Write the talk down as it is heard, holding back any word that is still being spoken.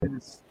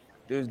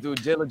There's due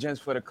diligence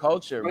for the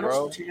culture,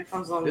 bro. This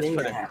for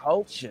the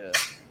culture.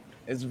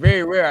 It's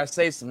very rare I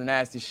say some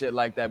nasty shit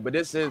like that, but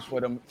this is for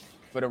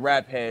the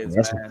rap heads,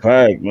 That's man. a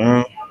fact,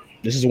 man.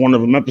 This is one of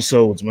them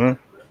episodes, man.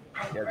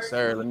 Yes,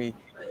 sir. Let me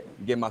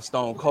get my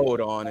Stone Cold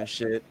on and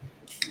shit.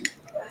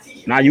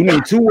 Nah, you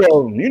need two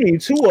of them. You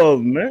need two of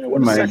them, man.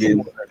 What the second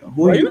one?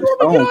 Bro, you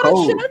gonna get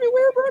all that shit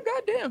everywhere, bro?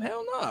 Goddamn,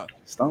 hell no. Nah.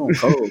 Stone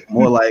Cold.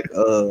 More like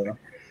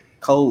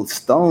Cold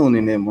Stone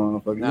in that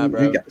motherfucker. Nah,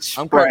 bro. He got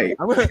Sprite.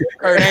 I'm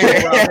Kurt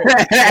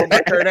Angle.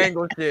 Kurt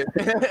Angle shit.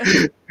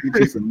 You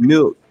get some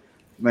milk.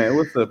 Man,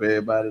 what's up,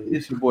 everybody?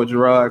 It's your boy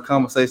Gerard.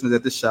 Conversations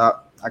at the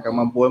shop. I got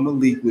my boy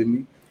Malik with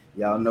me.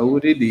 Y'all know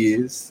what it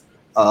is.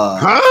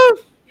 Well,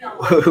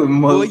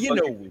 you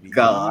know what it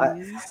God.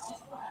 is.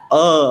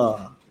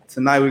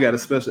 Tonight we got a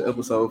special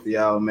episode for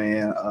y'all,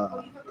 man.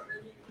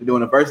 We're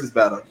doing a versus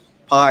battle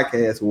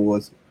podcast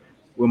wars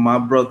with my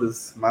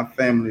brothers, my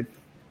family,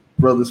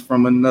 brothers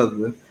from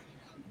another.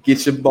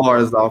 Get Your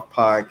Bars Off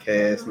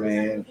podcast,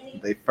 man.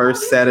 They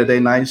first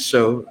Saturday night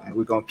show, and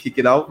we're gonna kick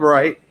it off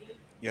right.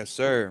 Yes,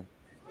 sir.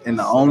 And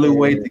the only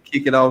way to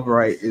kick it off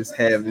right is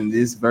having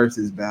this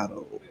versus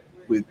battle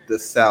with the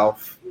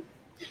South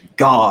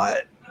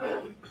God,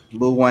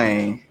 Lil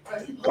Wayne,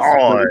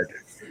 God,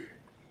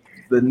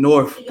 the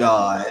North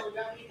God,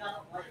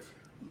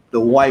 the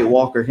White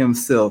Walker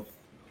himself,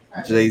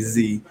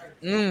 Jay-Z.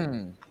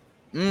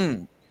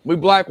 We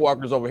Black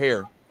Walkers over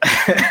here.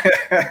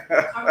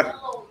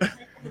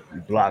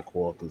 Black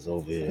Walkers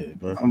over here,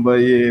 bro. But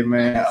yeah,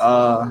 man.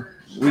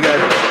 We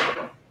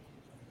got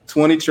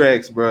 20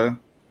 tracks, bro.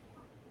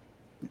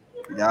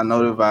 Y'all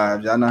know the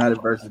vibes. Y'all know how the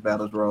versus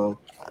battles roll.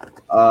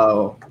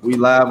 We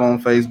live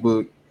on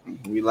Facebook.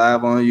 We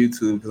live on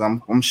YouTube because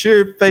I'm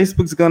sure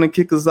Facebook's gonna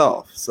kick us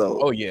off. So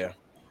oh yeah.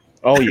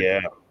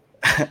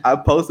 I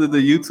posted the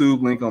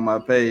YouTube link on my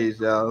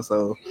page, y'all.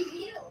 So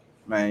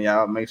man,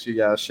 y'all make sure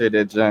y'all share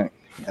that junk.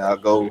 Y'all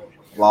go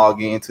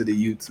log into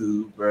the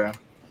YouTube, bro.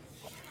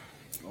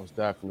 Most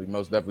definitely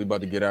about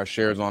to get our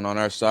shares on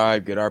our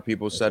side, get our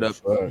people set up.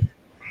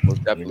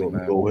 Most definitely,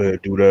 man. Go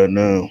ahead, do that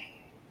now.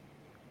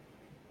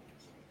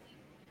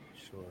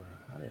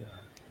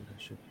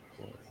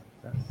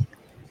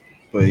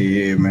 But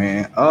yeah,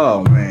 man.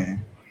 Oh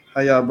man,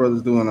 how y'all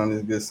brothers doing on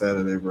this good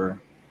Saturday, bro?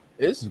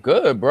 It's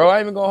good, bro. I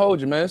ain't even gonna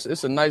hold you, man.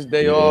 It's a nice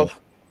day off.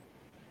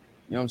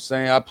 You know what I'm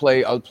saying? I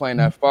was playing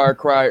that Far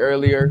Cry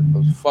earlier. I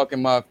was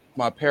fucking my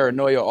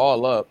paranoia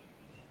all up.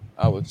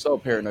 I was so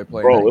paranoid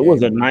playing. Bro, it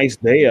was a nice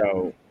day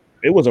out.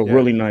 It was a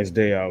really nice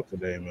day out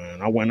today,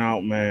 man. I went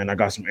out, man. I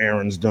got some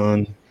errands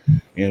done. You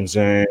know what I'm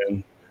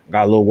saying?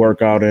 Got a little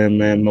workout in,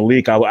 man.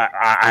 Malik, I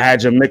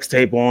had your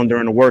mixtape on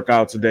during the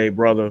workout today,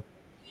 brother.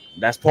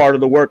 That's part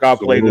of the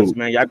workout playlist,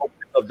 man. Y'all go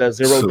pick up that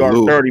Zero Dark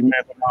 30, man,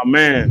 for my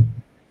man.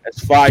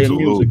 That's fire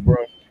music, bro.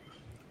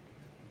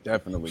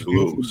 Definitely.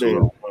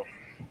 Salute.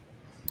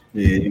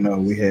 Yeah, you know,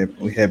 we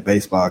had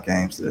baseball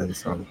games today,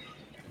 so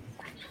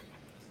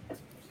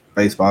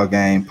baseball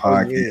game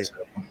podcast.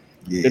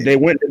 Yeah. Did they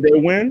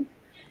win?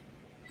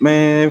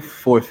 Man,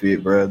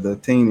 forfeit, bro. The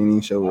team didn't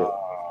even show up.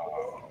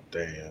 Oh,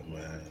 damn,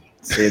 man.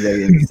 Said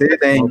they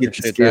ain't get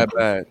the schedule. That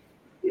bad.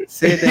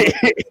 Said they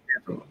ain't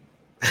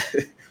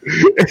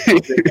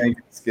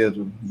get the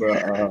schedule.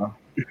 But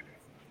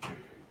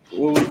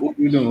what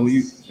we doing?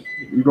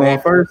 You going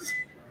first?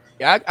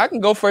 Yeah, I can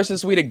go first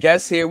since we the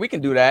guests here. We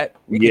can do that.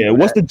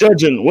 What's the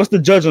judging? What's the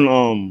judging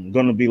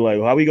gonna be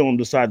like? How we gonna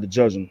decide the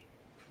judging?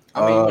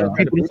 I mean,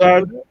 people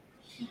decide.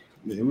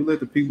 Yeah, we let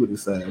the people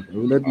decide.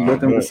 We let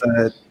them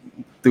decide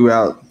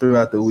throughout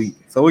the week.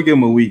 So we give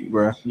them a week,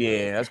 bro.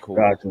 Yeah, that's cool.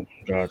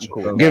 Gotcha.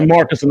 Cool. Give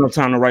Marcus enough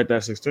time to write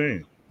that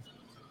 16.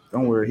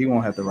 Don't worry, he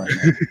won't have to write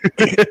now.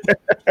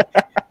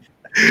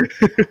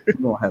 He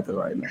won't have to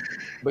write now.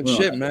 But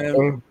shit,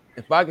 man.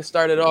 If I could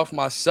start it off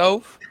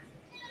myself,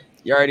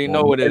 you already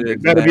know what it is.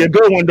 It better be a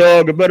good one,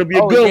 dog. It better be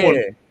a good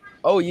one.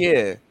 Oh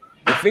yeah.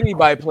 If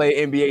anybody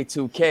play NBA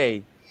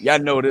 2K, y'all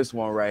know this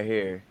one right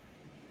here.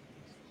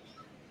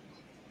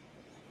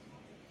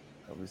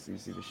 Let's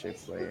see the shit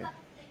playing.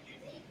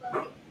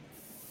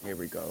 Here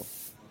we go.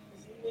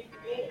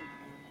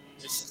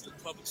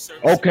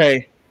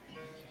 Okay.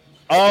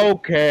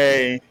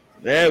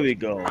 There we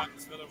go.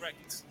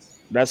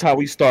 That's how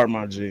we start,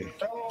 my G.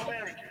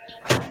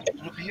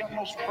 With the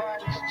utmost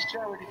pride and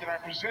sincerity that I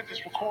present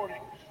this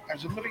recording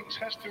as a living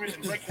testament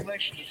and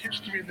recollection of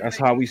history. That's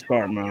how we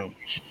start, man.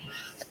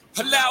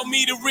 Allow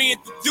me to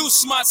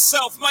reintroduce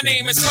myself. My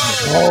name is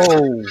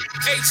Ho.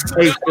 H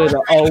to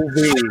the OV.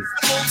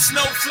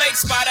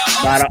 Snowflakes by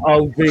the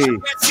OV.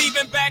 That's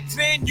even back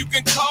then, you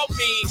can call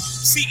me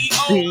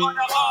CEO on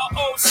the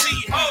ROC.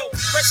 Ho.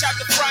 Fresh out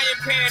the frying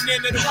pan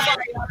into the fire.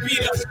 Be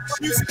the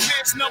music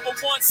man's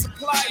 #1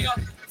 supplier.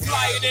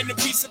 Flyer than a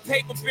piece of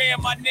paper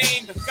bearing my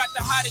name. Got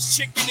the hottest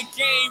chick in the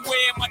game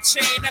wearing my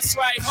chain. That's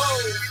right, ho.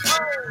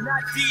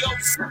 Not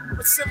DOC,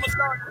 but similar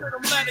to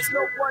them letters.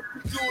 No one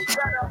can do it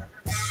better.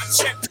 I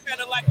check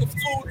better like a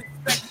food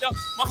inspector.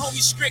 My homie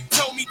Strick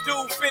told me,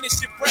 dude,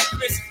 finish your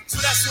breakfast. So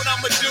that's what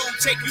I'ma do.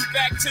 Take you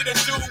back to the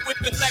dude with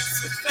the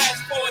Lexus.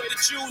 Fast forward the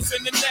jewels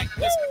and the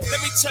necklace.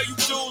 Let me tell you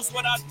dudes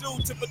what I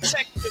do to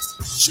protect this.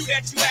 Shoot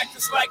at you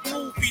actors like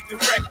movie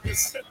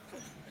directors.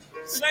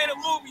 This ain't a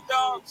movie,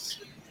 dog.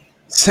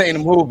 This ain't a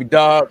movie,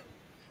 dog.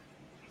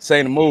 This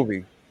ain't a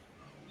movie.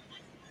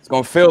 It's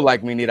gonna feel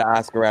like we need an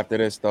Oscar after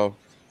this, though.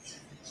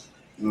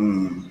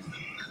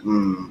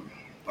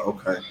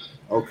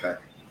 Okay.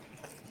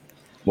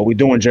 What we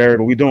doing, Jared?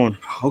 What we doing?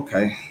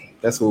 Okay.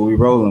 That's what we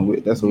rolling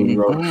with. All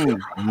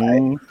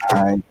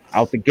right.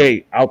 Out the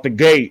gate. Out the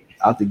gate.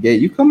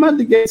 You come out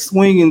the gate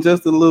swinging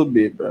just a little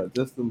bit, bro.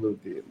 Just a little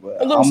bit.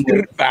 But A little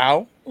script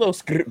bow.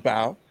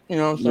 You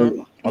know what I'm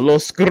saying? A little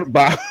skirt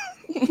bow.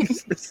 You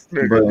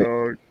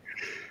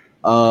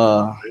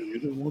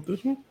didn't want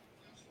this one?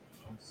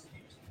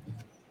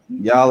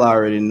 Y'all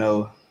already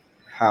know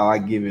how I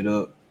give it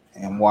up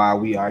and why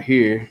we are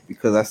here,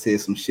 because I said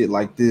some shit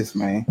like this,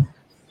 man.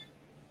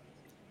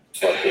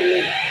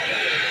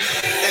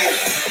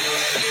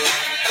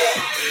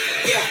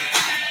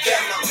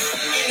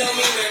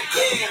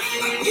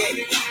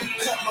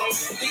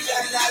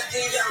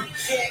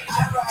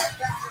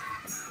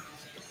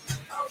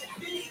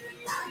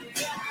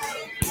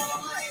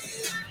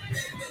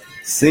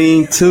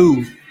 Scene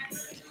 2.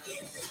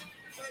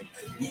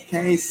 You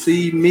can't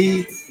see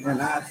me,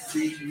 and I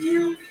see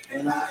you,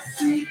 and I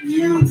see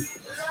you.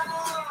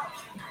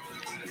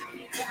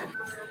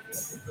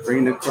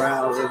 Bring the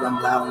crowd as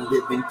I'm loud and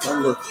dipping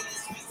color.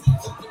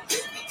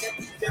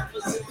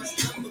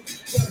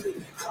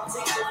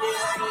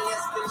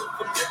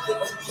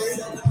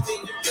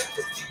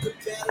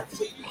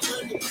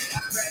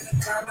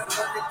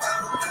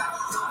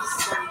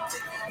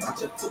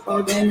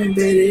 Football game and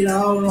bet it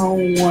all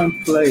on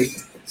one play.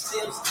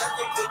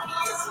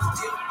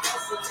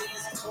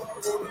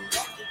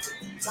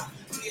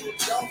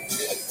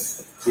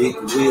 Big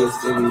wheels,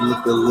 baby,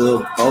 look a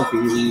little bulky,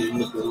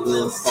 look a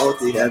little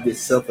salty. Have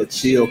yourself a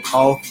chill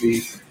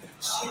coffee.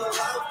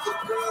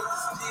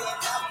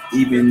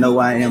 Even though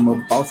I am a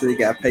boss, they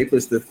got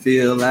papers to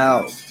fill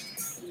out.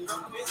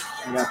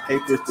 I got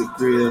papers to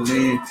grill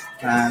in.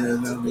 Trying to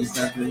know me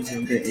something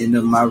from the end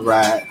of my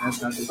ride.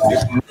 That's not the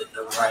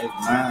right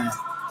mind.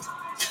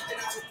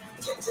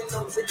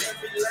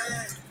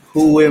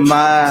 Who am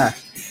I?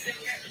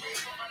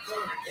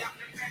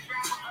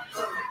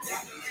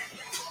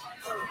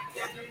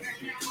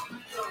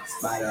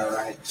 By the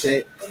right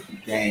check,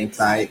 game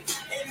tight.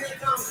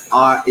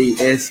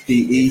 RESPECT,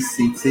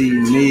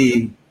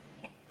 me.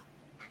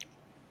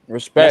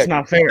 Respect. That's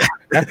not fair.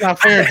 That's not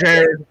fair,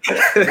 Jared.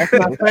 That's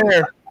not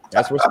fair.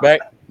 That's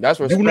respect. That's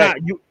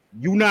respect.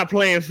 You not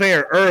playing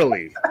fair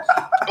early.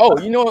 Oh,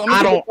 you know what?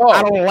 I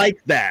don't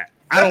like that.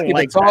 I don't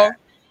like that.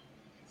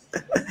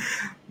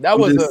 That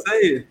was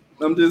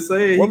I'm just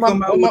saying. What my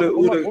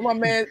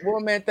man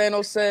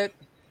Thanos said.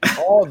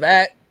 All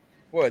that.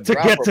 What, to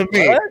get to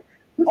me. Blood?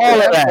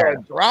 All of that. A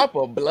drop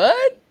of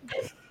blood?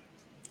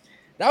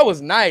 That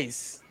was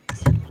nice.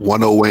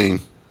 1-0 Wayne.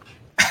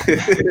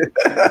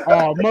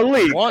 Oh,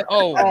 Malik.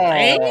 1-0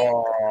 Wayne?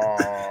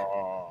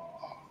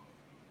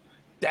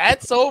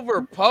 That's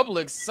over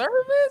public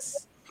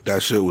service?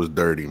 That shit was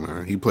dirty,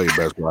 man. He played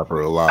best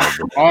rapper alive.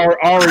 Ari,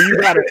 you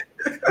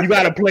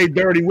gotta play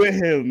dirty with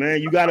him,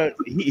 man. You gotta.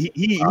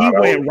 He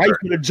went right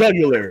for the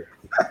jugular.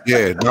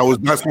 Yeah,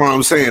 that's what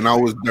I'm saying. I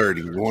was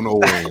dirty.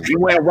 1-0 Wayne. He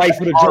went right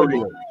for the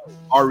jugular.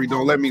 Ari,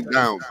 don't let me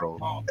down, bro.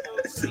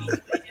 We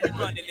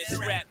running this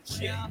rap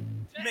shit.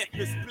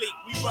 Memphis Bleak,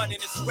 we running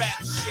this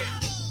rap shit.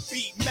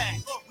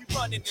 B-Mac, we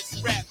running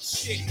this rap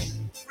shit.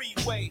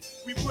 Freeway,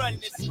 we running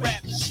this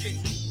rap shit.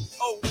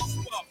 Oh, it's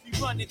Buff, we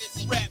running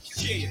this rap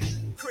shit.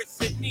 Chris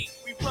and Neat,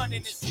 we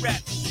running this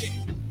rap shit.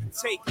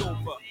 Take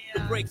over,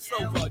 the break's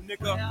over,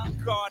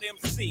 nigga. God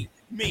MC,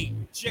 me,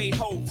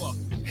 Jehovah.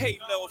 Hey,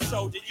 little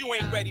soldier, you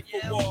ain't ready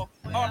for war.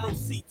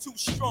 ROC too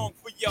strong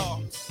for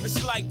y'all.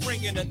 It's like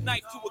bringing a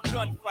knife to a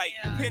gunfight,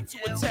 pin to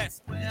a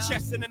test,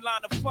 chest in a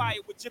line of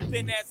fire with your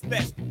thin ass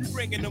vest. You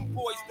bringing them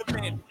boys to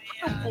men,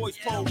 them boys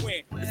pull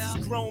win. This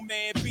is grown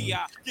man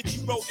B.I. Get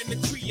you rolled in the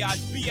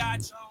triage,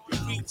 biatch.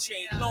 Your reach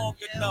ain't long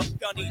enough,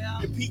 Dunny.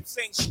 Your peeps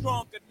ain't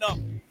strong enough.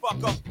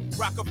 Fuck up,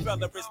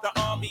 Rockefeller is the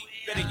army,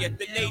 better yet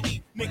the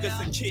Navy.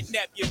 Niggas will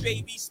kidnap your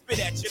baby, spit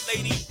at your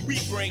lady. We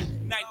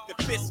bring knife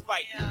to fist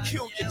fight,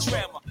 kill your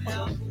drama.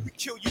 We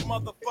kill you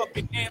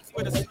motherfucking amps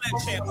with a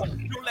sledgehammer.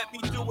 Don't let me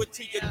do it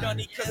to you,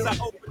 Dunny, cause I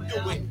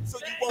overdo it. So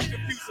you won't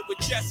confuse it with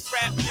just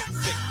rap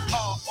music.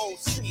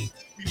 ROC,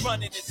 we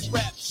running this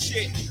rap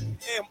shit.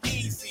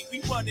 M-Easy,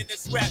 we running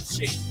this rap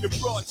shit. The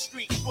Broad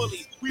Street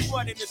Bully, we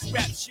running this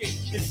rap shit.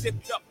 It's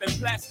zipped up in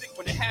plastic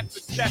when it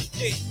happens, that's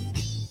it.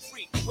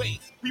 Freeway,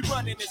 we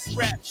running this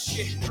rap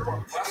shit.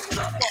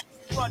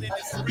 We running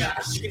this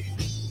rap shit.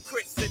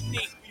 Chris and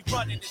Nick, we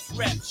running this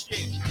rap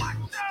shit.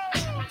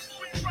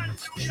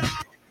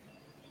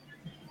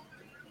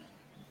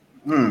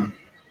 Mm.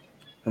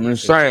 I'm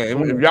just saying,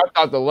 if y'all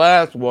thought the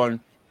last one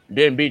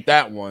didn't beat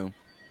that one,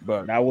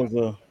 but That was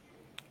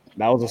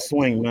a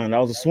swing, man. That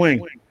was a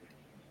swing.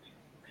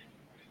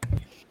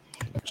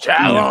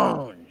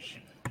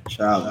 challenge.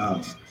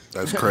 Challenge.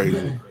 That's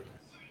crazy.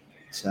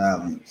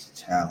 Challenge.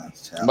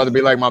 I'm about to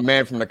be like my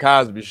man from the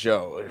Cosby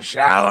Show.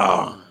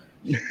 Challenge.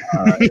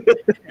 All right.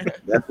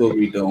 That's what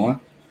we're doing.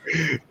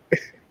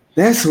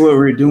 That's what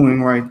we're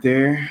doing right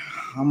there.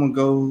 I'm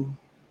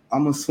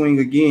gonna swing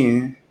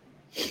again.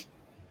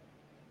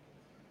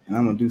 And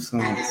I'm gonna do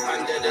something.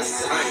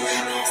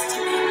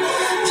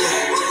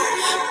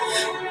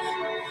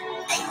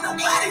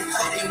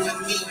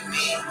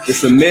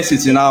 It's a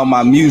message in all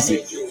my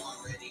music.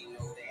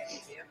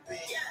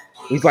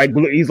 He's like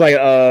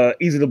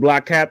Easy the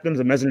Block Captains,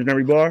 a message in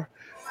every bar.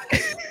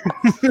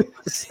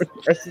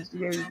 Message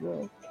in every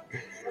bar.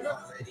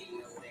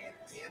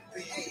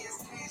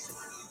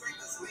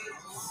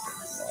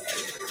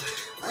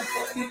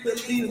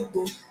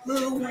 Unbelievable.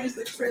 Lil Wayne's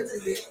the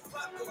president.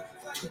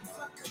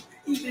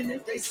 Even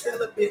if they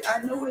celibate,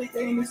 I know the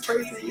game is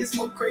crazy. It's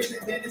more crazy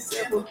than it's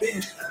ever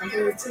been. I'm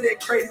married to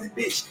that crazy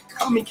bitch.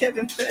 Call me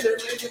Kevin Federer.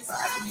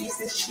 I can use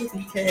this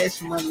shooting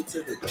cash money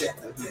to the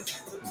death of him.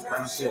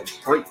 I'm sure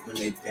break when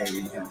they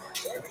bury him.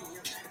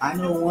 I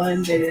know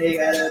one day they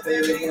gotta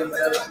bury him, but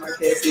I like my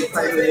casket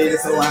private,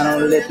 so I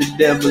don't let the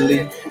devil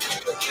in.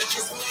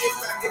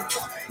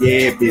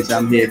 Yeah, bitch,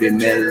 I'm heavy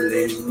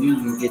meddling. You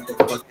can get the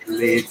fucking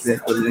legs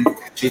zeppelin.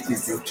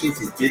 Bitches and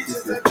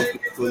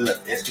full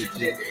of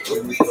estrogen.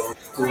 When we go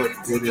court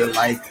to the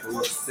life for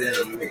a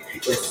settlement.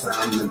 Yes,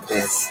 I'm the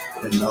best.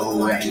 But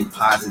no, I ain't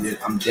positive.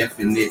 I'm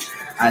definite.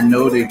 I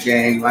know the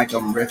game like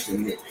I'm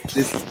reffing it.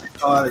 This is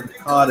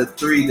Carter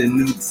 3, the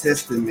New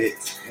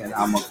Testament. And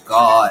I'm a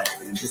God.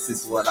 And this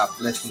is what I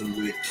bless him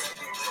with.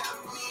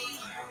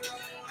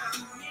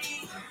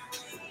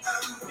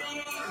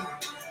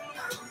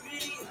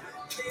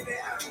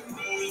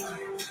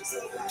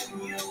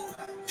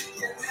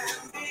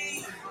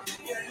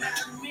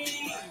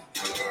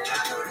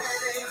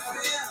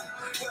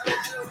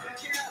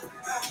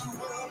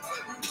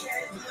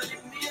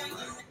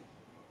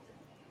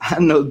 I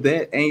know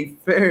that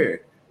ain't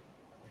fair,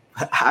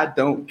 but I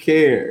don't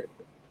care.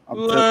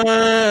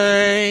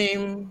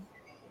 Lame.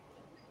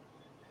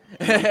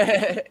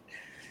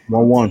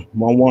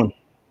 1-1.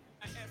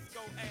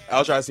 I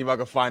was trying to see if I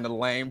could find the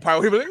lame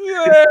part. People like,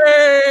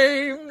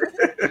 lame.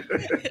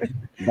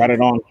 Got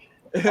it on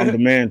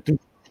demand too.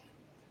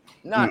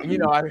 Nah, you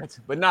know,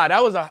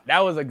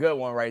 that was a good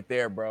one right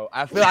there, bro.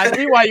 I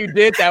see why you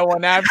did that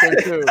one after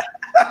too.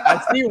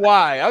 I see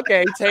why.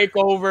 Okay, take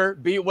over,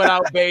 beat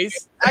without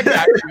bass. I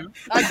got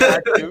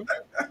you.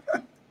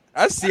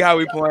 I see how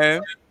we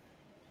playing.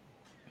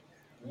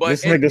 But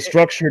this nigga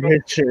structured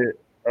his shit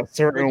a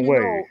certain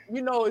way.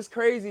 It's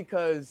crazy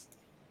because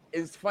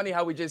it's funny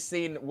how we just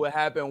seen what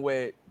happened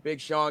with Big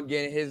Sean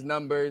getting his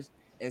numbers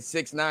and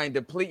 6ix9ine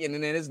depleting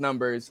and then his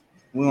numbers.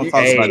 We don't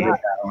talk about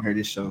that guy on here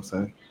this show,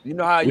 so you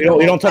know how we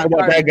don't talk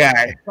about that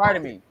guy.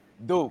 Pardon me,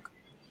 Duke.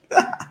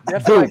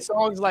 Definitely like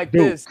songs like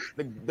this.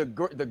 The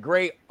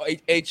great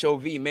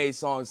HOV made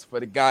songs for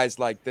the guys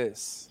like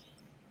this.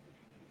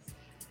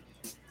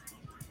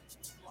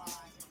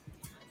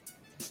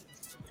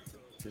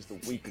 Just a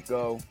week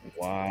ago.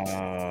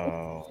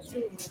 Wow.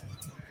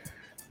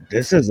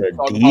 This is a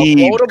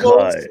deep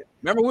cut.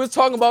 Remember, we was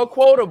talking about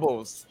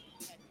quotables.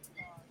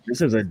 This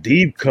is a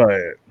deep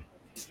cut.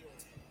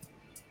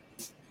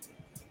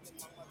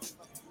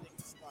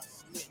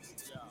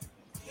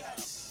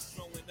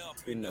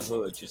 In the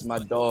hood, just my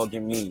dog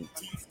and me.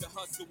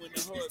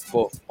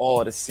 For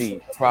all to see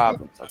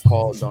problems, I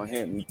called on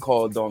him. He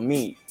called on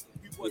me.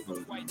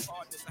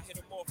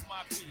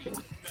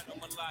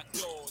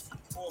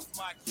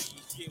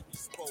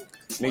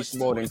 Makes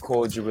more than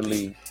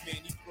cordially.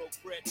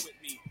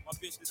 My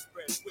business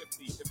spread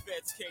swiftly. The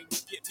feds came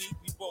to get me.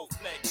 We both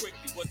fled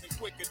quickly. Wasn't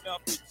quick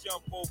enough to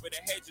jump over the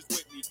hedges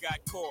with me.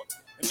 Got caught,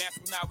 and that's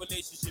when our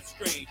relationship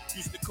strained.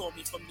 Used to call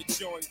me from the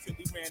joint till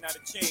he ran out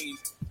of change.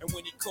 And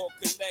when he called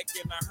collect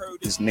and I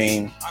heard his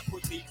name, I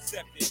quickly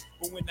accepted.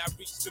 But when I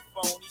reached the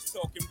phone, he's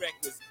talking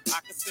reckless. I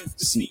could sense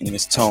the seat in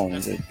his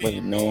tone.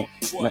 Wait, man,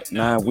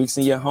 9 weeks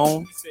in your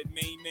home?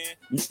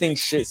 You think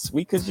shit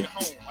sweet cause you're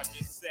home? I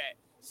just sat.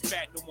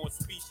 Fat, no more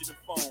speech in the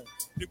phone.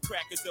 The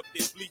crackers up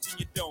there bleaching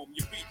your dome.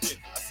 You reach it.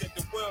 I said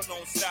the world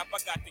don't stop. I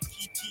got to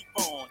keep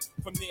on.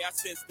 From there, I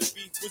sensed the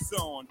beef was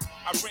on.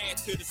 I ran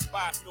to the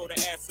spot store to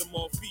add some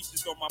more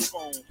features on my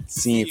phone.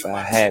 See if I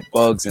had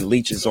bugs and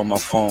leeches on my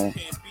phone.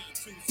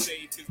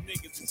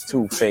 It's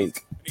too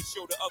fake. They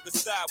show the other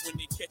side when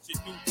they catch a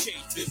new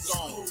case. It's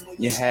on.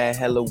 You had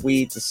hella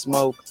weed to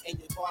smoke.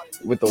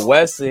 With the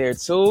West here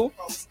too.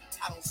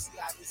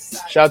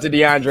 Shout out to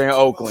DeAndre in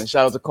Oakland.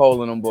 Shout out to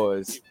Cole and them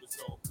boys.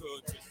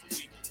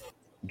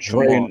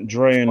 Dre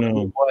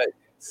and what?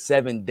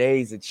 7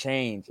 days of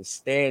change. A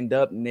stand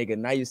up nigga.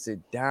 Now you sit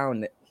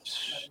down.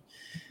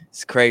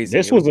 It's crazy.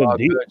 This was a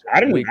deep.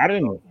 I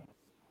didn't.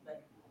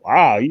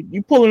 Wow,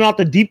 you pulling out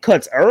the deep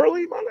cuts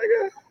early, my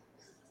nigga.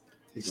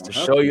 It's to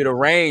show you the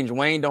range.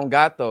 Wayne don't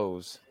got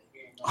those.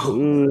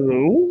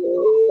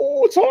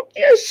 Ooh, talk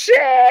your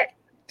shit.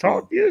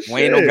 Talk your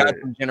Wayne don't got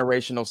shit. some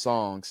generational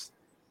songs.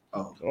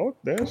 Oh, Talk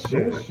that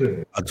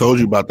shit. I told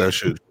you about that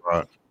shit,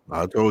 right?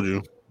 I told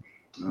you.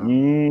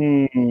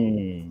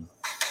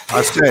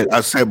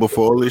 I said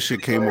before all this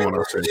shit came on,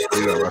 I said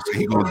straight up, I said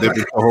he gonna dip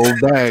it the whole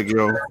bag,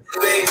 yo.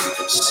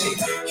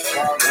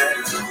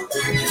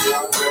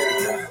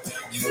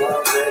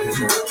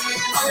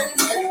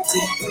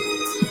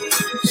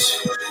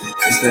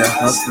 it's that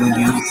hustling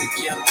music.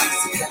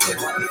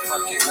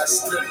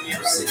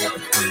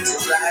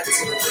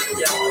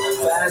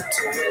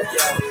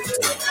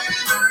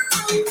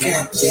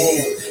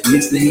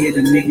 Used to hear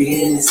the nigga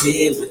in his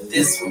head with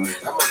this one.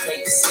 I'ma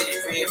paint the city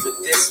red with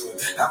this one.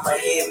 I'ma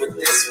head with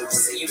this one.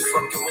 See you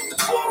fucking with the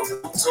ball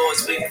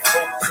toys way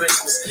before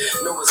Christmas.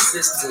 No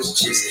assistance,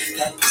 just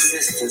that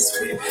persistence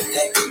with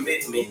that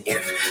commitment.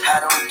 If I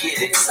don't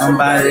get it,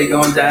 somebody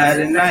gon' die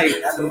tonight.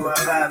 I know my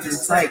vibe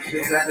is tight,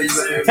 cause I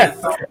deserve it.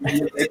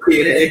 That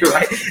kid ain't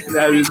right.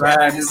 Now we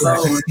riding this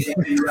home,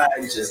 can't be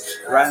riding, just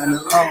riding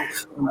along.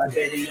 My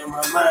daddy on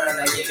my mind,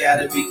 now you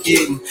gotta be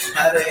kidding.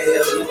 How the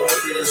hell you gon'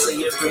 get it? Say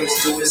your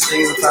friends do his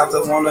things. Sometimes I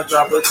wanna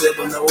drop a tip,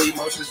 but no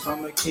emotions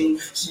from a king.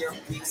 She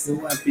don't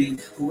be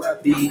who I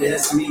be,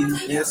 that's me.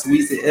 That's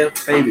Weezy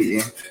F, baby.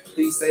 And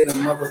please say the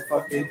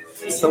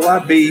motherfucking. So I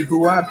be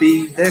who I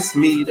be, that's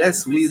me.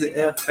 That's Weezy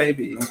F,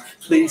 baby. And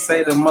please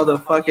say the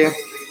motherfucking.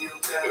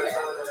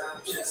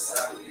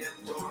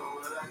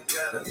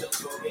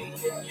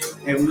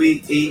 And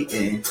we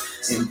eating,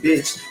 and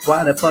bitch,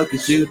 why the fuck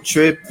is you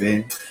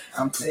tripping?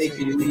 I'm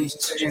taking these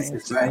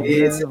chances, my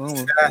head to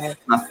the sky,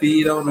 my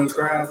feet on the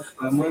ground.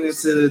 I'm looking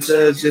to the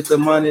judge if the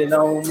money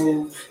don't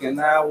move,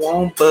 and I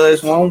won't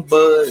budge.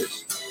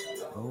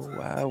 Oh,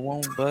 I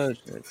won't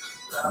budge.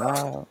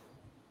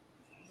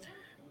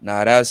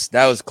 Nah, that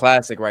was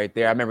classic right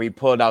there. I remember he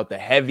pulled out the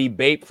heavy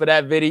bait for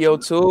that video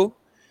too.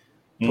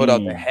 Put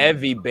out the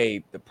heavy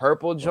bait, the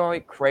purple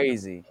joint,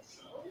 crazy.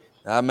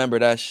 I remember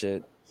that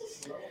shit.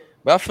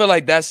 But I feel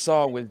like that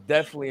song was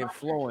definitely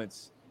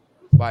influenced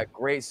by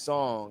great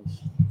songs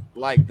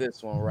like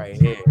this one right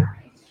here.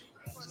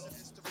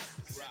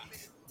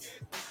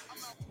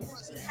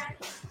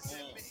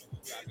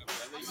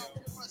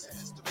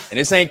 And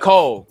this ain't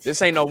cold.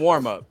 This ain't no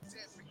warm-up.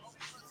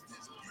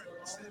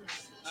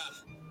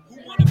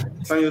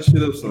 Turn your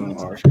shit up some,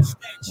 Art.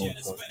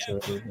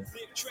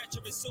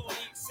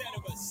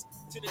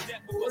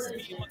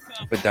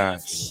 But dime.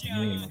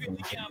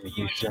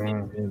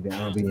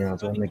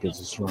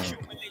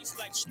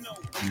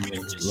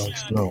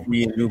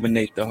 We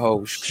illuminate the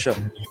whole show.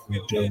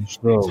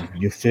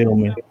 You feel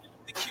me?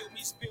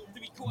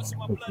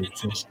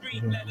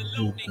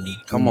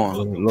 Come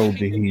on. Load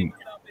the heat.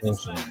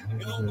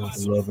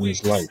 Loving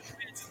his life.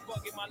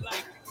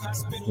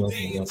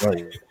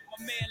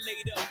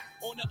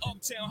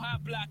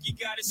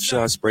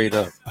 Shot sprayed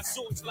up.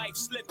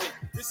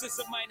 This is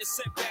a minor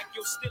setback,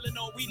 you're still in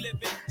all we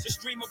living.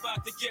 Just dream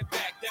about the get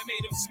back that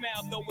made him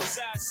smile, though his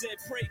eyes said,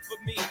 pray for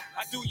me.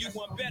 I do you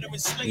one better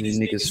and slay these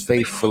niggas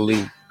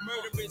faithfully.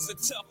 Murder is a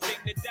tough thing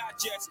to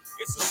digest.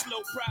 It's a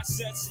slow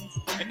process,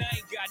 and I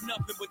ain't got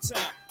nothing but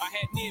time. I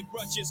had near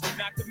rushes,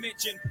 not to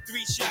mention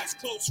 3 shots,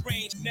 close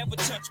range, never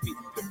touch me.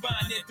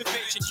 Divine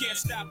intervention, can't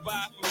stop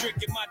by.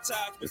 Drinking my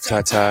ties, but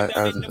Tata,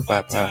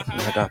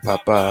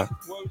 papa.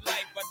 Word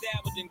life, I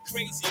dabbled in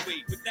crazy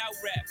way. Without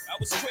rap, I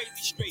was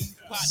crazy straight.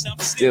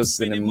 Still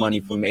sending money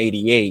from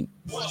 88.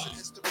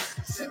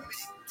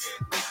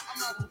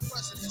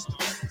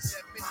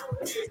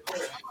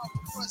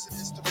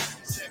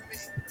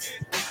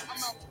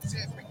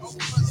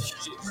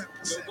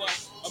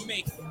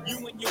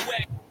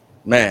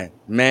 Man.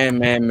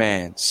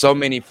 So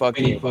many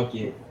fucking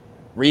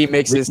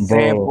remixes,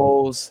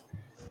 samples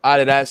out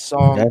of that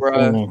song,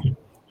 bro.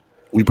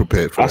 We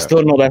prepared for I that.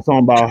 still know that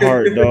song by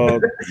heart,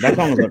 dog. That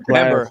song is a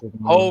Remember, classic.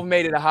 Hov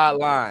made it a hot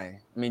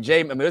line.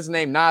 His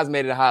name Nas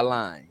made it a hot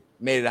line.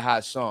 Made it a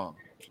hot song.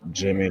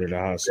 Jay made it a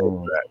hot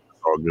song.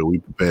 All good. We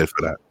prepared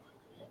for that.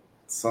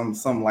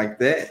 Something like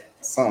that.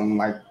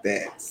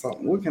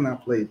 What can I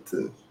play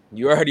to?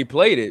 You already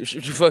played it.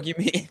 What the fuck you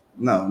mean?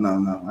 No.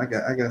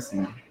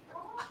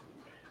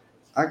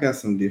 I got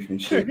some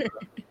different shit.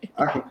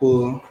 I can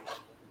pull.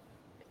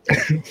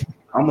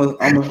 Why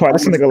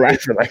this nigga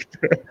laughing like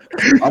that?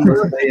 I'm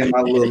gonna stay in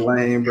my little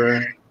lane,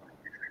 bro.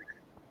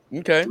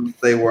 Okay.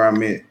 Stay where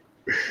I'm at.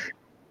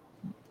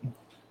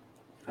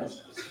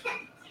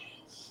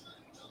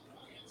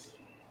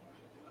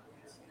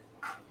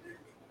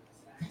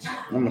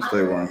 I'm gonna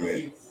stay where I'm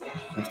at.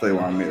 I'm stay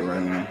where I'm at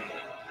right now.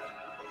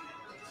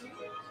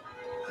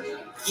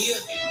 Yeah.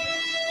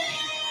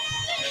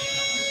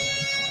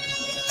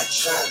 I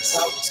try to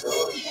talk to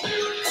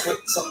him. Quit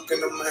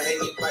talking on my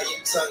hand, you by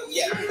your tongue.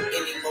 Yeah,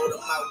 any more the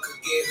mouth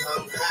could get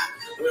hung high.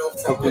 We don't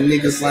fuck Couple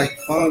niggas like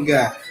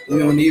fungi. We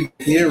don't even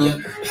hear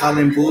them.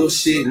 Hollering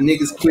bullshit.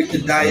 Niggas quick to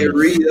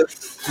diarrhea.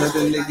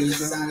 Other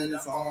niggas down in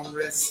his own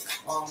rest.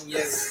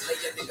 Yes.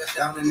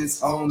 Down in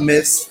his own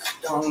mess.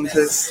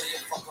 Homeless.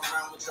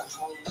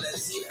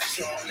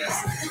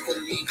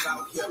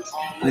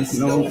 There's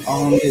no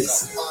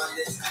homeless.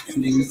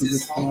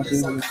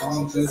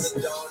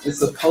 It's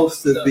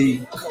supposed to be.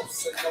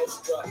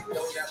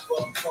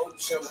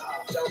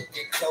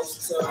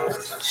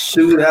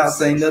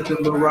 Shootouts ain't nothing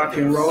but rock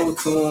and roll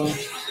to them.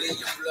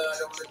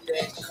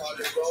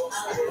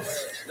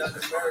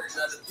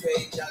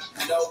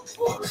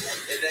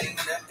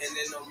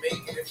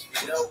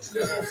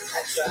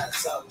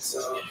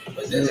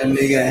 That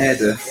nigga had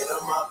to.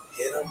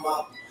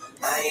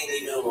 I ain't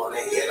even wanna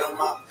hit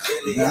him up.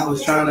 I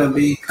was trying to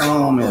be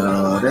calm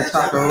and that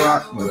type of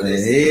rock with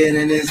his head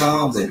in his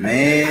arms, and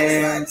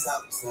man.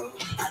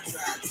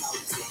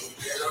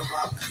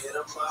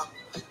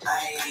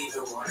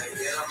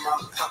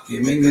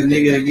 You make the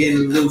nigga get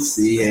loose.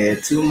 He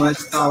had too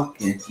much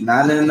talking,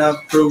 not enough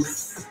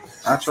proof.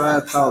 I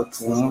tried to talk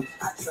to him.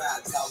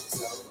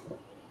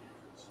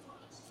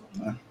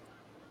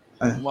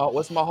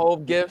 What's my whole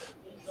gift?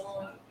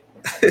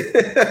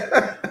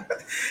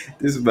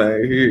 This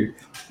bag here,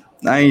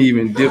 I ain't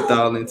even dipped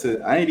all into.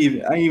 I ain't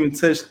even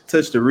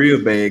touched the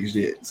real bags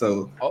yet.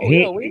 So we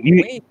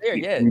ain't there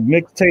yet.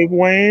 Mixtape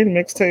Wayne.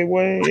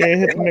 Yeah,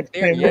 hit the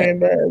mixtape Wayne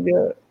bag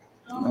yet.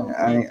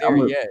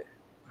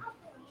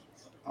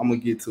 I'm gonna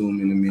get to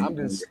him in a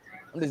minute.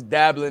 I'm just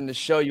dabbling to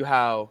show you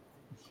how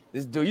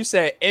this dude. You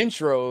said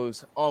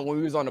intros on when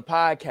we was on the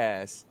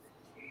podcast,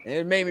 and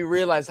it made me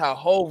realize how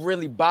Hov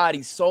really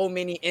bodies so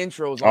many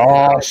intros.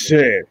 Oh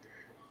shit!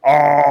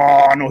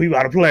 Oh no, he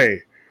about to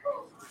play.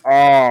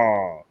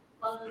 Oh,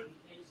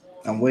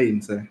 I'm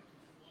waiting, sir.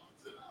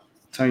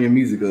 Turn your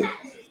music up.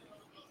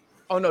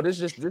 Oh no, this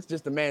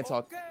just the man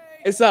talk.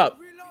 It's up.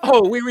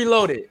 Oh, we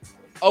reloaded.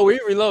 I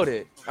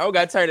don't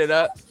gotta turn it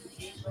up.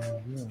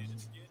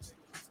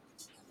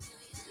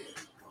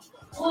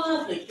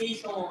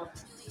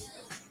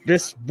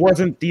 This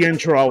wasn't the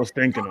intro I was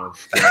thinking of.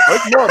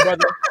 It's more,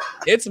 brother.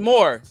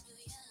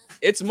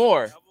 It's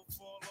more.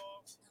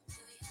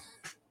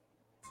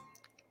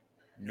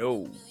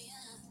 No.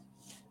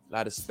 A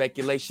lot of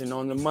speculation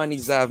on the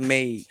monies I've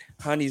made.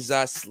 Honeys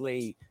I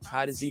slayed.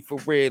 How does he for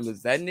real?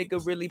 Is that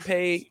nigga really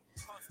paid?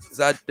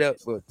 Cause I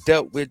dealt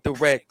with the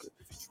record.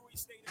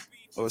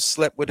 Or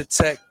slept with a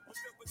tech.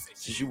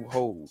 Cause you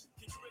hold.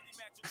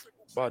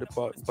 Bought a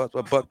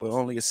buck, but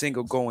only a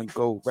single going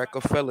gold.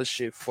 Rockefeller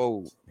shit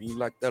fold. And you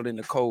locked out in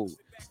the cold.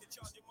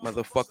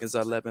 Motherfuckers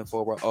are 11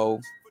 for a O.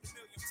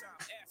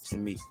 To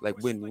me, like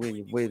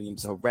Whitney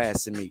Williams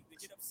harassing me.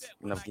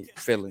 And I'm getting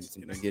feelings.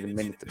 And I get a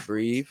minute to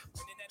breathe.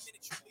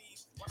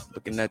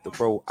 Looking at the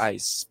roll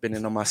ice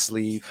spinning on my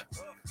sleeve.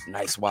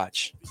 Nice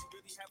watch.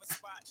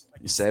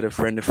 You said a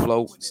friend to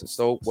float,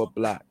 so what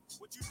block?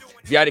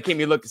 You gotta keep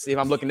me looking. See if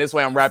I'm looking this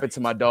way, I'm rapping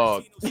to my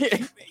dog.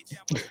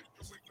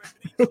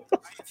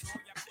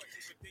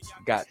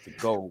 Got to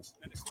go.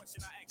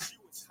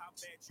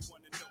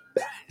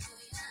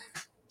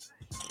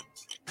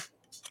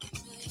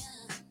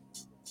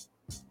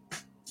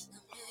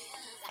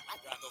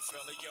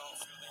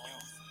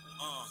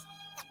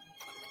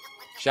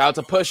 Shout out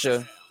to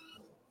Pusha.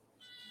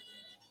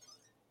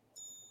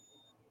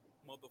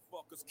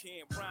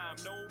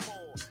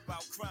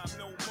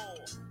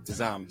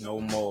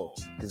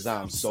 Cause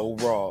I'm so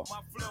raw.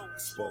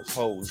 Those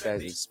hoes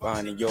that is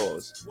spawning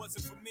yours.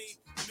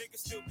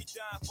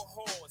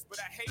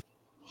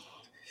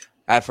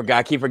 I forgot.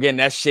 I keep forgetting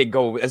that shit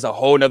go. It's a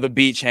whole nother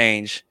beat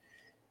change.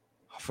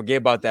 Forget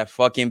about that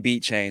fucking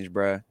beat change,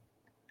 bruh.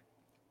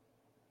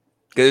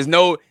 Cause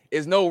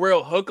there's no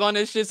real hook on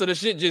this shit, so the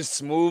shit just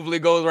smoothly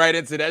goes right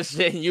into that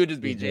shit, and you just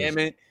be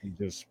jamming. He's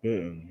just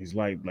spitting. He's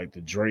like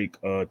the Drake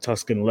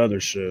Tuscan Leather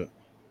shit.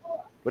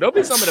 But they'll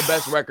be some of the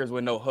best records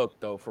with no hook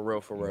though, for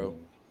real.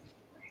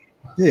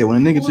 Yeah,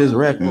 when a nigga just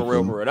rapping.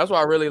 For real. That's why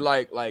I really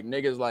like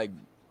niggas like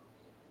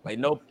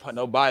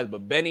no bias,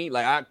 but Benny,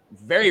 like I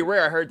very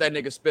rare I heard that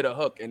nigga spit a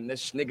hook, and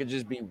this nigga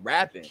just be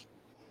rapping.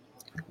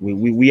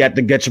 We at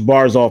the Get Your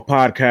Bars Off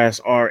podcast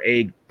are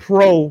a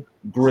pro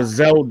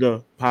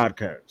Griselda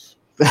podcast.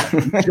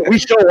 We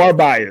show our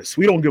bias.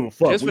 We don't give a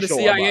fuck. Just for the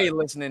CIA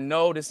listening,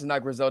 no, this is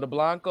not Griselda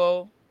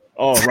Blanco.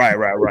 Oh, right.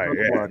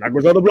 Yeah, not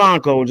Griselda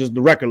Blanco, just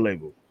the record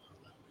label.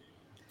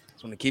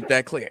 Just want to keep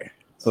that clear.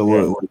 So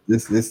what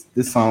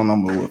this song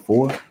number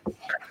 4?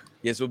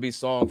 Yes, will be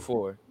song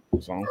 4.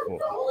 Song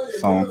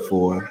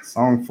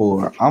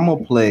 4. I'm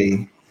gonna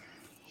play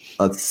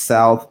a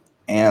South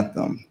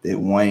anthem that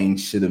Wayne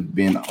should have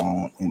been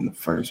on in the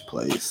first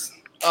place.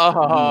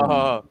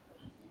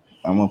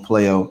 I'm gonna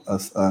play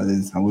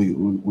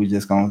we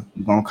just gonna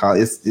call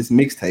it, it's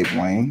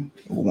mixtape Wayne.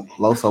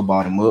 Loso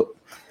bought him up.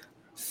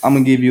 I'm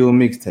gonna give you a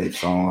mixtape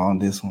song on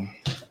this one.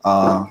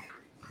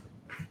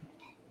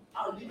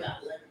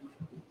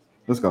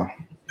 Let's go.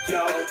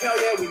 Hell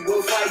yeah, we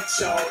will fight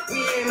y'all. We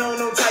ain't on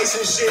no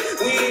Tyson shit.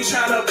 We ain't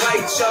tryna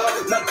bite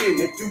y'all. Nothing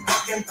if you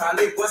fucking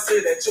probably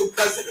busted at your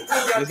cousin.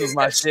 This was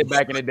my shit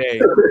back in the day.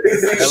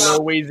 That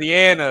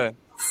Louisiana.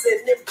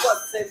 Sitting and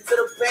busting to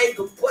the bag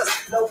of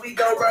bust. No, we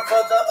don't run for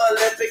the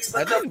Olympics,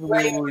 I but think the we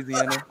flame. in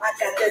Louisiana. I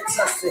got that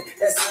tussin,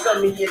 that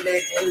scummy in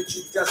that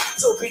angel dust.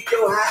 So beat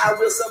your high, I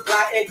will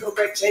supply and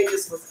correct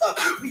changes for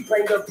us. We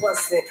bring the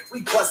bustin',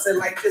 we bustin'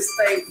 like this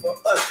thing for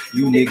us.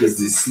 You niggas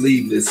is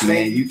sleeveless,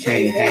 man. You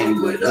can't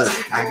hang with us.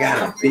 I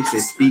got a bitch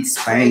that speaks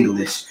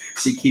Spanglish.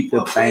 She keep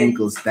the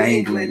bangles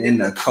dangling,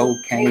 and the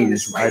cocaine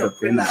is right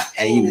up in her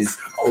anus.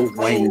 Old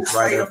Wayne is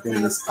right up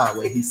in the spot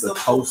where he's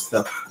supposed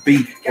to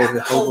be.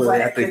 Over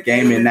at the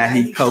game, and now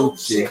he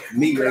coaching.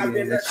 Me, I've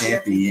been a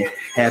champion.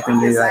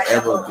 Happened as I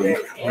ever been.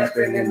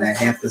 Happened in the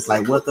Hamptons,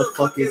 like what the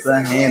fuck is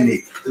a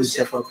hammock? The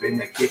chef up in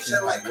the kitchen,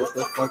 like what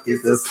the fuck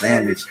is a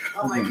sandwich?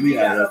 We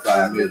gotta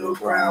find middle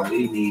ground.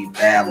 We need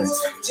balance.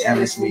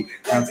 Challenge me.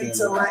 Come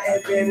to my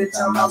advantage.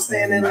 I'm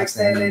outstanding, like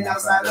standing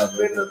outside up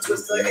in the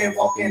twister and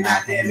walking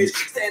high damage.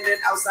 Standing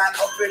outside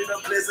up in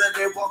the blizzard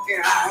and walking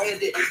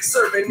high-handed.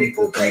 Serving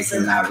nickel blacks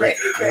and I wreck.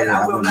 Bet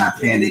I will not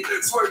panic.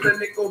 Swerving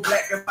nickel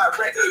black if I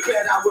wreck.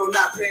 Bet I will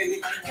not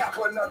panic. Cop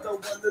another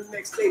one the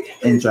next day.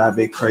 And drive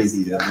it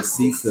crazier. The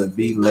seats will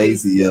be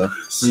lazier.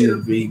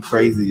 She'll be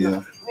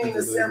crazier.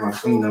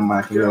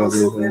 My girls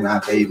is when I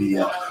baby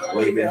up.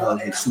 Waving her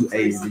at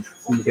 280,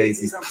 2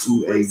 daisies,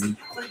 280.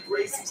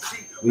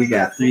 We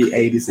got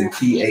 380s and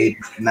P80s,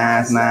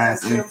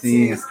 9s, and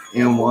 10s,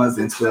 M1s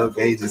and 12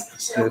 gauges,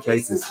 shell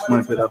cases,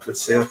 one put up for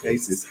shell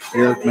cases.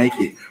 They'll make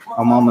it.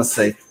 My mama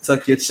say,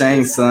 tuck your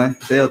chain, son.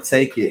 They'll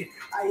take it.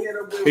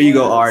 Here you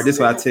go, Art. This is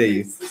what I tell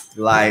you.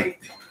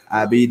 Like,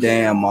 I be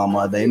damn,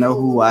 mama. They know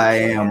who I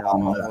am,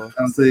 mama.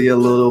 Come to your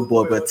little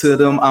boy, but to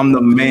them, I'm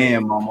the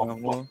man, mama.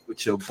 Fuck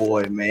with your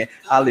boy, man.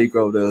 Holly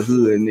grow the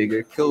hood,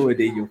 nigga. Throw it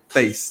in your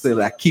face till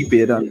I keep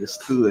it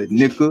understood,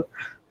 nigga.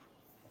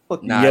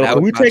 Nah, yo,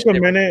 can we take a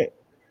minute?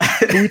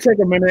 Can we take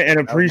a minute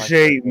and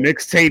appreciate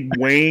mixtape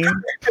Wayne,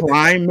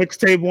 Prime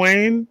mixtape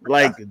Wayne?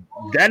 Like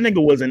that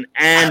nigga was an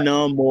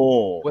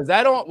animal. Was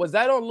that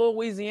on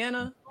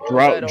Louisiana?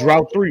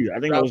 Drought 3.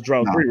 I think it was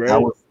Drought 3, right?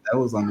 That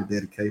was on the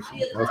dedication.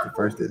 That was the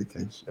first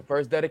dedication. The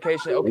first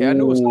dedication. Okay, I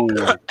knew it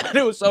was. I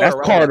knew it was somewhere.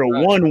 That's Carter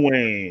 1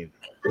 Wayne.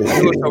 I knew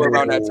it was somewhere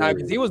around that time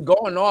because he was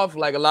going off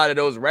like a lot of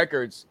those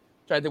records.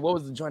 Trying to think, what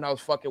was the joint I was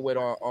fucking with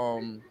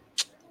on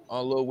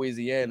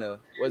Louisiana?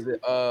 Was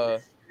it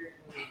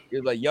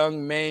was like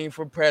Young Maine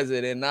for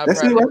president, not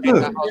That's president, it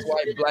right not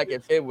housewife, black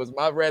and fit was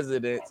my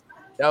residence.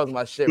 That was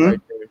my shit right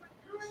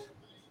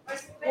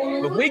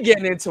there. But we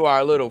getting into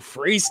our little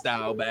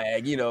freestyle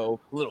bag, you know,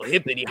 little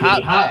hippity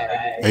hop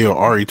bag. Hey yo,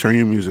 Ari, turn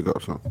your music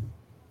up, son.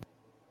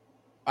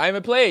 I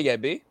haven't played it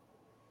yet, B.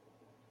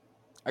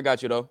 I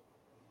got you though.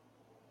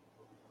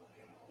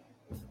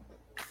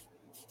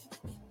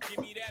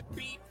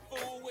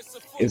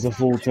 It's a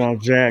full-time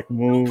Jack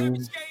move.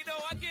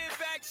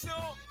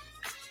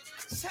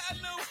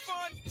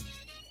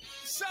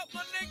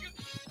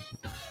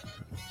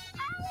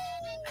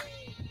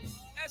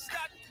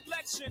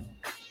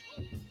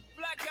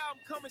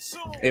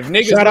 If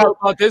niggas know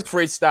about this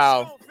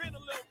freestyle,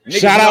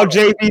 shout out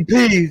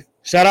JBP.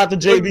 Shout out to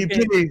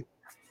JBP.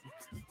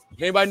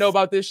 Anybody know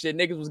about this shit?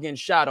 Niggas was getting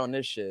shot on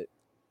this shit.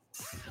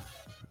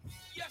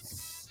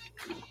 Yes.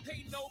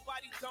 Ain't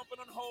nobody dumping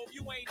on home.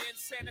 You ain't in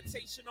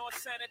sanitation or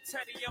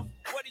sanitarium.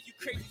 What are you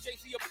crazy,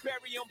 Jay-Z, or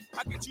bury him?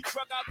 I get you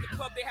drug out the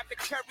club, they have to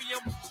carry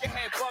him. Your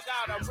head bug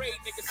out, I raid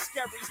niggas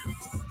scary.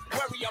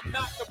 Worry, I'm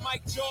not the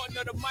Mike Jordan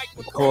or the Mike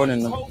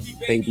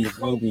McCoy,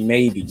 baby,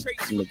 maybe.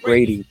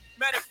 McGrady.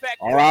 Matter of fact,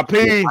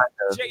 R.I.P.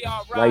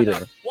 J.R.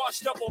 Ryder,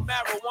 washed up on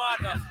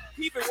marijuana.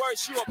 Even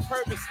worse, you a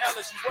Purvis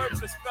Ellis, you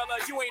worthless fella.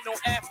 You ain't no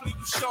athlete,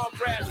 you Sean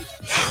Bradley.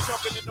 Ain't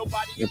jumping in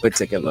nobody in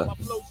particular. My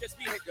flow just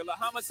vehicular.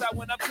 Homicide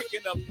when I'm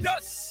picking up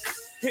dust.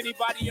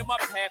 Anybody in my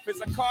path is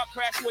a car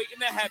crash waiting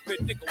to happen.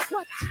 Nigga,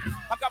 what?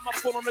 I got my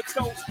foot on the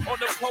toes, on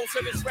the pulse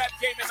of this rap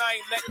game, and I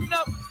ain't letting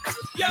up.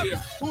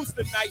 Yeah, who's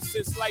the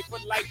nicest? Life or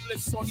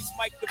lifeless on these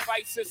mic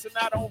devices, and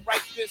I don't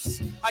write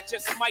this. I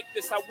just mic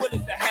this. I will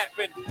it to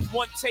happen.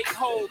 One take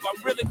hold.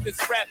 I'm really this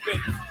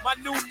rapping. My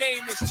new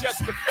name is Just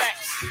the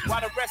Facts.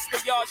 While the rest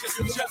of y'all just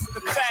adjust the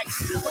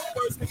facts. Put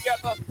words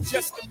together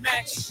just to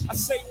match. I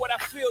say what I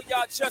feel,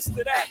 y'all just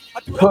to that.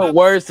 I do put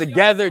words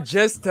together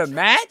just to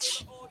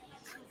match?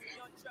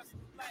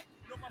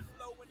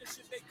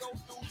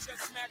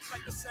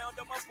 Like the sound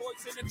of my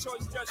voice in the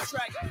choice just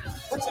track.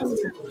 I just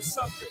do the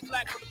subject.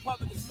 Black for the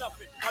public is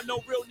nothing. I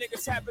know real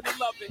niggas happen to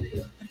love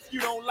it. If you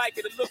don't like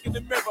it, look in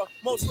the mirror.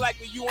 Most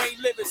likely you ain't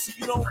living, so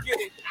you don't get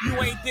it.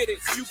 You ain't did it,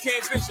 so you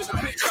can't vision. The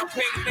picture I'm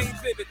painting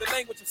ain't vivid. The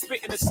language I'm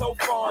spitting is so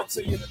foreign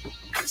to you.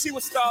 See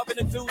what's starving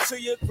to do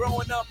to you.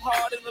 Growing up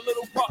hard in a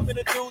little apartment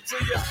to do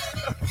to you.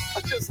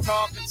 I'm just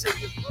talking to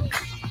you.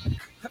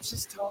 I'm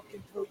just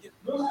talking through you.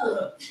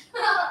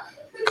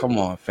 Come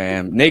on,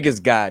 fam.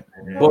 Niggas got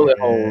bullet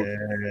holes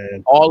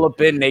all up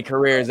in their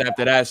careers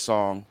after that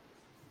song.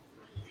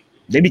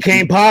 They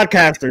became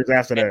podcasters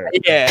after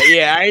that.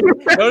 Yeah. I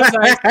notice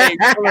I say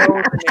bullet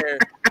holes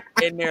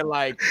in their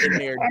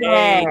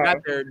day, not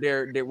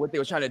their what they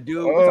were trying to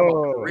do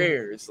with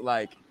careers.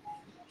 Like,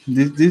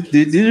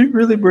 did you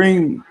really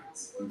bring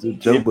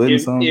Joe Budden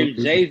song. If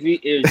Jay-Z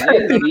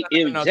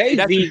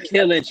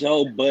killing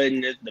Joe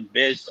Budden is the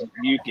best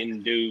you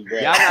can do, bro.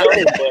 Y'all not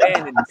Joe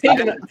Budden,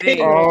 picking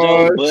on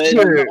Joe Budden,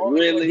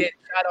 really?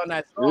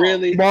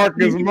 Really?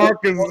 Marcus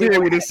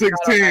here with a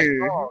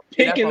 16.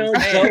 Picking on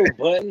Joe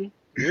Budden,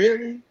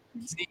 really?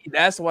 See,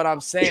 that's what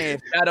I'm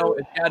saying.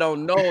 If y'all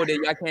don't know,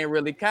 then y'all can't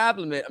really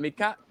compliment. I mean,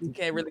 you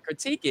can't really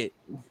critique it.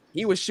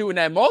 He was shooting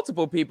at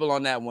multiple people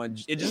on that one.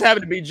 It just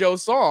happened to be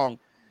Joe's song,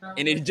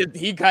 and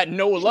he got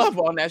no love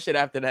on that shit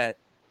after that.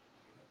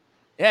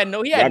 That's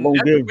why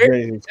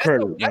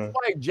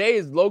Jay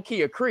is low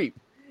key a creep,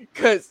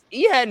 because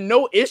he had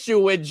no issue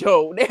with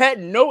Joe. They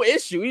had no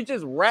issue. He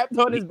just rapped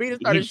on his beat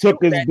and started. He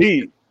took his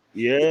beat.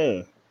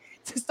 Yeah,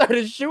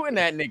 started shooting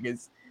at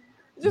niggas.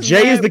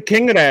 Jay is the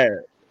king of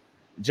that.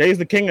 Jay's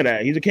the king of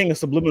that. He's the king of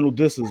subliminal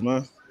disses,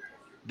 man.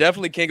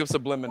 Definitely king of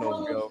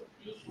subliminals, yo.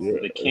 Yeah.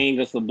 The king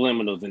of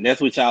subliminals, and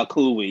that's what y'all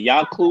cool with.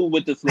 Y'all cool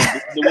with the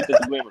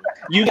subliminals.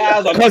 You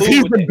guys are because cool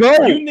he's with the it.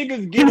 GOAT. You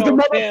niggas get he's on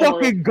the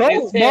motherfucking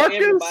GOAT,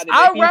 Marcus.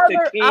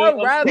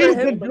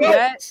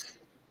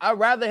 I'd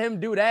rather him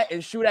do that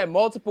and shoot at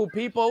multiple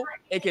people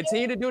and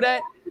continue to do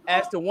that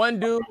as to one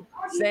dude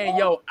saying,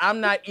 "Yo, I'm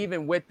not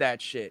even with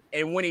that shit."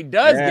 And when he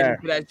does get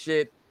into that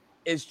shit,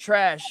 it's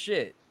trash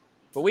shit.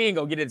 But we ain't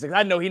gonna get into it.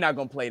 I know he's not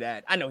gonna play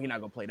that. I know he's not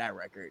gonna play that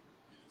record.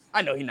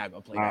 I know he's not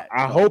gonna play that.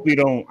 I hope he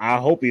don't.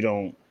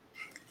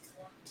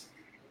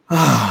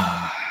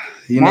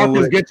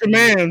 Marcus, get your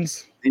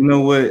mans. You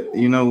know what?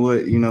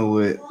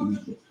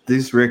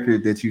 This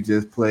record that you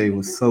just played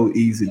was so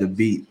easy to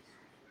beat.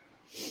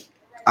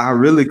 I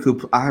really could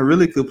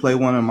play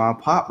one of my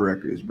pop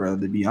records, bro.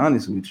 To be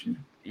honest with you.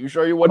 You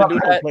sure you want to do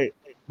that?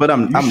 But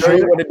I'm sure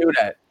you want to do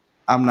that?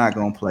 I'm not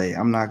gonna play.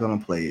 I'm not gonna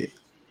play it.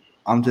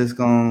 I'm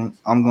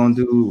gonna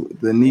do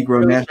the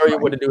Negro National. Sure you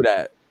want to do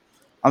that?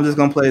 I'm just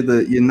gonna play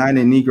the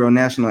United Negro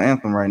National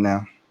Anthem right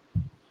now.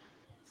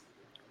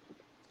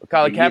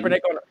 Colin Kaepernick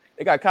on.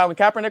 They got Colin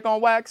Kaepernick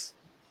on wax.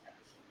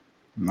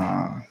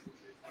 Nah.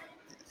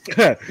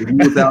 If you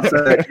was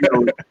outside,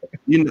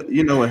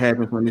 you know what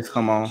happens when this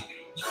come on.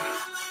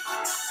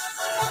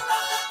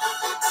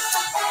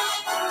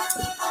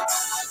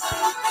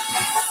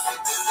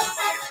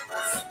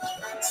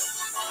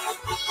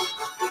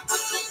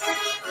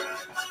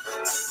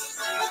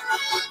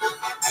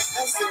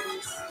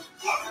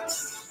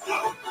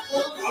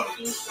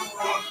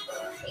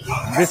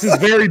 This is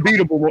very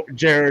beatable,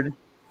 Jared.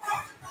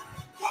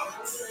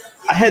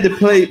 I had to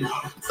play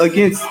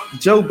against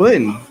Joe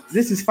Budden.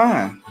 This is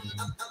fine.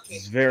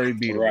 It's very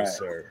beatable,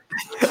 sir.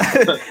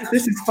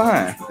 This is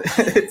fine.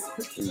 It's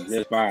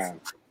fine.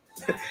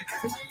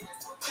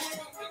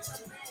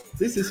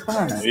 This is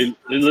fine.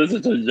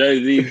 Listen to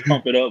Jay-Z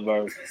pump it up,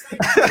 verse.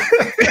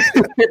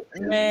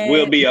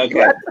 We'll be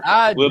okay.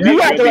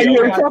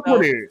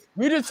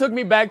 You just took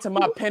me back to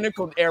my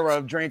Pinnacle era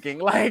of drinking.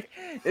 Like,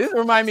 this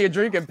reminds me of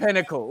drinking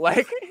Pinnacle.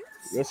 Like,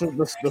 this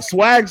is the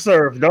swag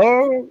surf,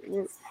 dog.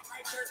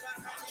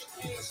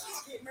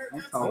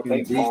 I'm talking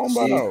big shit,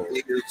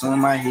 niggas on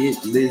my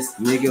hit list,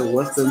 nigga.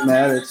 What's the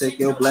matter? Check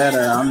your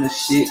bladder. I'm the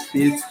shit,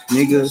 this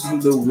nigga.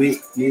 Who the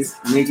witness,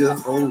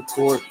 nigga? Old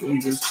court in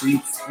the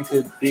streets,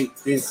 nigga. Big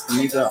this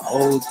nigga,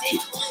 old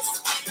shit.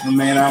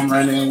 Man, I'm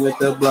running with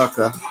the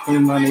blocker. Hey,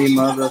 money,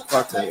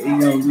 motherfucker.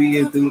 Even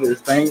we can do this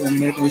thing and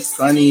make it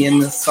sunny in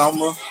the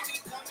summer.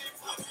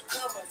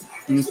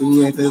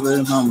 Into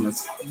the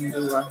homeless.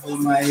 I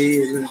hold my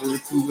head.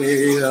 Too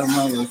bad I'm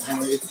homeless.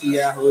 And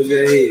see, I hold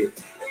your head.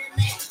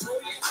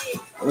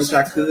 Wish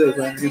I could,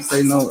 but I didn't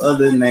say no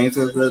other names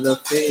because of the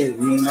Fed.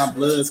 My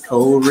blood's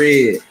cold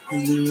red.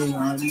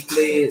 We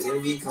fled.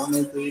 We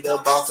coming through the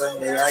boss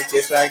and I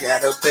guess I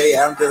gotta pay.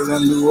 I'm just a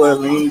New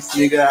Orleans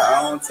nigga.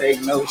 I don't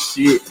take no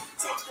shit.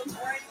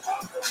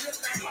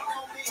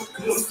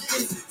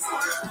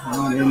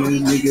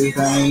 Niggas,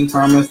 I ain't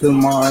promised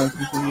tomorrow.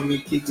 You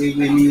kick it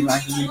with me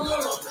like you.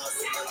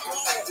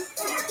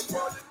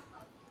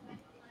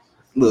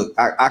 Look,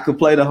 I could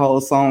play the whole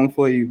song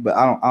for you, but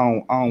I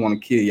don't want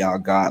to kill y'all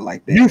God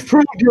like that. You've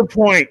proved your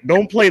point.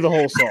 Don't play the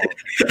whole song.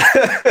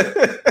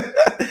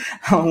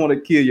 I don't want to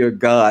kill your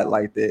God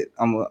like that.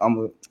 I'm a.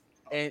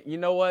 And you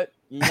know what?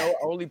 I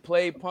only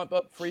play Pump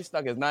Up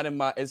Freestyle. It's not in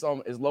my. It's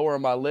lower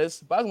on my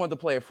list. But I just wanted to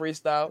play a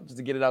freestyle just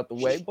to get it out the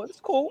way. But it's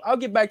cool. I'll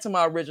get back to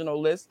my original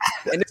list.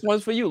 And this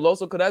one's for you, Loso,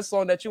 because that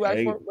song that you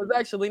asked for was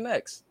actually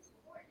next.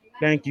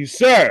 Thank you,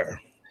 sir.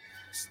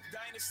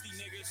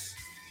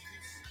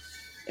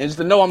 And just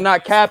to know I'm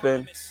not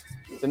capping,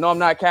 it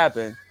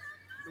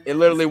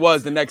literally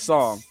was the next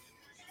song.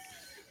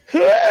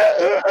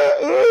 Yeah.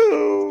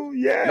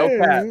 No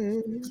cap.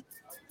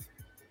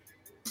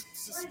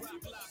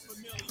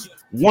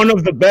 One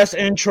of the best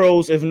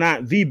intros, if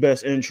not the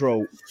best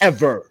intro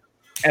ever.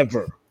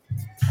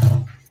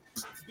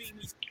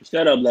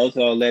 Shut up,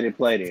 Loso. Let it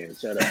play then.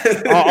 Shut up.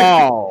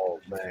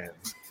 Oh, man.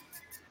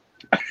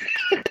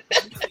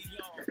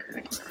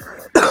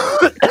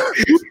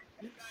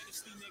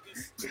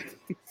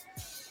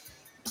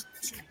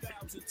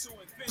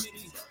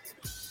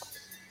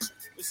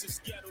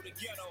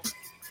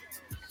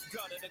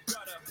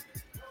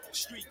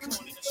 Street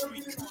corner to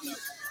street corner.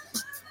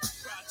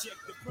 Project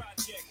to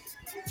project.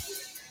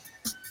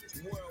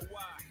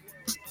 Worldwide.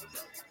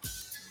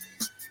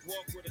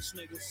 Walk with us,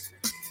 niggas.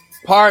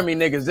 Pardon me,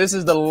 niggas. This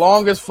is the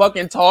longest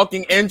fucking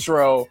talking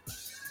intro.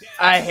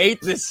 I hate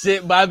this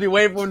shit, but I've been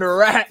waiting for him to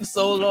rap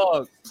so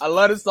long. I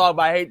love this song,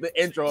 but I hate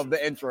the intro of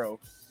the intro.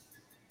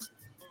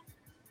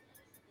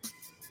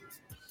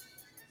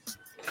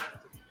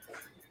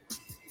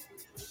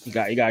 You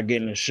got to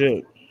get in the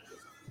shit.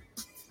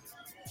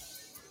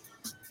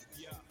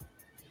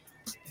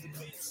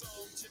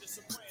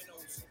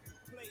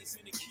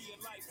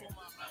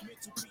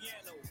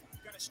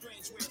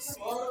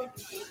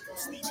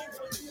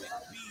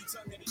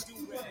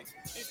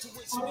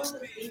 Intuition is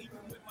big, even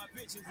with my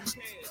vision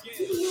repaired.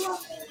 Yeah,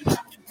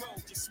 I can go,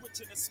 just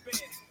switching a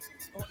spin.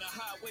 On the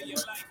highway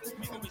of life,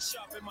 making me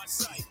sharp in my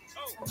sight.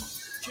 Oh,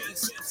 keen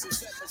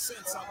senses ever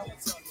since I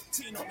was a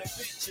teen on the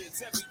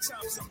benches. Every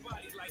time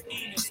somebody like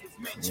Enos was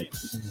mentioned,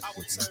 I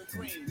would turn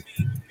green,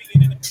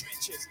 being in the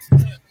trenches.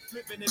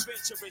 Living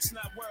adventurous,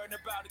 not worrying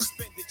about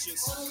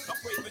expenditures. I'm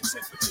braving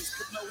temperatures,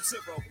 but no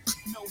zero,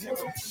 no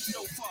hero,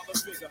 no father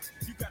figure.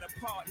 You got a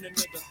partner,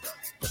 nigga.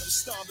 But I'm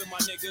starving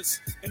my niggas,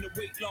 and the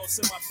weight loss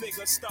in my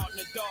figure starting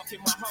to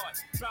darken my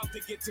heart. About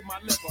to get to my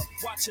liver,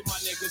 watching my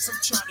niggas.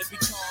 I'm trying to be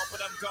calm,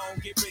 but I'm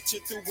gon' get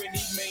richer through any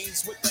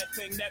means with that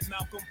thing that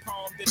Malcolm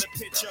palmed in the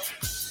picture.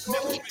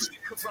 Never read the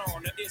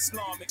Quran or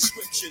Islamic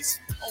scriptures.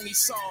 Only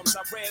Psalms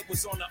I read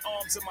was on the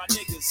arms of my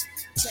niggas.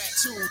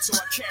 Tattooed so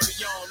I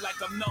carry on like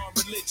I'm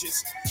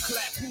non-religious.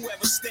 Clap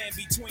whoever stand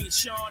between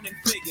Sean and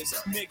figures.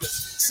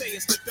 Niggas say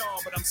it's the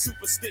dawn, but I'm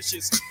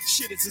superstitious.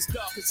 Shit is as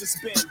dark as it's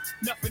been.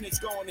 Nothing is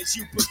going as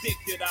you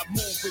predicted. I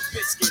move with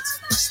biscuits.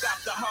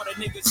 Stop the heart of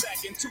niggas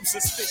acting too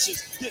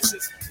suspicious. This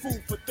is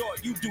food for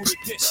thought. You do the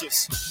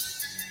dishes.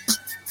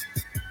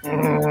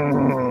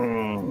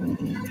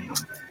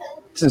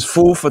 This is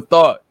food for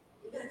thought.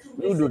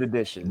 You do the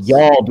dishes.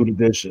 Y'all do the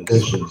dishes.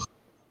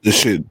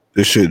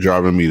 This shit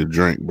driving me to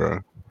drink, bro.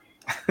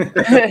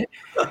 Hey,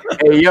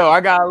 yo,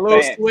 I got a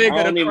little swig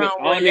of the Crown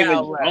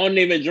Royale. I don't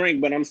even drink,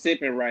 but I'm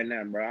sipping right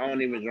now, bro. I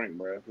don't even drink,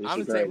 bro.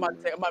 I'm gonna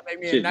make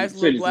me a nice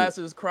little glass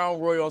of this Crown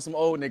Royal on some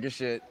old nigga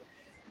shit.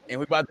 And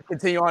we about to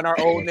continue on our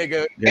old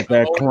nigga. Get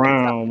that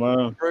crown,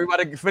 man. We about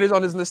to finish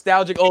on this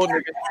nostalgic old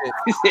nigga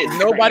shit.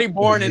 Nobody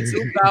born in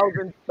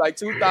 2000, like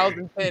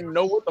 2010,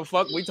 know what the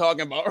fuck we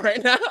talking about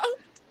right now.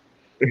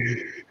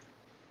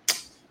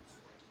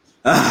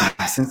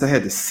 Since I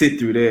had to sit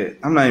through that,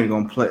 I'm not even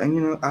gonna play. And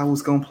you know, I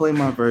was gonna play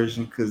my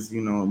version because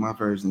you know my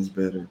version's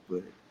better,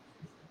 but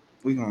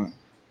we gonna.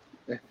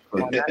 I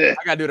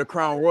gotta do the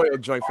Crown Royal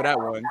joint for that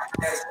one.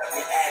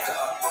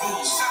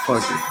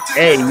 Fuck it.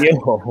 Hey,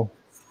 yo.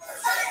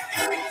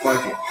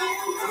 Fuck it.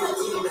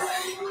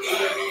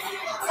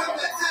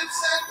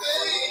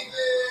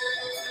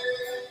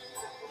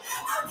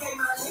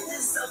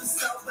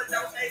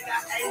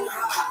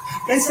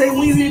 They say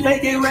we be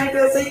making rain,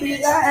 but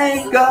baby, I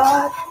ain't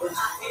God. I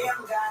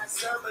am God,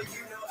 son, but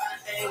you know I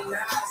ain't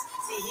nice.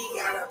 See, he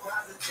got a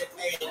positive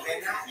aim,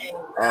 and I ain't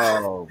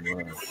Oh,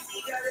 man.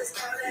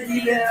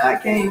 that I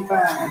can't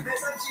find.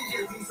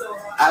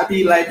 I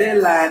be like, that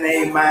line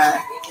ain't mine.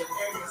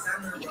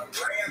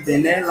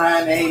 Then that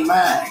line ain't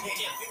mine.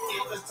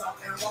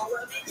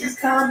 It's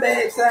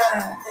comeback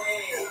time.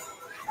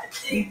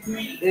 Keep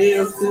 3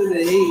 L's to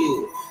the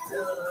head.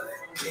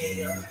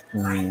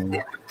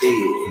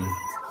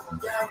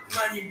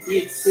 Money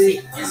get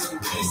sick.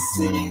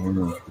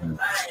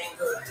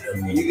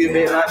 You can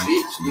bet my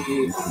bitch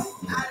did. I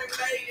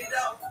made it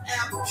off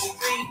Apple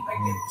Street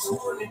like a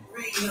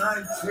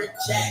 2300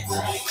 jack.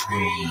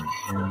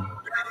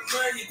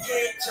 Money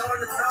can't join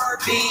the car,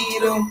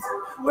 beat 'em.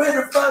 Where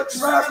the fuck's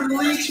Robert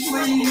Leach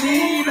when you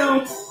need 'em?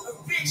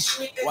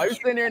 Why you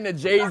sitting there in the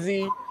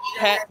Jay-Z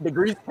the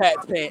grease pat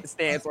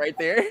stance right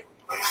there?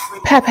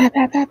 Pat.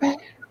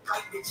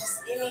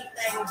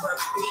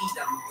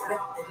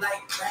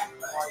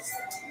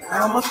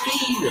 I'ma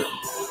feed 'em.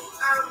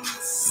 I'm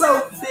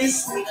so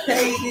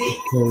sophisticated.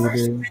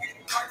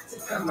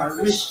 And my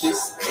wrist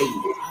just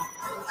faded.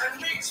 I'm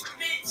rich,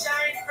 bitch, I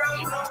ain't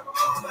from no more,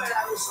 but I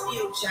was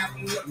still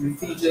chopping up and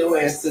feed your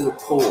ass to the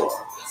core.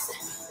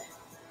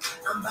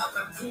 I'm about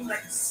my cream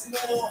like a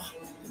small.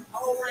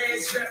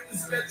 Orange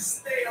rappers better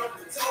stay on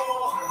the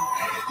tour.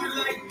 You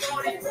like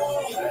 44?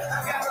 I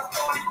got a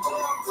 44,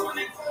 I'm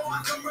 24. I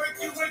can break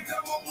you and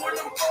come on more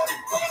than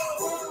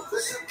 44.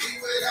 Listen, be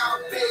without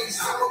base,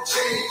 no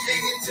change,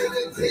 hanging to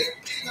the dick,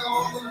 nigga on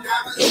the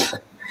diamonds.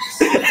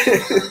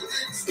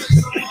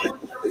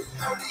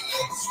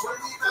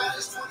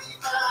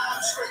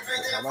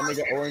 My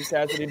nigga Orange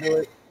Cassidy do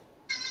it.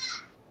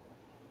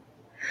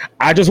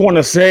 I just want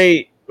to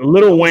say,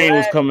 Lil Wayne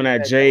was coming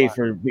at Jay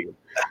for.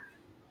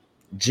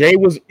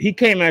 He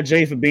came at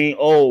Jay for being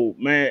old,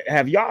 man.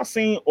 Have y'all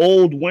seen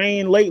old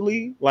Wayne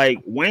lately? Like,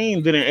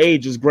 Wayne didn't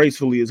age as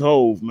gracefully as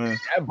Hove, man.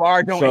 That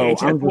bar don't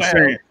age as well.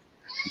 Saying,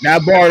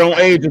 that bar don't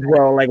age as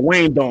well, like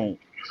Wayne don't.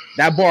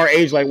 That bar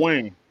aged like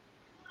Wayne.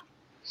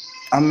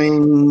 I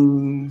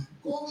mean,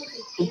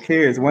 who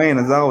cares? Wayne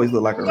has always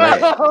looked like a rat.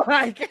 Oh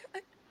my God.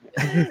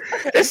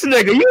 This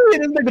nigga, you hear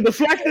this nigga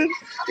deflecting?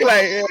 You're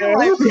like,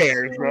 who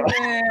cares, bro?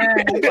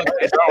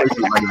 It's always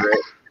like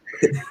that.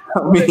 I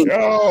mean,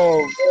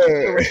 Oh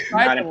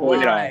man. Not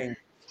important at all.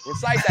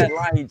 Recite that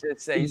line he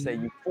just said. You say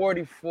you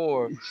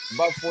 44,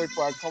 about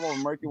 44. I come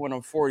on Mercury when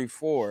I'm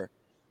 44.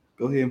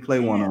 go ahead and play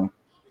one on.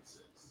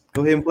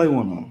 Go ahead and play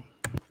one on.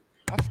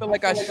 I feel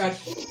like I should.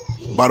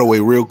 By the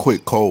way, real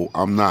quick, Cole,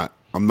 I'm not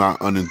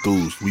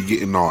unenthused. We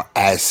getting our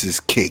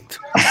asses kicked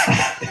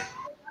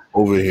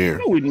over here.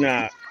 No, we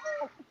not.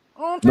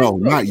 No,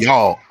 not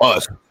y'all,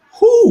 us.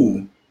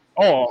 Who?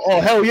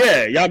 Oh, hell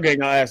yeah. Y'all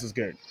getting our asses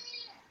kicked.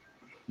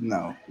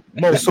 No.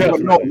 Most So,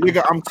 no, definitely.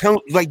 nigga, I'm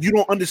telling, like, you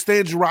don't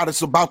understand, Gerard.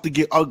 It's about to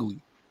get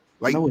ugly.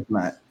 Like, No, it's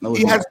not. No, it's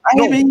he not.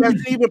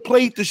 hasn't even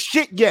played the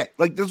shit yet.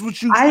 Like, that's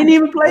what you. I ain't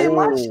even playing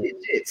my Oh. shit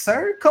yet,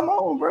 sir. Come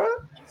on, bro.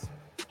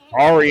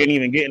 Ari ain't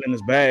even getting in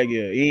his bag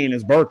yet. He ain't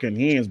his Birkin.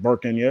 He ain't his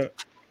Birkin yet.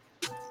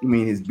 You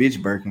mean his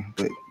bitch Birkin?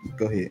 But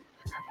go ahead.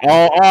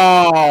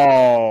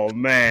 Oh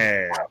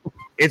man.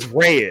 It's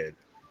red.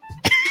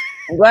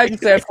 I'm glad you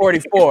said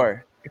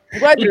 44. I'm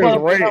glad you brought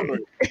up the It's number.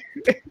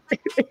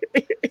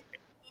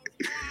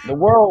 The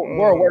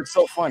world works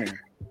so funny.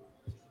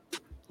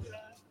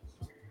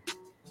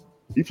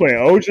 You playing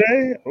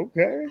OJ?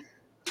 Okay.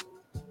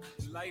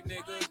 Light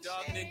nigga,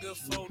 dark nigga,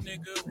 faux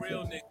nigga,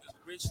 real nigga,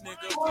 rich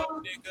nigga,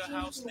 broke nigga,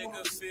 house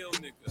nigga, feel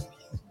nigga,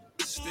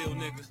 still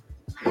nigga,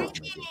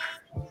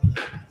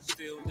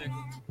 still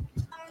nigga.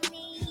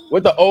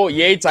 With the old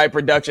Ye type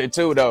production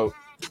too, though.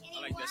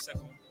 I like that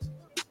second one.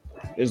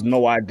 There's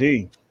no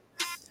ID.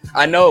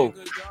 I know.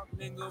 Nigga, dark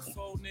nigga,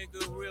 faux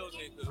nigga, real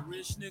nigga,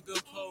 rich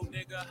nigga, po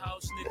nigga,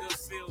 house nigga,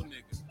 feel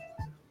nigga,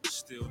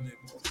 still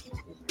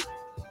nigga,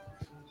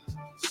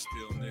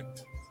 still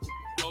nigga.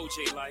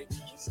 OJ like,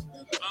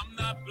 I'm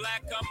not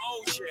black, I'm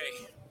OJ.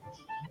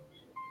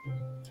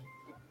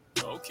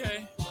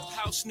 Okay,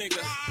 house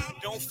nigga,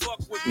 don't fuck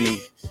with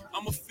me.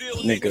 I'm a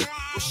field nigga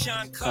with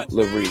Sean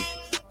Cutlery.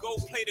 Go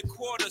play the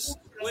quarters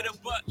where the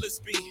butlers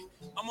be.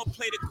 I'ma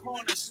play the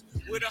corners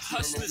where the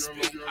hustlers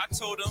be. I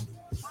told them,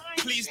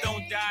 please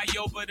don't die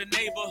over the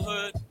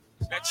neighborhood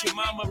that your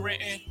mama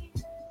renting.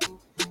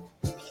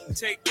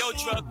 Take your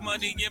drug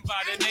money and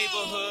buy the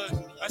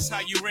neighborhood. That's how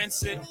you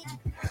rinse it.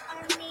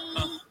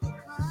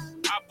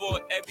 I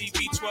bought every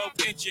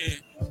V12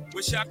 engine.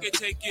 Wish I could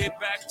take it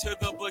back to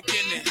the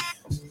beginning.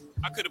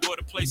 I could have bought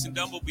a place in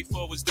Dumbo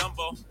before it was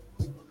Dumbo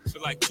for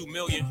like $2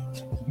 million.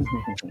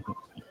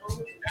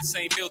 That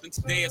same building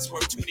today is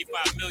worth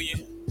 $25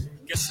 million.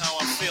 Guess how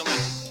I'm feeling?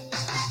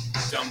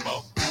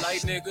 Dumbo.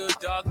 Light nigga,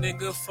 dark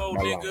nigga,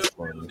 faux nigga,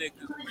 real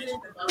nigga,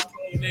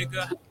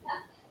 nigga.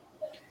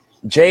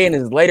 Jay in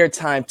his later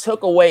time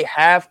took away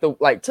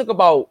took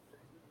about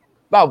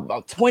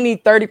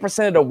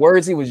 20-30% of the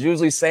words he was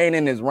usually saying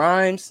in his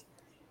rhymes,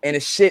 and the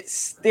shit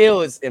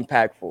still is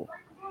impactful.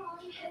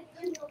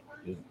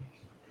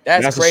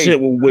 That's the crazy.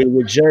 shit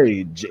with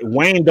Jay.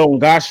 Wayne don't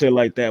got shit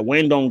like that.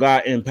 Wayne don't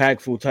got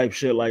impactful type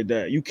shit like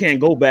that. You can't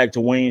go back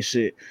to Wayne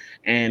shit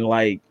and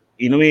like,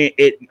 you know what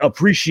I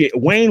mean?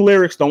 Wayne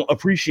lyrics don't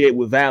appreciate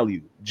with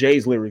value.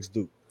 Jay's lyrics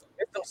do.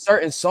 There's some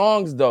certain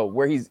songs though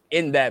where he's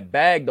in that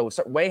bag though.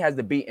 Wayne has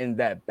to be in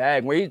that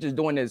bag where he's just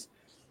doing this,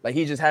 like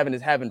he's just having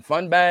his having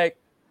fun bag.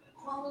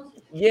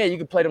 Yeah, you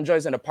can play them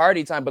joints in a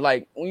party time, but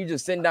like when you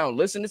just sitting down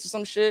listening to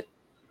some shit,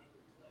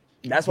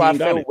 that's why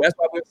that's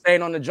why we were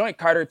saying on the joint,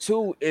 Carter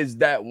 2 is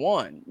that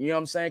one. You know what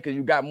I'm saying? Because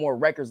you got more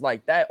records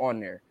like that on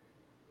there.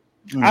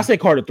 I say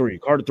Carter 3.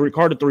 Carter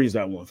 3 is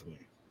that one for me.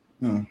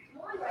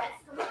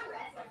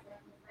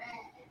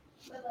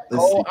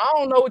 Oh, I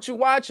don't know what you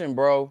watching,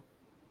 bro.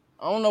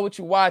 I don't know what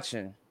you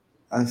watching.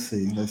 Let's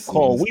see.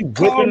 Cole, we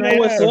Cole whipping know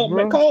what's ass, up, bro.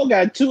 man. Cole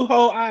got two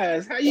whole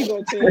eyes. How you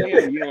gonna tell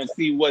him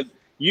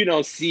you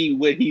don't see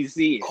what he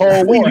sees?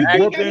 Cole, we Four,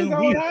 whooping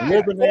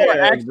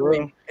ass,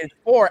 bro. It's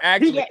 4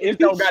 actually. If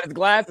he don't got his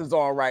glasses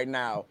on right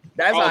now.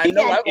 That's how I he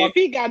know. if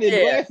he got his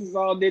glasses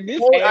on, then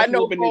this I ass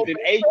know whooping is in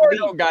Cole HD.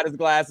 don't got his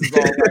glasses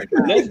on right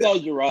now. Let's go,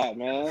 Gerard,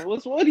 man.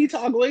 What he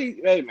talking?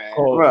 Hey, man.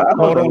 Cole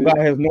don't got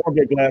his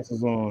Norbit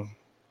glasses on.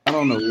 I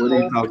don't know what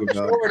he's talking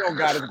about. Cole don't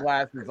got his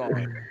glasses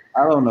on.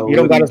 I don't know. He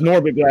don't got his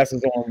Norbit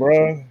glasses on,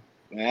 bro.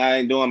 Man, I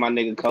ain't doing my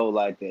nigga Cole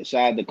like that.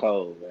 Shout out to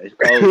Cole,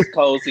 man.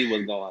 Cole see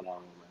what's going on,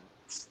 man.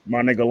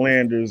 My nigga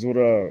Landers, what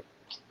up?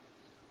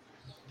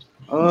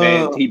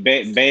 He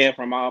banned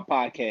from our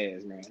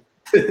podcast, man.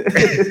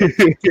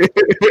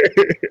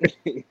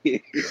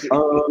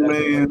 Oh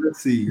man, let's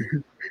see.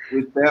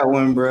 With that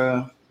one,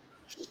 bro.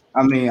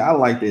 I mean, I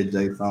like that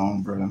Jay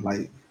song, bro.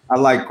 Like, I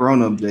like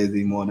grown up Jay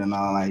Z more than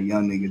I like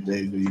young nigga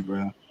Jay Z,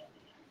 bro.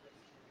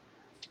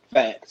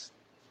 Facts.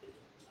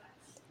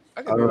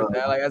 I can agree with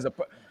that. Like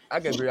I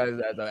can agree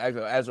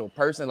as a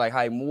person, like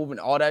how he moving,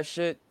 all that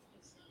shit.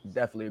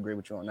 Definitely agree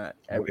with you on that.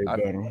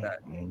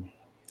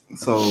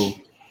 So,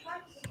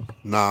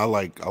 nah, I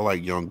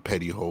like Young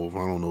Petty Hove. I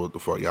don't know what the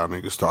fuck y'all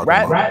niggas talking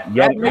about.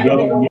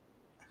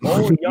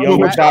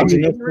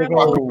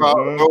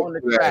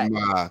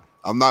 Nah,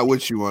 I'm not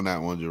with you on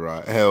that one,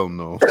 Gerard. Hell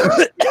no.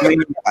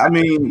 I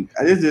mean,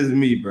 it's just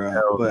me, bro.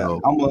 Hell but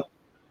no.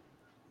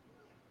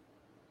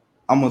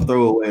 I'm gonna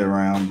throw away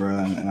around, bro,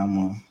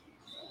 and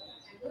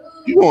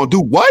You gonna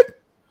do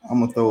what? I'm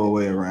gonna throw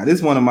away around. This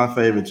is one of my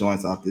favorite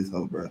joints off this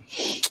hoe, bro.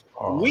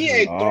 We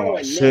ain't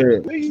throwing shit.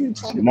 nothing. What are you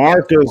talking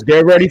Marcus,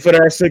 get ready for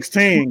that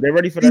 16. Get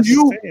ready for that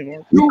 16.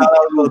 Marcus. You thought I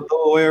was gonna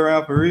throw away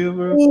around for real,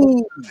 bro?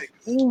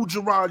 Ooh,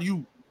 Gerard,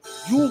 you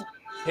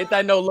Hit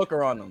that no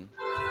looker on them.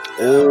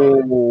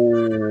 Oh.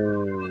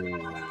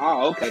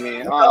 Oh, okay,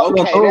 man. Oh,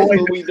 okay, that's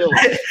what we doing.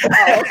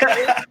 Oh,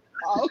 okay.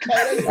 Oh,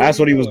 okay. That's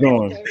what he was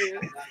doing. Okay.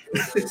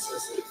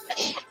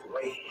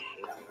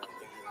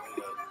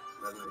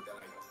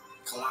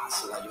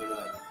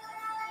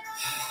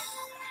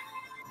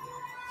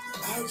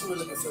 I heard you were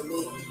looking for me.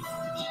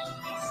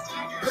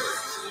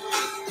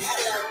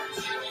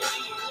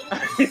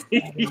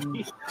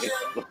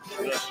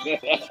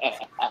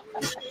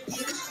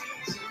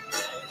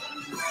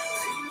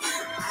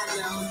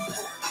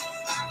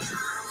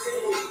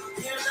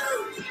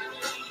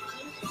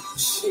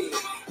 Shit,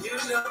 you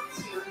know.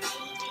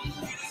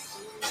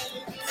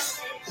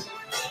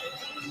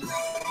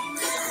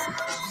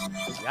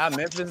 Y'all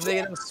Memphis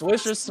nigga, them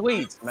Swisher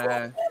Sweets,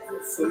 man.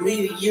 For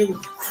me to you,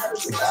 I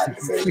was about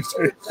to say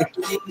church,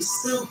 I'ma need a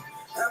suit,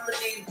 I'ma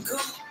need a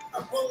coupe, I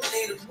won't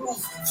need a roof.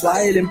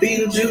 Fly it in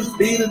Beetlejuice. I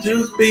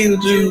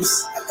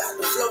got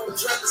the flow, trying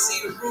to see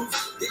the roof.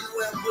 Didn't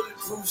wear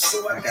bulletproof, so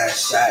I got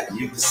shot.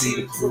 You can see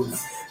the proof.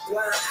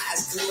 Blind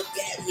eyes can look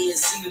at me and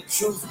see the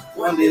truth.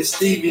 Wonder if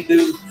Stevie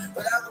do,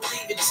 but I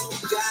believe it too.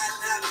 God,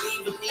 not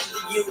leaving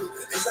neither you,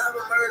 cause I'm a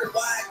murder,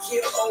 why I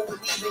kill over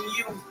even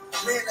you.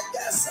 Man, I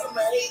got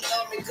summer hating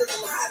on me cause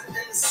I'm hotter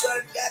than the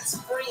sun. Got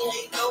spring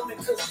hating on me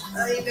cause I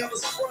ain't never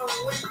sprung.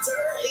 Winter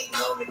hating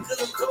on me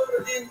cause I'm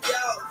colder than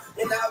y'all.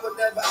 And I would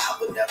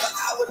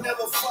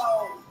never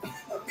fall.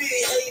 I'm being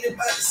hated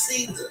by the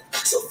season.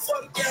 So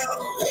fuck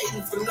y'all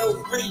hating for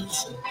no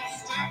reason.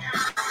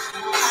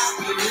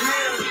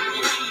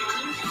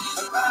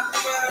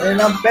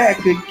 And I'm back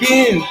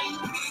again.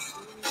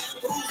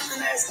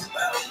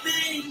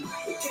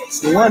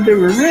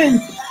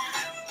 Wondering,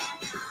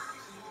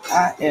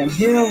 I am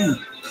him.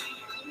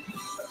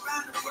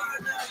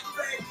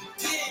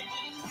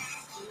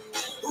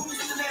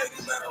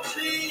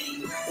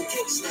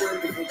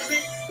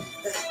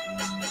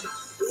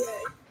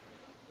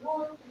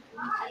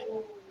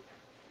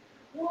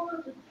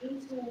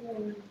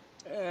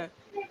 Yeah.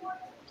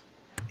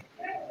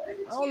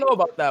 I don't know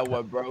about that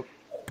one, bro.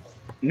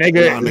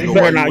 Nigga, you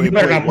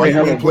better not why play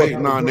you ain't play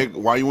Hella nigga,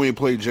 why you ain't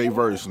play J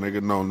Verse,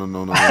 nigga? No.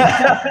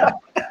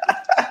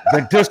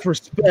 The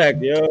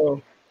disrespect,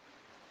 yo.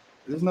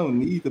 There's no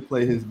need to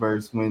play his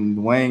verse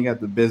when Wayne got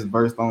the best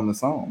verse on the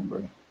song,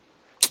 bro.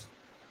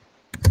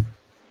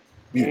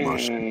 Beat my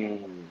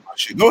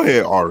shit. Go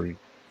ahead, Ari.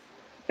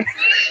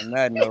 On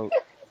that note,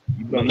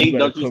 Malik,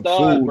 don't you cook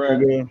start, food, bro.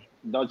 nigga.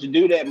 Don't you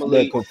do that,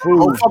 Malik. Cook Don't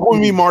food. fuck with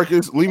me,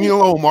 Marcus. Leave me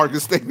alone,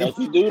 Marcus. Stay. Don't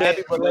you do that.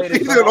 Happy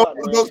belated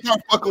Don't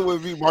stop fucking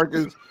with me,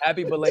 Marcus.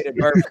 happy belated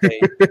birthday,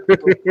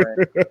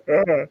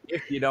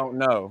 if you don't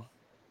know.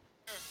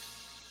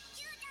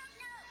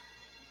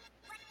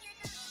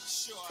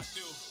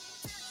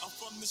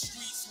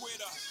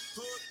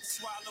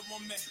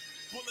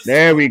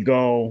 There we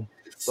go.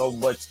 So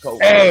much coke.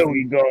 There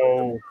we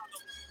go.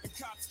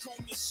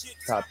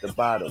 Top to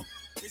bottom.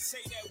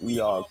 We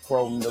are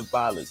chrome the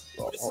violence.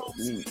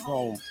 Meet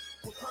chrome.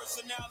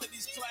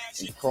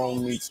 And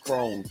chrome meets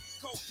chrome.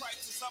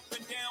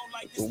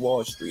 The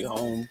Wall Street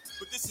home.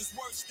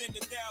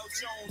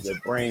 Your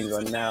brains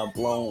are now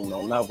blown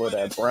on top of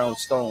that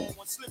brownstone.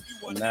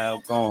 Are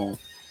now gone.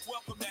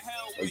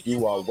 But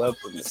you are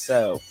welcome to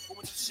sell.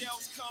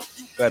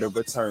 Better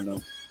return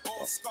them.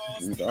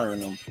 You earn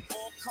them.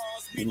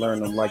 We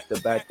learn them like the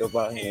back of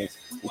our hands.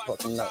 We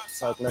talking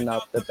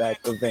out the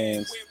back of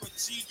vans.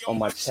 On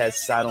my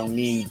chest, I don't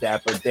need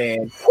Dapper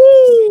Dan.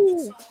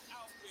 Woo!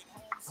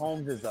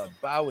 Holmes is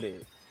about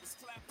it.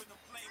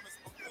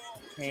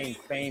 Came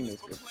famous.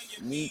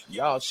 Me,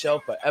 y'all shall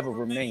forever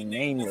remain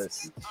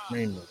nameless.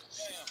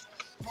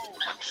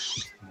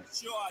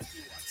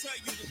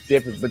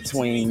 Difference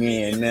between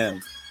me and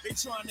them.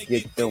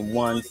 Get them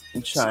ones,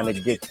 I'm trying to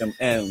get them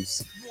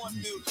M's.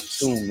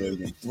 2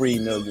 million, 3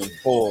 million,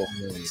 4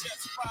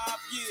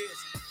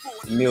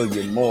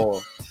 million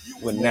more.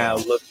 We're now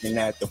looking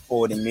at the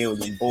 40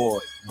 million boy.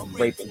 I'm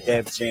raping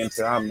Def Jam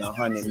till I'm the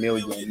 100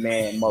 million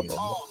man mother.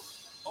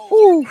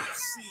 Woo.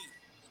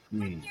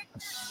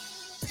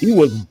 He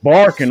was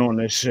barking on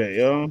this shit,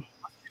 yo.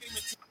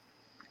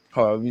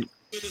 Harvey.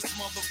 This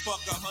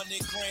motherfucker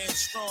 100 grand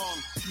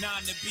strong,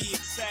 9 to be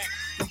exact.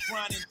 I'm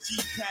grinding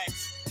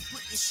G-packs.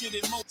 Put this shit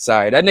in motion.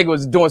 Sorry, that nigga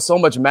was doing so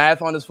much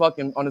math on his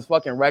fucking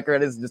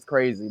record. It's just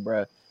crazy,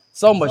 bro.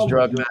 So much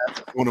drug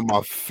math. One of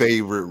my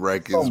favorite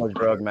records. So much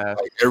drug math.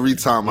 Like, every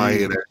time I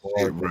hear that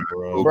shit,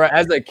 bro. Bro,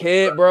 as a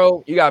kid,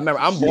 bro, you gotta remember,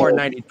 I'm born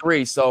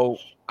 93, so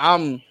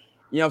I'm, you know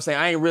what I'm saying,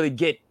 I ain't really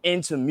get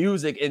into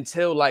music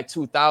until like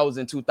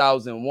 2000,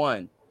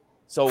 2001.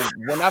 So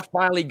when I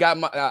finally got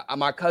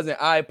my cousin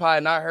iPod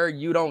and I heard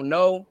You Don't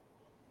Know,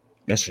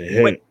 that shit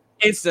hit.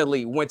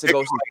 Instantly went to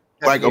go see.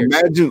 Like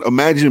imagine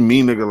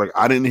me, nigga. Like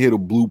I didn't hear the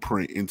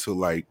Blueprint until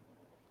like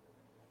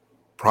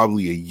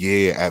probably a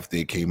year after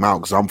it came out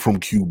because I'm from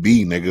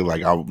QB, nigga.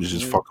 Like I was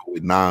just fucking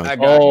with Nas.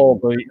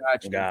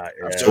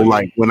 So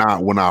like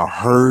when I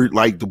heard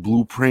like the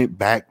blueprint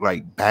back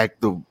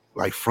the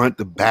front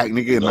to back,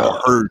 nigga, and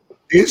I heard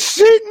this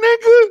shit,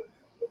 nigga.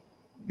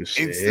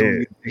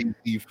 Instantly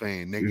Jay-Z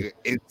fan, nigga.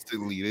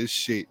 Instantly, this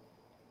shit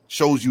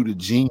shows you the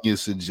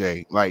genius of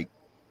Jay. Like,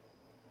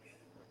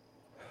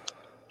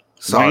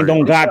 Wayne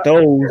don't got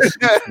those.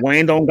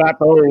 Wayne don't got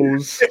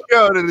those.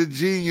 Yo, the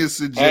genius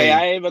of Jay. Hey,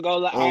 I ain't even gonna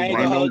lie. I ain't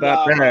gonna hold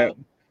y'all, bro.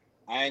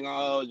 I ain't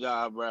gonna hold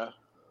y'all, bro.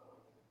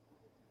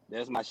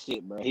 That's my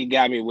shit, bro. He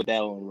got me with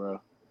that one, bro.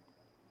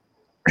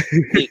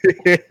 He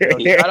caught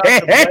me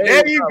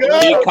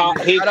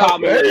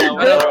with that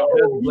one,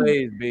 bro.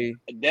 Blaze, B.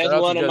 That's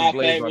one of my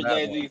favorite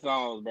Jay-Z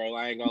songs, bro.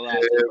 I ain't gonna lie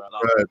to you, bro.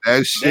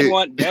 That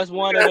shit. That's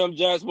one of them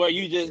just where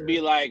you just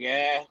be like,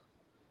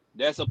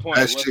 that's a point.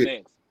 What's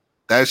next?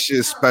 That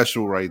shit's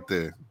special right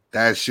there.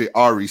 That shit,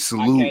 Ari,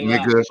 salute,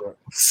 nigga.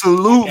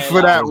 Salute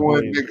for that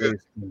one, nigga.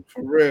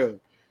 For real.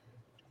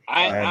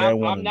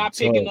 I'm not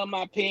picking up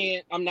my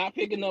pen. I'm not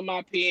picking up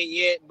my pen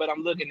yet, but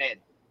I'm looking at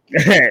it. Yo,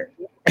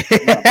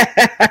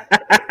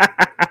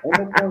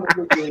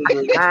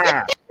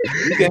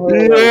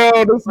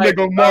 this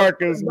nigga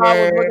Marcus,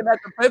 man. Looking at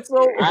the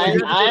pencil.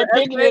 I ain't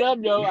picking it up,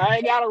 yo. I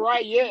ain't got it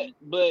right yet,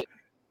 but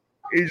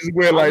he just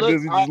went like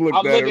this. He just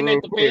looked at it. I'm looking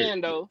at the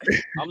pen, though.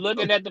 I'm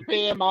looking at the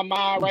pen. My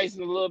mind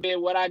racing a little bit.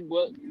 What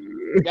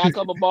got a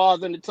couple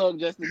balls in the tongue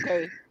just in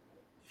case.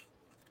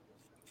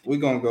 We're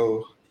gonna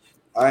go.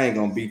 I ain't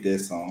gonna beat that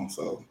song,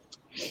 so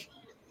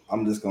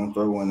I'm just gonna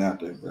throw one out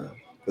there, bro.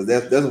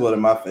 Because that's one of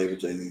my favorite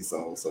Jay-Z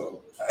songs,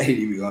 so I ain't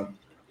even gonna.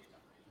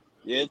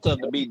 Yeah, it's tough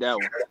to beat that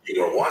one.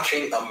 You're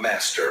watching a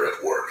master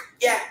at work.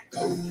 Yeah.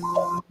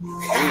 Oh,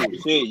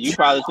 shit, you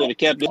probably should have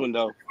kept this one,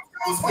 though.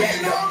 I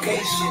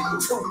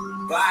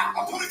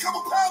put a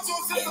couple pounds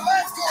on since the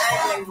last go. I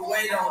ain't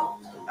wait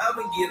on. I'm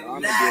gonna get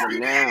him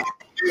now.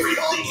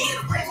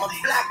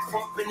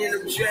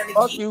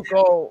 Fuck you,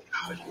 Cole.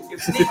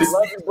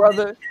 Love you,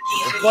 brother.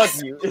 Fuck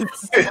you.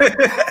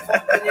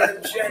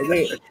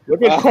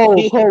 Look at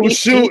Cole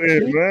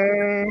shooting,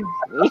 man.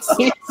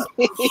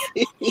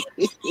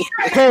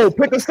 Cole,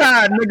 pick a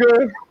side,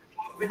 nigga.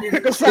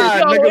 Pick a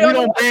side, nigga. We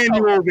don't ban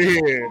you over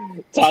here.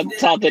 Talk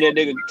to that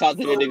nigga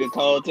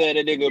Cole. Tell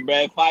that nigga,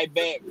 man, fight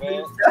back,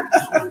 man.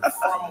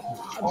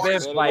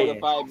 Best fight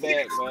back,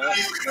 man.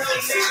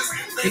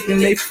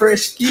 Thinking they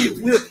fresh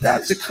get whipped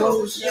out your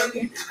clothes,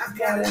 youngin'. I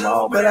got it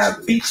all, but I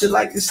beat you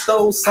like you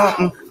stole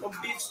something.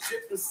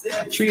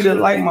 I treat her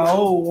like my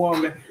old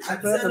woman.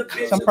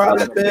 I'm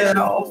probably better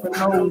off an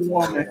old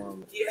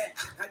woman.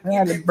 I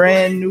got the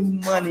brand new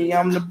money.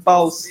 I'm the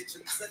boss.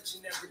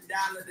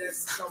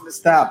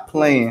 Stop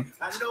playing.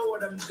 I know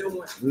what I'm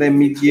doing. Let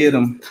me get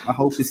him. I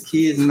hope his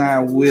kids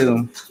not with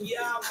him.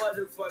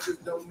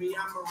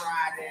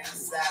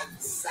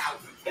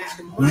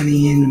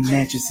 Money in the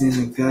mattress and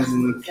the guns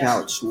in the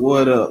couch.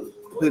 What up?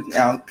 Putting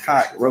out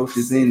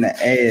cockroaches in the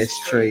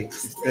ashtray.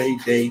 It's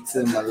day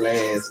to my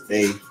last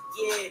day.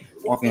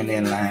 Walking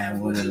in line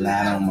with a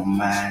lot on my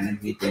mind and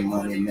get the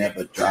money,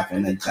 never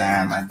dropping a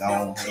dime. I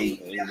don't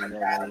hate.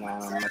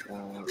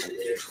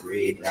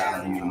 Red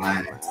down in your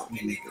mind.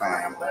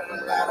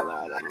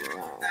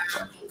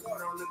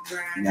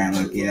 Now I'm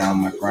gonna get on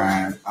my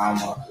grind. I'm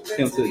a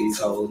pimp to these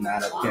hoes,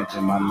 not a pimp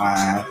in my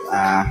mind.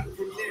 I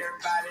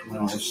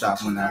don't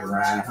shop when I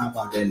ride. How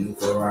about that new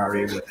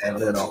Ferrari with that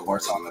little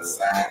horse on the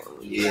side?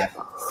 Yeah,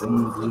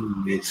 some blue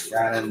bitch.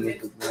 Got a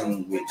nigga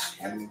room with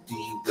MD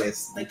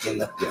West,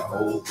 licking up your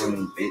whole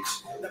room,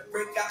 bitch.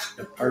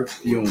 The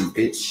perfume,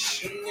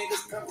 bitch.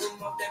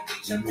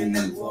 Jump in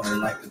that water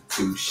like a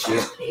cruise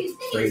ship.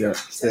 Straight up,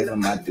 selling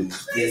my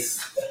dudes.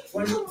 This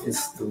one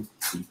pistol,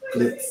 2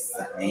 clips.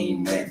 I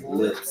aim at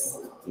lips.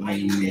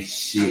 Lame this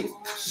shit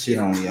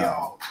on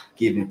y'all.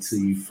 Give it to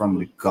you from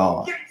the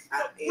God.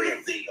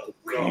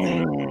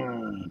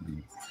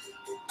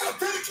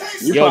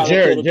 Yo,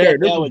 Jared,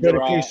 this was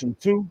dedication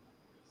too.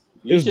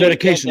 It was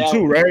dedication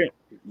too, right?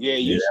 Yeah,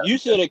 you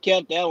should have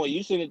kept that one.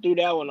 You should have threw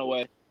that one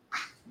away.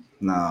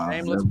 Nah,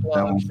 shameless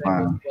plug.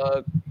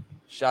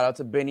 Shout out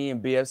to Benny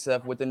and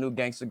BSF with the new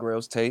Gangsta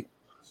Grills tape.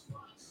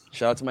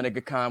 Shout out to my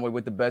nigga Conway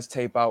with the best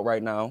tape out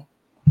right now.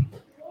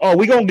 Oh,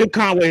 we gonna give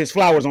Conway his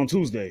flowers on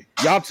Tuesday.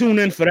 Y'all tune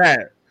in for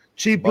that.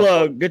 Cheap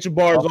plug, get your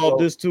bars off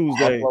this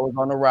Tuesday. Buffalo is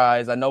on the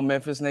rise. I know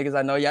Memphis niggas.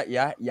 I know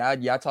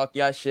y'all talk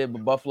y'all shit,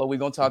 but Buffalo, we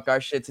gonna talk our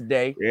shit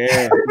today.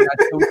 Yeah. We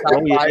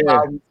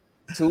got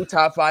two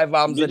top five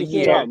albums of the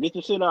year. Get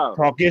your shit out.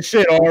 Talk your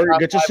shit, Ari.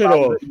 Get your shit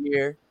off.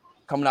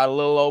 Coming out of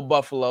little old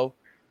Buffalo,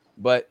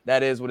 but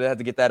that is what I have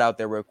to get that out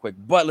there real quick.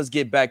 But let's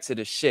get back to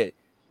the shit.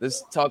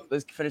 Let's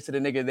finish to the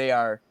nigga they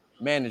are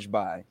managed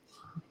by.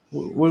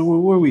 Where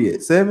we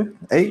at? 7,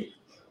 8?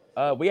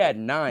 We had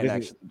 9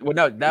 actually. Well,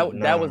 no,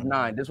 that was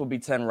 9. This will be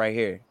 10 right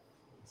here.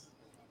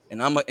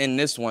 And I'm gonna end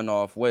this one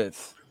off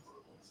with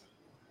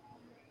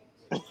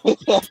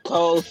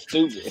Cole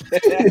stupid.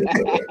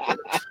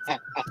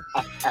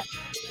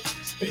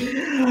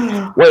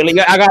 Wait,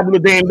 I gotta do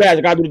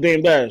the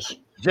damn dash.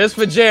 Just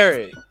for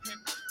Jared.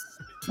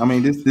 I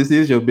mean, this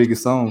is your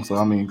biggest song, so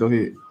I mean, go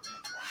ahead.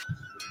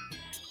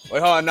 Wait,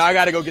 hold on. Now I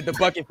gotta go get the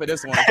bucket for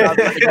this one.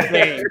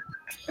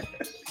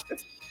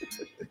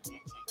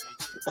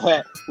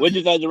 What'd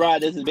you say,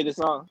 Gerard? This is the biggest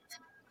song.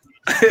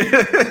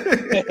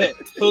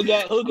 Who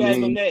gave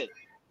him that?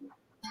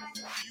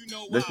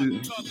 This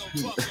is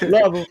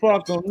love him,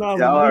 fuck him, love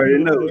him. Y'all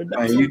already know.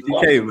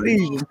 UGK, but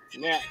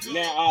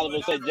now all of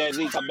us say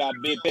Jay-Z talking about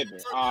Big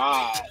Pimpin'.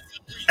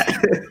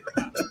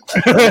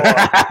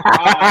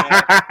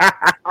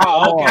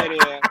 Okay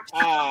then.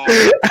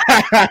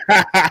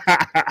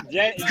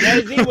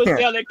 Jay-Z was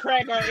selling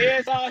crack on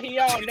ears all he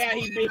on. Now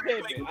he Big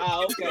Pimpin'.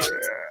 Okay.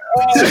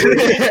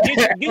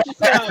 Get your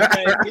shit off,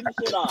 man. Get your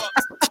shit off.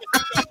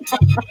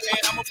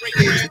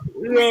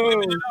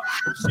 Yo,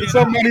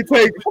 somebody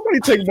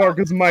take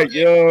Marcus Mike,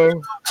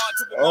 yo.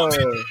 Oh,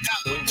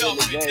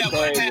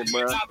 crazy,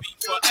 bro.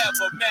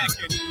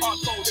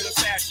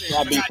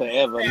 I'll be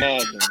forever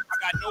nagging. I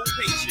got no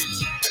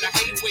patience, and I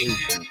hate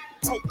waiting.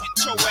 Hope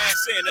get your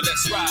ass in and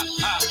let's ride.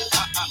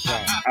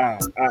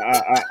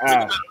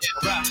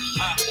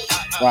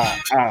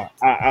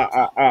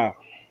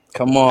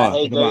 Come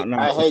on.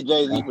 I hate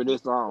Jay-Z for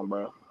this song,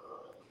 bro.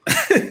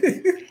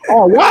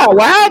 Oh wow,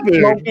 what happened?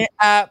 Smoking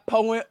out,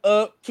 pulling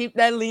up, keep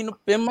that lean up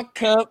in my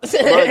cup.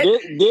 Bro,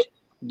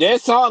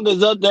 that song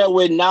is up there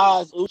with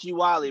Nas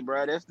Uchiwali,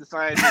 bro. That's the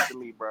same thing to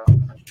me, bro.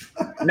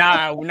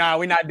 Nah,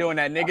 we're not doing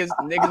that. Niggas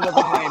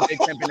wasn't playing Big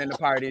Pimpin' in the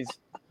parties.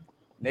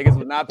 Niggas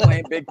was not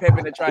playing Big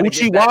Pimpin' to try to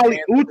get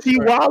that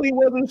Uchiwali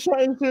wasn't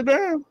trying to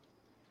them.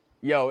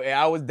 Yo,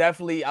 I was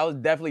definitely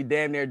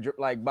damn near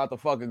like about to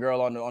fuck a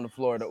girl on the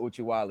floor of the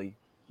Uchiwali.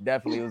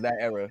 Definitely was that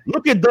era.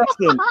 Look at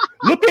Dustin.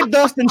 Look at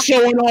Dustin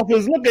showing off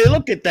his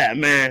look at that,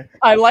 man.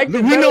 I like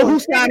we know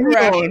whose side he's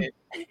on.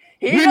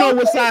 We know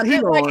what side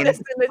he's on. Like this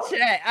in the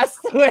chat, I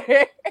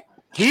swear.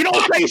 He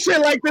don't say shit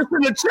like this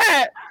in the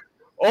chat.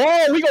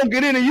 Oh, we gonna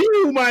get into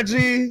you, my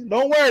G.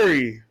 Don't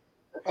worry.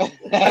 You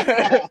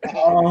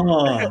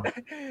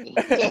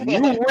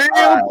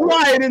real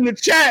quiet in the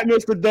chat,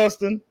 Mr.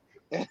 Dustin.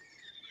 All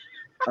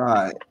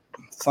right.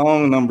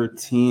 Song number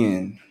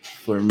 10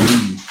 for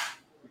me.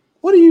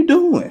 What are you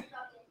doing?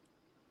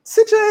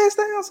 Sit your ass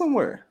down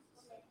somewhere.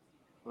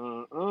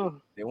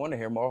 They want to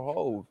hear more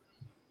hoes.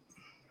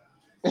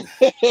 Right.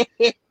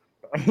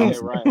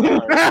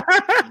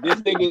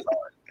 This nigga.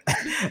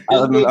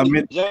 I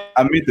meant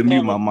to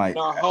mute my mic.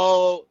 He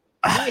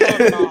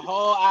having a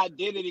whole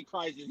identity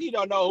crisis. He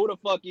don't know who the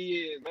fuck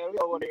he is, man. We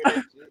don't want to hear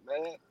that shit,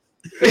 man.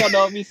 He don't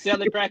know if he's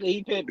selling crack or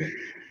he pimping.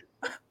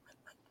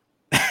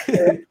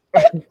 Man,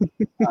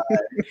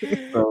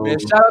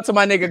 shout out to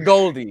my nigga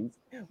Goldie.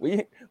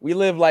 We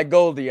live like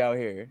Goldie out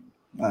here.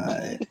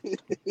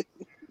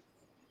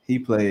 He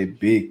played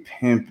Big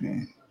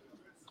Pimpin'.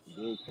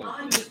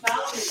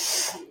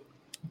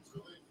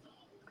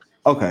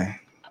 Okay.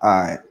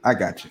 All right. I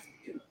got you.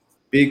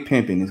 Big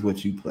Pimpin' is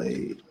what you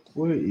played.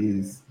 Where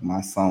is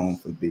my song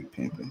for Big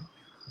Pimpin'?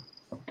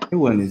 It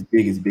wasn't as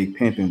big as Big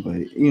Pimpin',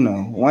 but you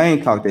know,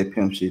 Wayne talked that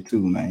pimp shit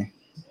too, man.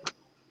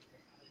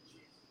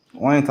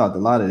 Wayne talked a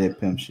lot of that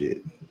pimp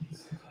shit.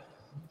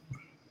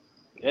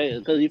 Yeah,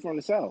 because he's from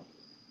the South.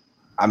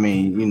 I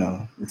mean, you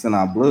know, it's in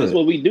our blood. That's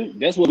what we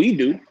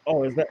do.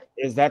 Oh, is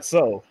that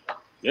so?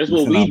 That's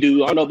what we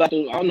do. I don't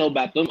know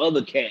about them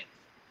other cats.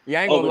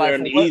 Yeah, I ain't gonna lie.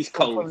 On the East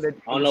Coast. I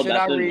don't know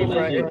about them.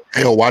 Right?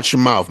 Hey, watch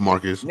your mouth,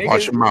 Marcus.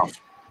 Watch your mouth.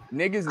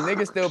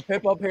 Niggas still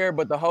pimp up here,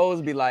 but the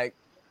hoes be like,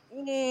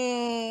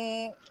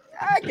 I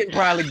can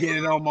probably get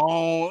it on my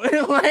own.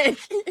 Like,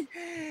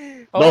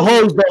 the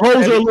hoes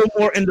are a little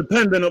more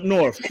independent up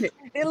north.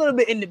 They're a little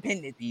bit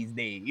independent these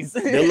days.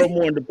 They're a little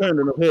more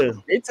independent up here.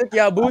 They took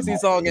y'all Boosie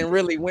song and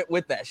really went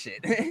with that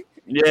shit.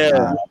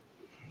 Yeah.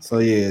 So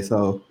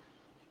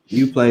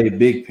you play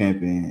Big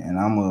Pimpin', and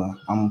I'm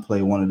gonna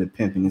play one of the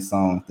pimping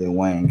songs that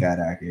Wayne got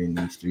out here in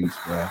these streets,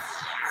 bro.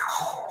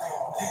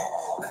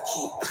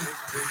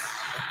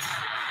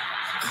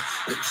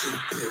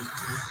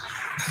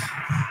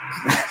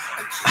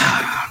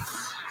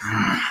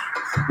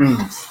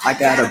 I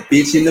got a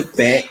bitch in the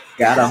back,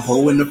 got a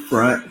hoe in the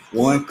front,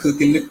 one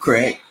cooking the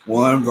crack,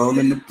 one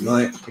rolling the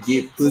blunt. I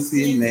get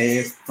pussy and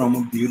ass from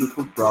a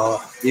beautiful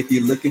broad. If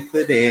you're looking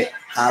for that,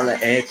 holla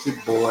at your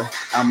boy.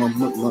 I'm a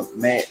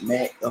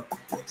Mac up.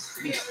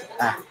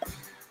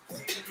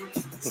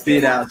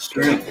 Spit out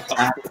shrimp,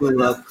 I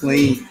pull up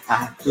clean,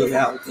 I put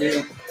out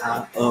limp,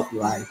 I up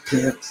like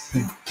pimp.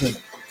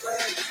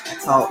 I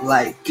talk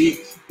like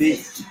bitch,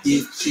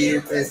 get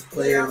cheer. Best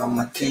players on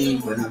my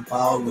team when I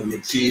ball when they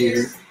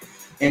cheer.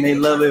 And they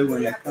love it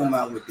when I come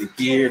out with the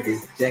gear.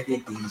 This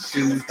jacket, these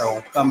shoes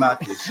don't come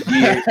out this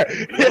year.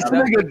 This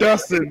nigga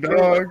Dustin,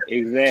 dog.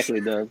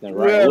 Exactly, Dustin.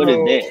 Right? Yeah, what is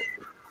that?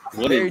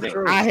 What is that?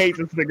 I hate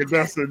this nigga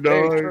Dustin,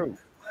 dog.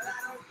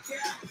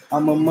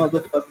 I'm a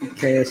motherfucking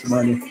Cash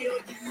Money.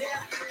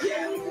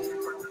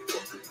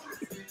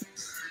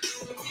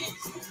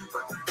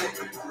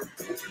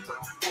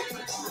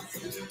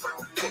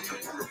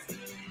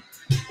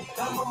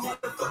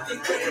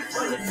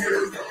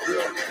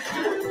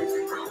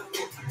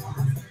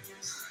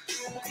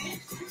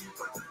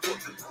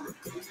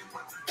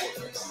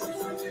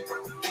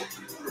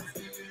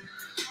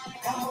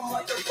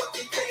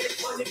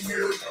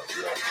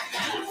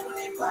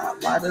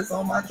 Lighters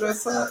on my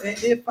dresser, and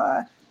if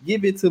I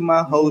give it to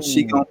my hoe,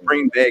 she gonna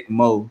bring back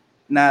more.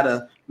 Not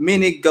a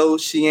minute go,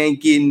 she ain't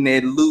getting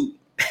that loot.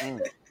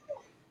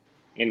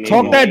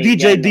 Talk that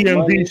DJ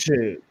DMV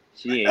shit.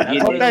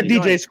 Talk that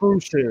DJ Screw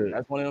shit.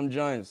 That's one of them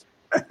joints.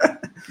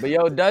 But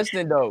yo,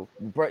 Dustin though,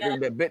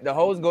 the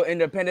hoes go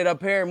independent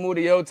up here and move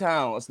to your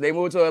town. So they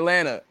move to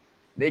Atlanta.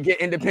 They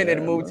get independent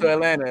and move to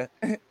Atlanta.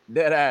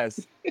 Dead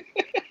ass.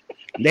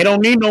 They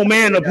don't need no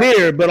man up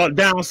here, but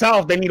down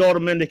south they need all the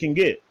men they can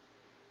get.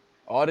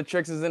 All the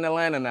tricks is in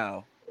Atlanta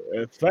now.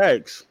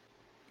 Facts.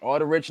 All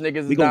the rich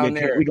niggas is down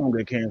there. We gonna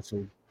get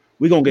canceled.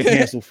 We gonna get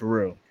canceled for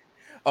real.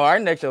 Oh, our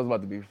next show is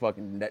about to be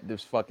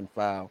fucking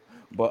foul.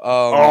 But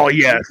oh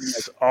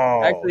yes.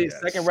 Actually,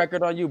 second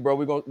record on you, bro.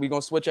 We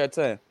gonna switch at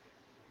 10.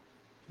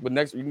 But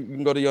next you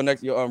can go to your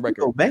record.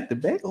 Go back to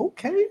back.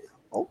 Okay.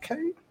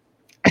 Okay.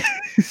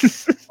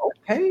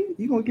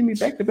 You gonna give me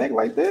back to back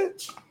like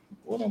that?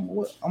 What I'm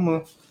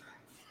gonna.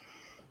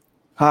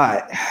 All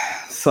right.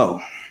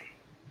 So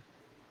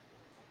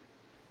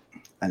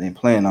I didn't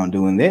plan on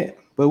doing that,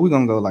 but we're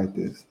gonna go like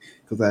this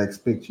because I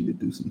expect you to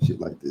do some shit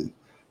like this.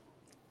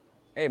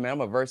 Hey man,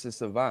 I'm a versus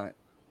savant.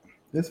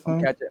 That's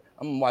fine.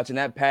 I'm watching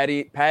that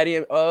Patty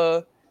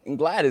and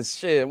Gladys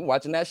shit. I'm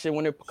watching that shit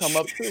when it come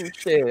up too.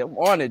 Shit, I'm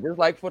on it just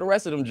like for the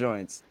rest of them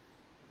joints.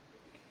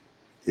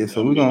 Yeah,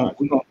 so we're gonna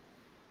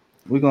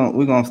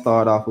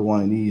start off with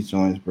one of these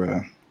joints,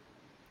 bro.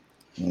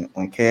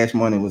 When Cash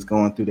Money was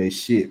going through that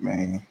shit,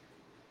 man.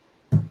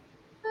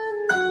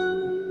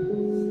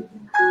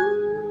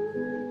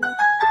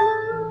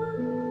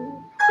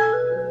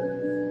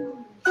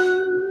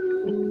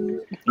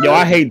 Yo,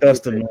 I hate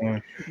Dustin,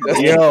 man.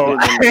 Yo,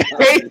 I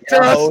hate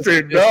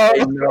Dustin,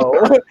 dog. No.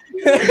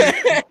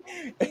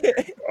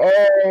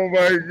 Oh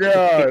my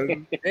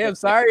god. Damn,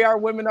 sorry, our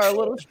women are a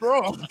little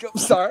strong. I'm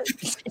sorry.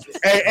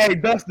 Hey,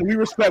 Dustin, we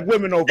respect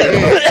women over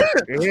here.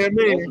 You hear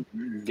me?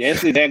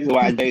 That's exactly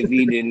why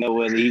Jay-Z didn't know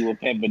whether he was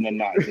pimping or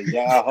not. Because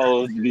y'all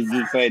hoes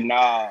just say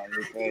nah.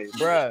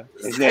 Bruh.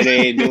 They say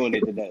they ain't doing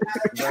it today.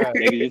 Bruh.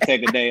 They can just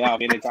take a day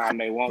off anytime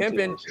they want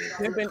pimping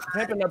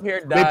up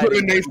here died. They put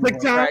in their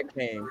sick time.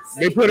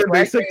 They put in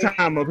their sick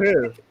time up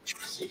here.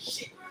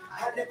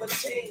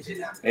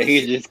 And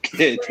he just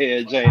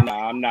tell Jay,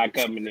 nah, I'm not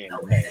coming in.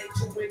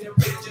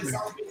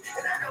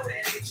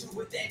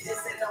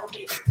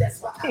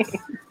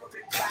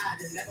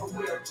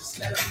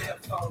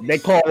 They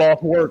call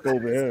off work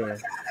over here.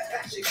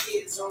 We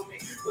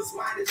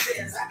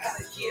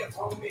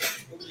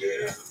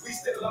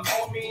still a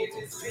homie in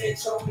this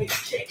bitch on me.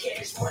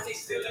 Cash money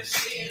still a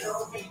shit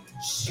on me.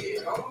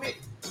 Shit on me.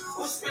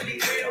 What's really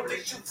real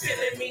is you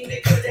feeling me,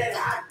 nigga? That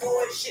hot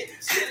boy shit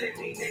stealing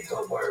me,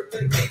 nigga. Word the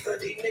nigga,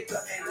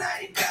 and I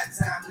ain't got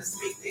time to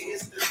speak the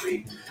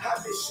history. I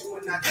miss you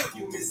and I know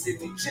you missing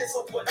me. Just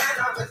so put that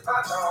on with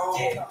my dog.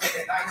 Yeah,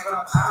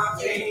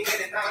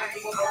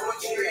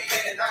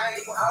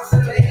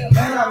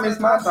 man, I miss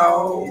my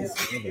dog.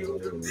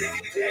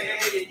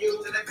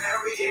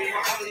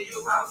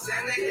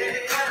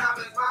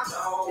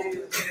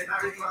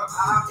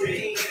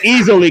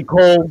 Easily,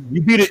 Cole.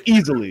 You beat it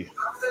easily.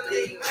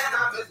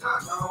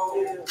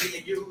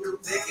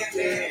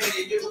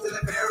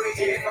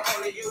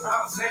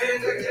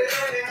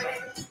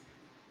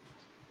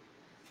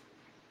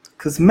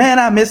 Cause man,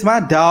 I miss my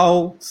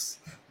dogs.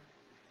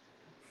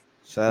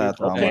 Shout out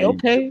to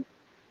okay.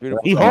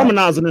 He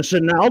harmonizing and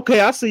shit now.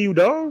 Okay, I see you,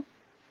 dog.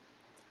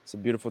 It's a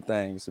beautiful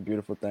thing. Let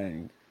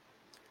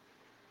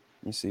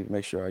me see.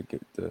 Make sure I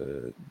get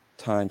the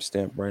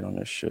timestamp right on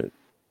this shit.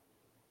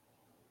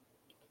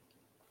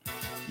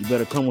 You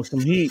better come with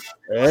some heat.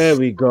 There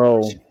we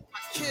go.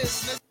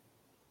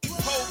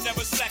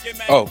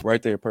 Oh,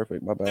 right there.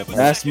 Perfect. My bad.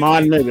 That's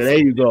my nigga. There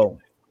you go.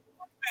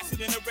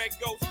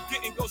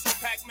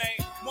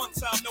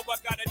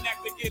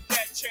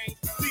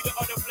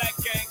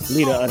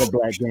 Leader of the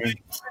black gang.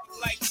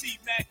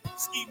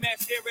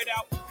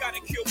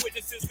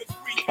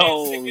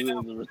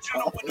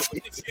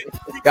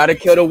 Gotta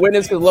kill the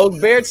witness because Lowe's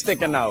beard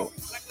sticking out.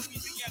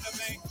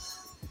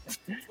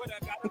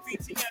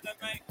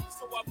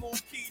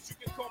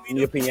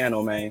 Your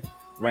piano, man.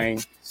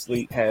 Rain,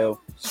 sleet,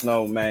 hail,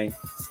 snow, man.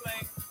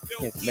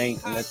 It's main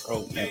and let's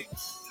go, man.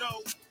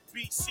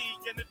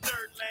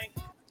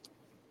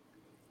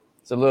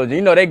 So little,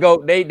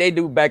 they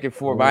do back and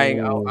forth. I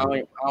don't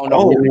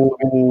know. You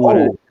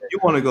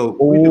want to go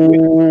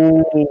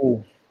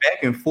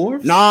back and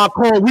forth? Nah,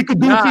 Cole, we could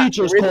do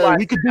features, Cole.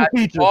 We could do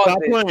features. Stop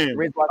playing. The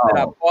reason why I said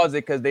I paused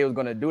it because they was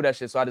gonna do that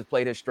shit, so I just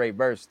played his straight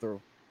verse through.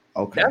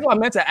 Okay. That's what I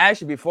meant to ask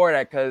you before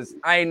that, because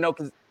I ain't know,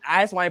 because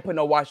that's why I ain't put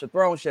no Watch the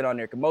Throne shit on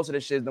there, because most of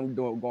the shit them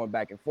doing going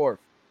back and forth.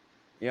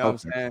 You know what I'm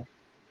saying?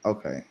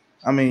 Okay.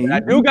 I mean, I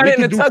do got it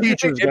in the tuck. I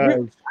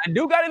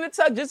do got it in the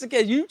tuck just in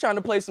case you trying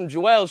to play some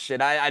Joel shit.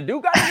 I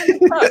do got it in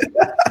the tuck.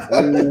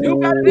 I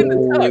do got it in the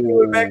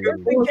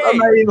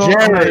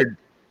tuck. Jared.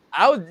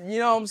 I was, you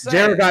know what I'm saying?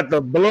 Jared got the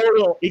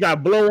blow. He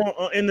got blow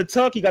in the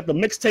tuck. He got the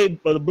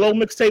mixtape, the blow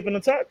mixtape in the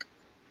tuck.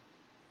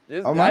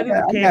 I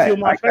can't feel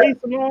my face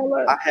and all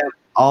that.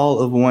 all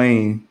of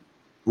Wayne,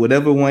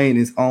 whatever Wayne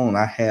is on,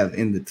 I have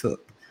in the tuck.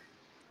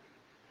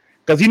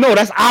 Because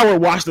that's our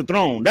Watch the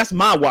Throne. That's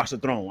my Watch the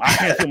Throne. I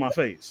can't feel my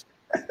face.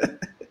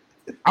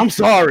 I'm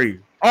sorry.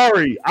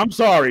 Ari, I'm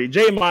sorry.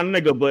 Jay, my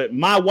nigga, but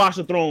my Watch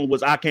the Throne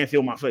was I Can't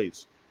Feel My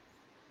Face.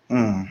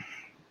 I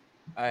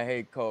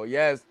hate Cole.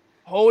 Yes.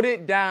 Hold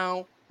It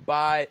Down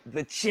by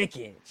The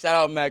Chicken. Shout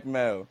out Mac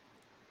Mel.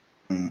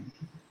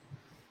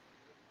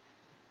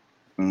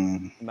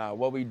 Nah,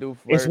 what we do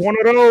first. It's one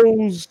of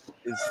those.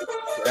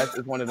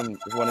 It's one of them.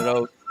 It's one of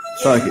those.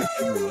 Fuck it.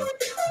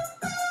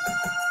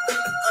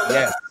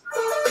 Yeah.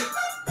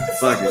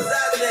 Fuck it.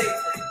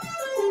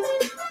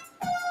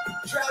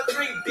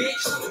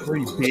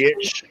 Free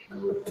bitch.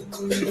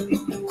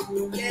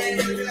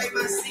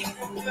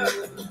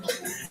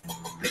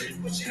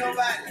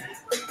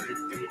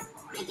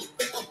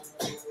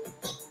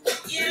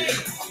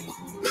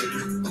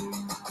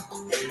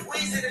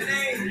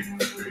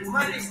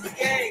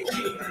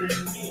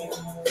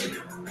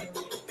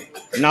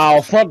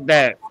 No, fuck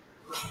that.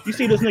 You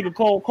see this nigga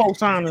Cole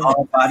signing?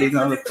 All body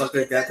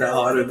motherfucker got the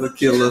heart of a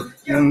killer.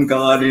 Young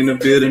God in the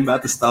building,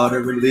 about to start a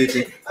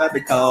religion. About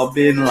to call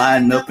bid and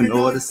line up and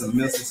order some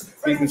missiles.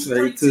 Freaking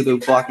straight to the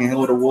block and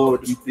hold a war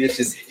with them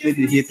bitches.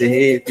 50 hit the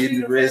head,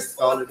 50 the rest,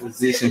 call it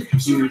position.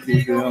 Shoot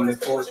it on the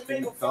force,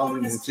 finger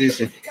calling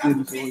position.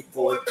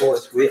 24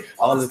 force with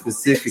all the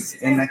Pacifics.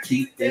 And I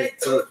keep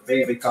that tuck,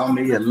 baby. Call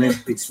me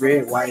Olympics.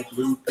 Red, white,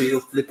 blue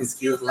pill, flipping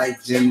skills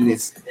like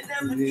gymnasts.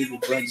 Little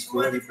bunch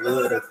of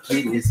blood of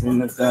kidneys when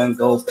the gun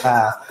goes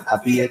pile. I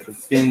be at the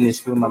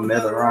finish with my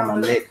medal around my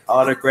neck,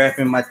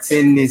 autographing my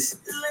tennis.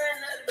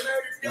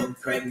 Don't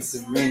crazy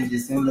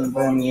syringes in the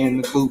bunny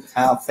in the coop.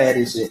 How fat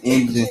is your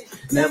engine?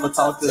 Never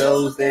talk to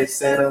those that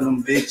sat on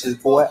them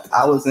bitches. Boy,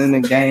 I was in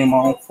the game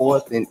on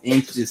 4th and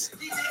inches.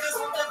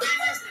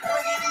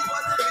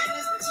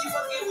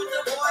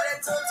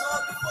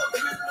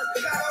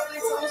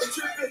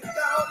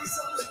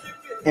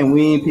 And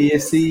we ain't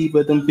PSC,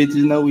 but them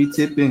bitches know we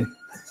tipping.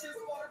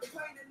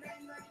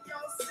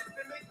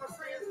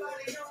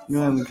 You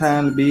know, I'm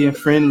kind of being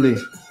friendly.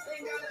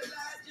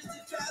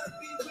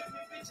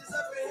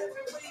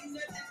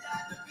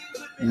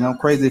 You know, I'm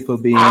crazy for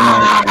being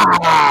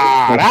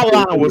that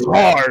line was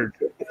hard.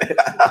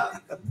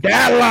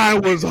 That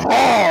line was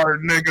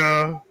hard,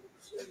 nigga.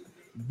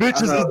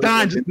 Bitches is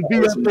dying just to be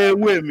up there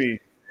with me.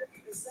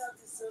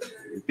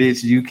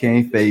 Bitch, you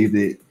can't fade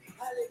it.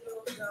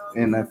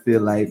 And I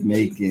feel like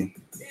making.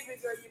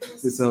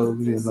 It's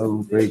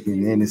over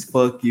breaking. And it's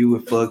fuck you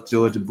and fuck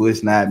Georgia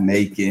Bush not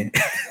making.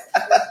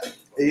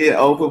 Yeah,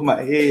 over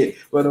my head.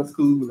 But I'm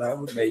cool. I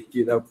would make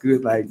it. I'm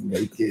good like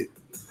make it.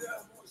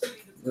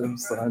 I'm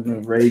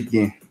starting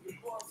Reagan.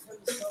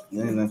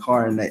 And the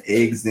heart and the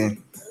eggs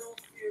and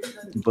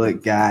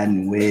but God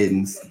and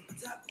weddings.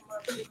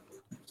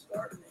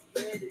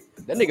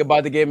 That nigga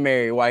about to get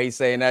married. Why he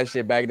saying that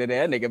shit back in the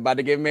day? That nigga about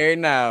to get married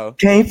now.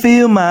 Can't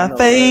feel my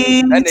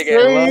face. That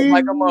nigga in love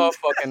like a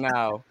motherfucker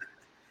now.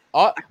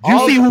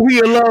 You see who he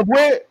in love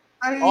with?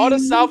 All the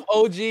South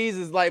OGs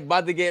is like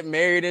about to get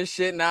married and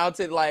shit now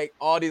to like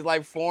all these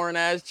like foreign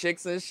ass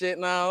chicks and shit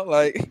now.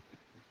 Like,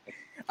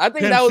 I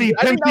think that was the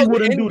end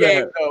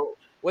game though.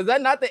 Was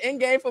that not the end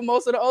game for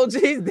most of the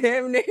OGs?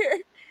 Damn near.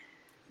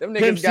 Them niggas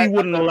Pimp C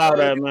wouldn't allow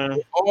that,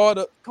 man.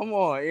 Come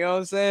on, you know what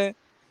I'm saying?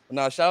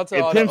 No, shout out to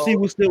if all Pimp C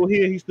was still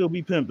here, he'd still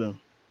be pimping.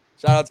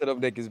 Shout out to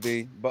them niggas,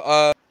 B.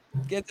 But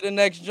get to the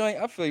next joint.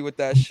 I feel you with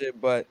that shit,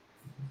 but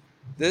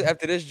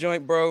after this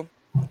joint, bro,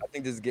 I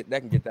think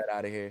that can get that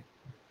out of here.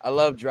 I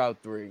love Drought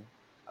 3.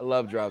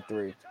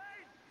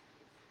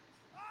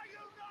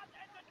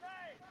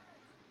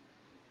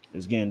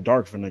 It's getting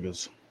dark for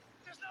niggas.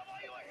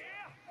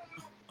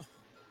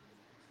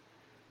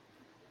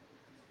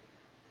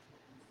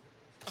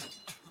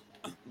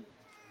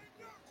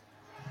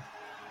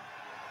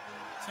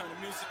 Turn the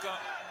music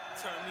up,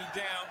 turn me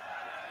down.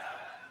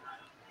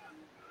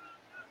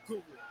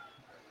 Google.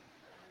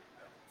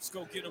 Let's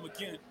go get him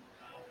again.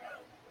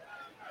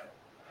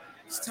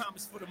 This time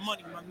is for the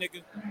money, my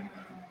nigga.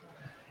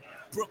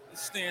 Brooklyn,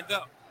 stand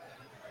up.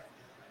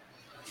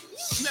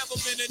 Never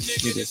been a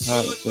nigga this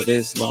hot for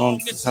this long,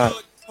 this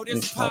hot, for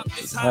this pop,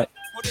 this hot,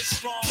 for this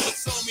strong, with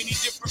so many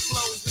different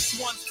flows. This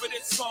one's for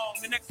this song,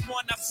 the next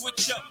one I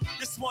switch up.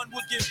 This one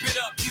will get bit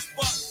up. These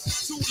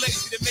fucks too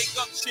lazy to make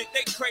up shit.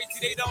 They crazy,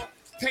 they don't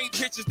paint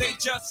pictures, they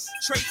just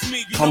trace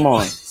me. You Come know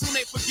on. What? Soon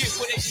they forget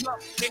where they bluff.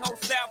 They whole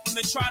style from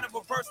they try to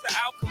reverse the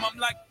outcome. I'm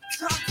like,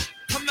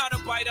 I'm not a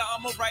biter,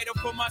 I'm a writer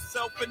for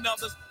myself and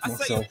others. I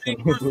say a big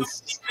person,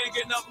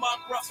 bigging up my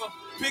brother,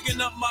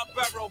 bigging up my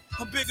barrel.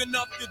 I'm big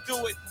enough to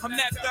do it, I'm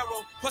that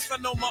thorough. Plus I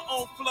know my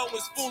own flow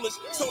is foolish.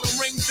 So the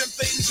rings and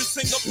things to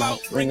sing about,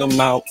 Bring them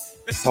out.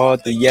 It's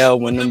hard to yell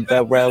when them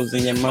barrels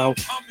in your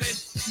mouth. I'm in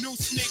new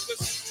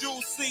sneakers,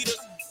 jewel cedars,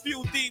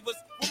 few divas.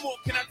 What more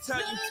can I tell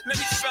you? Let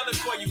me spell it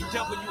for you.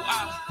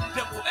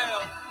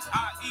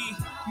 W-I-double-L-I-E.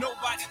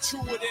 Nobody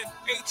truer than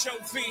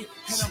H-O-V.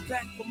 And I'm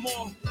back for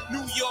more.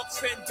 New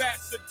York's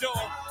ambassador,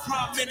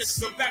 prime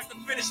minister, back to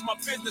finish my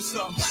business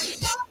up.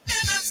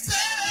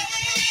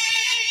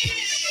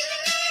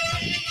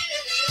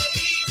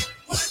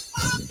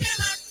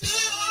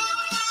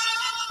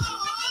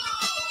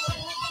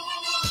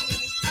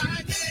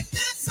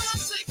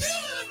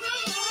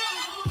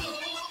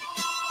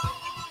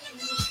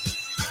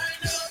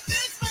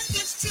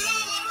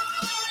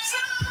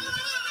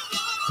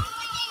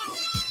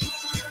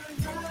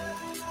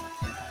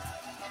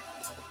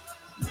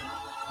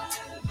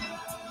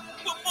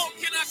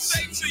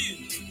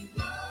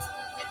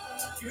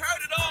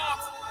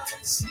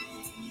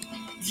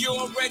 You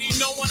already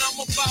know what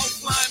I'm about.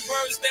 Flying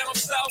birds down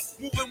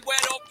south, moving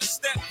wet off the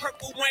step,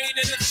 purple rain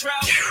in the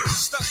drought.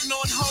 Stucking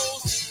on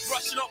hoes,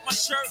 brushing off my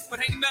shirt,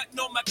 but ain't nothing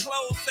on my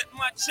clothes. Set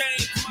my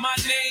chain, my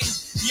name,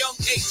 Young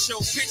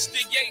H.O. Pitch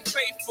the yay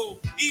faithful.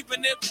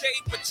 Even if they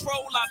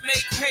patrol, I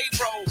make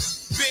payroll.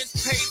 Benz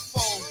paid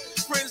for,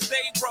 friends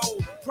they roll.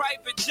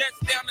 Private jets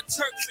down to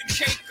Turks and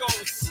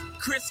Caicos.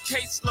 Chris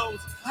caseloads,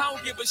 I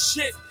don't give a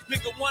shit.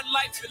 Nigga, one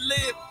life to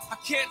live, I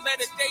can't let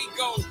a day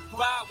go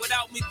by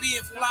without me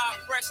being fly,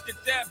 fresh to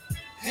death.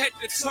 Head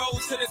to toe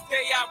to the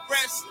day I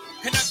rest.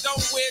 And I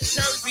don't wear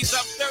jerseys,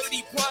 I'm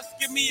 30 plus.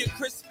 Give me a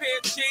crisp pair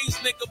of jeans,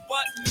 nigga,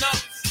 button up.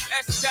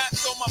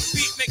 S-dots on my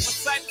feet, make my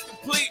sight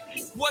complete.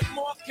 What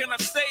more can I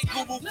say?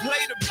 Google,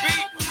 play the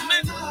beat,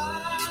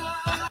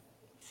 nigga.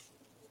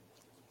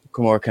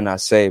 What more can I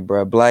say,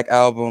 bro? Black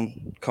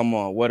Album, come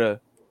on, what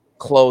a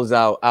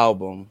closeout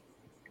album.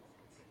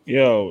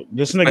 Yo,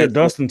 this nigga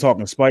Dustin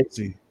talking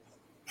spicy.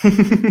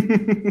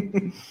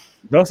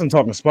 Dustin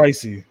talking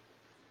spicy.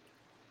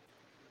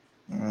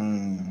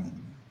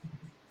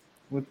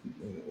 What?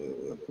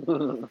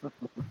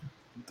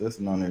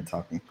 Dustin on there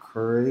talking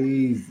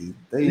crazy.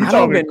 They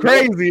talking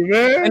crazy,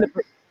 man.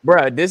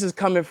 Bruh, this is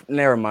coming from,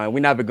 never mind.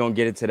 We're not even gonna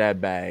get into that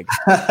bag.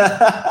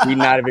 We're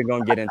not even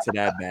gonna get into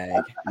that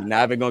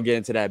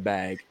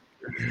bag.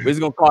 We're just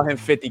gonna call him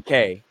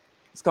 50K.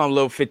 Let's call him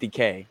little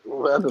 50K.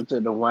 Welcome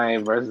to the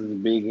Wayne versus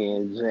Biggie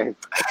and Jay.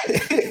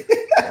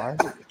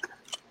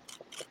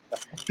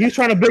 He's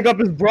trying to big up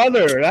his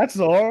brother. That's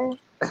all.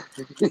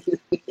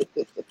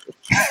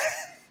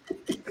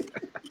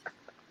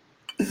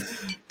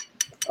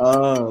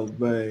 Oh,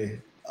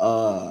 man.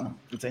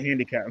 It's a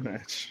handicap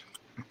match.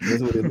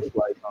 That's what it looks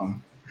like.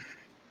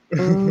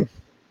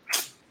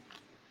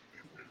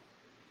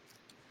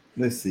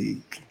 Let's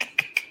see.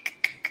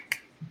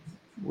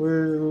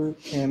 Where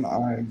can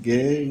I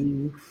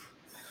go?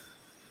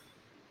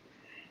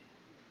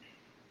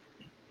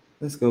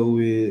 Let's go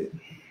with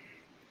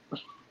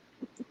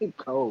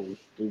Cole.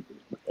 Stupid.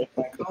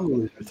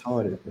 Cole is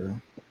retarded,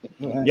 bro.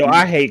 Yo,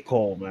 I hate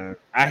Cole, man.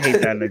 I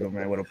hate that nigga,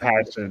 man, with a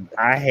passion.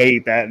 I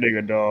hate that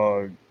nigga,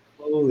 dog.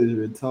 Cole is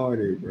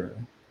retarded, bro.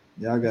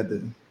 Y'all got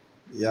the.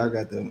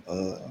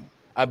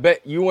 I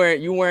bet you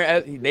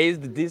weren't.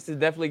 These is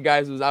definitely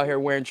guys who's out here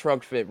wearing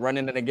trunk fit,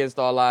 running against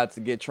all odds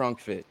to get trunk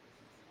fit.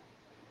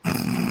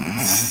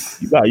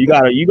 You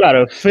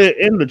gotta fit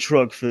in the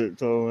truck fit,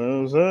 though. You know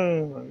what I'm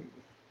saying? Like,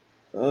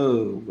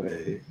 oh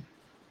man,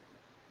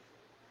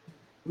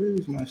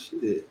 where's my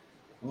shit?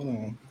 Hold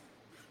on.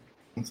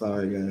 I'm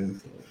sorry,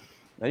 guys.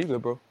 No, you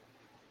good, bro.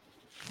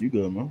 You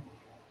good, man.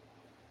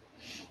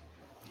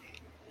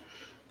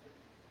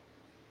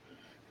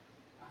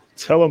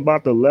 Tell him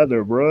about the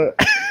leather, bro.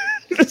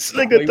 This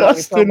nigga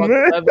Dustin, man.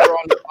 On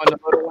the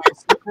Little Wayne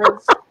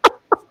Supras?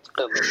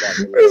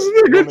 This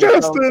nigga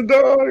Dustin,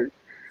 dog.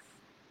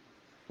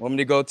 Want me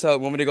to go tell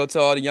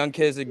all the young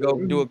kids to go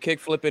do a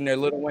kickflip in their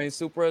Little Wayne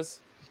Supras?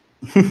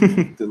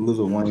 The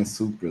Little Wayne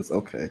Supras,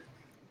 okay.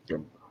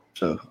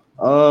 Sure.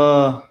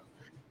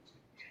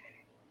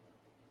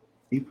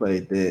 He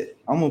played that.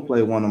 I'm gonna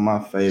play one of my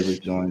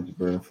favorite joints,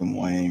 bro, from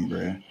Wayne,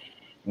 bro.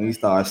 When he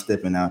started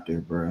stepping out there,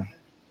 bro.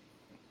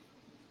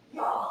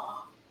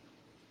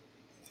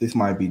 This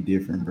might be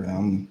different, bro.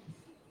 Oh,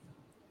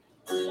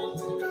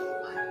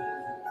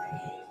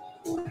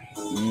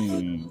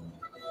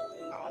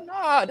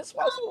 nah, this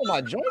was one of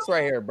my joints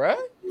right here, bro.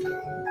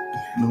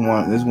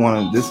 This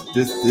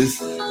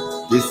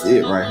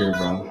it right here,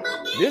 bro.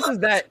 This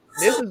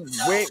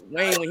is Wayne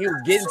when he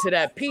was getting to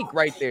that peak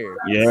right there.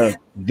 Yeah,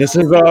 this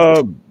is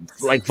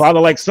like father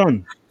like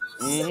son.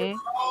 Mm-hmm.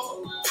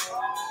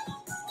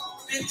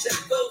 She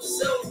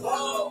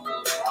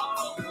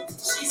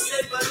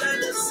said my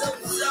line is so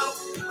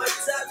soft, my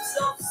top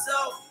so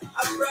soft. I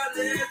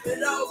probably have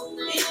it all.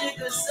 These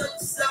niggas so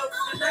soft,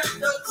 and I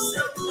go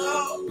so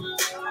hard.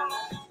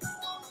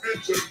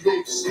 Bitch, I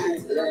go so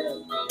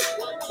hard.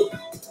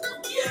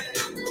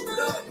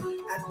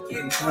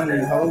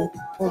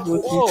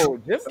 Whoa,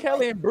 Jim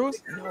Kelly and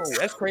Bruce. No,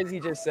 that's crazy.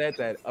 He just said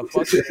that. A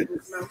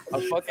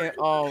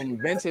fucking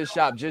vintage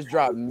shop just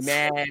dropped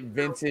mad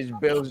vintage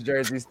Bills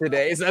jerseys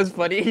today. So that's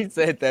funny. He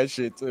said that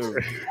shit too.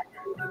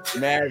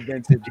 Mad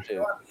vintage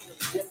shit.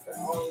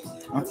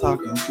 I'm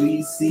talking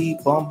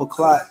BC, Bumble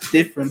Clot,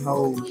 different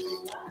hoes.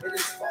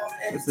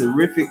 It's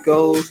terrific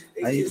goals.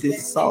 I eat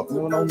this salt,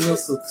 one on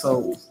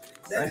mistletoe.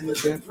 I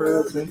ain't been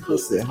pearls and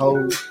pussy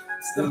hoes.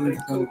 Still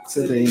go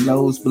to their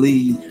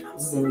nosebleed.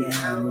 It's in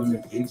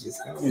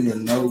the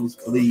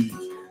nosebleed.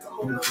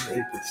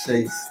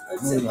 Chase,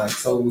 let my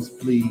toes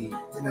bleed.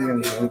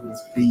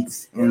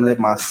 Beats and let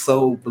my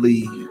soul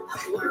bleed.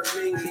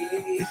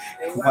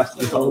 Watch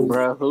the whole,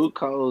 bro. Who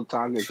Cole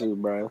talking to,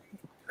 bro?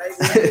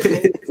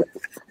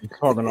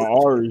 Talking to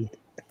Ari.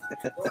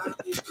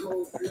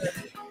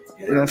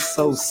 That's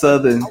so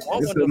southern.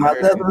 This is my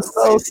level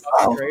so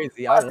soft.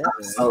 Crazy.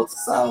 So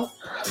soft.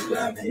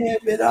 I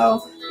have it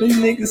all. These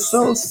niggas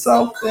so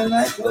soft and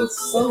I go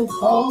so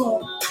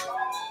hard.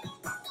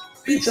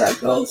 Bitch, I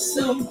go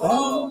so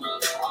hard.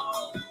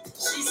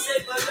 She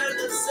said my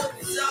level so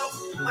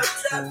soft. My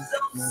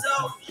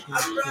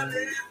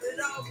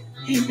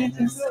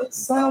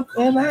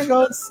Something I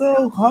go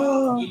so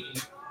hard.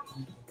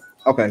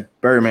 Okay,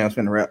 Birdman was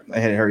finna rap. I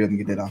had to hurry up and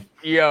get that off.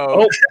 Yo.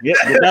 Oh, yeah,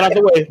 get that out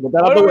the way. Get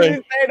that out the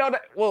way.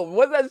 Well,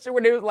 what's that shit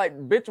when they was like,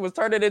 bitch was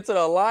turning into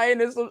a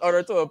lion or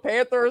into a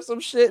panther or some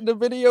shit in the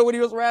video when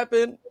he was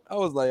rapping? I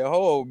was like,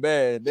 oh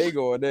man, they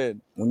going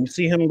in. When you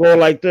see him go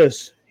like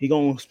this, he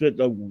gonna spit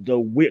the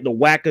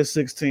wackest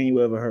 16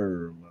 you ever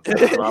heard.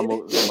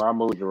 Smart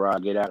move,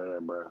 Gerard. Get out of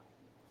there, bro.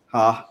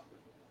 Huh?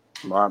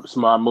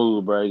 Smart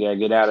move, bro. You gotta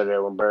get out of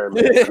there when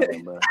Birdman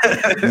coming, bro.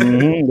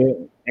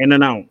 Mm-hmm. In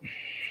and out.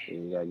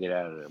 You gotta get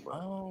out of there,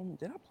 bro.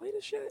 Did I play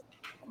this shit?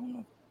 I don't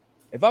know.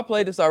 If I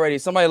played this already,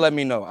 somebody let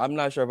me know. I'm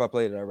not sure if I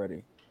played it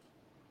already.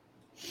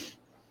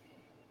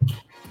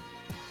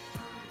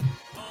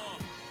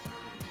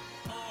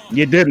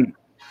 You didn't,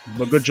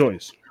 but good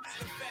choice.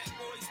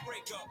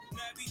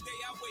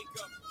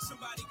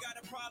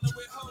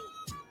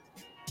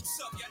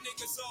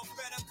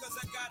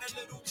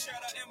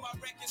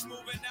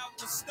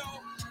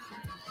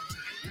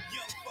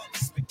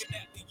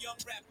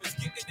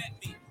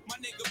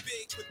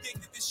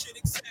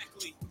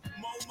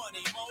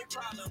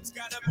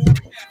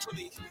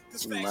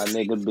 My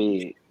nigga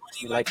big.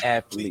 You like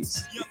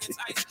athletes.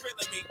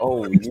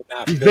 Oh, you're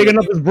not. He's big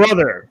enough his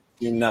brother.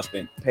 You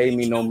nothing. Pay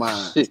me no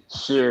mind.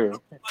 Sure.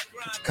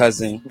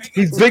 Cousin.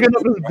 He's big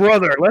enough his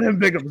brother. Let him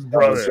big up his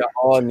brother. You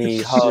all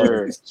need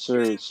hugs.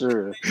 Sure.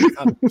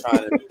 I'm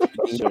trying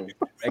to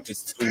make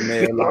this 2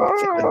 million.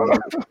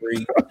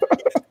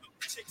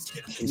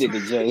 Nigga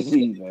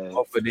Jay-Z, man.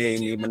 Off of the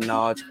Nicki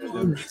Minaj.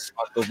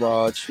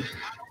 Entourage.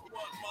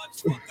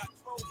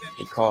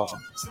 He called.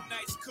 Some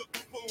nice cooked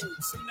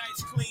food, some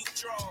nice clean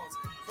drawers.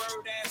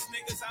 Bird ass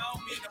niggas, I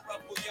don't mean to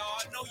ruffle y'all.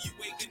 I know you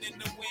waiting in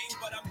the wing,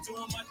 but I'm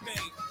doing my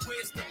thing.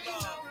 Where's the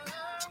love?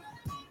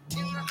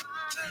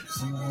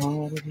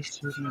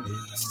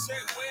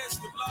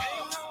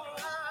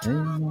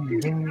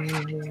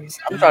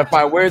 I'm trying to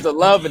find where's the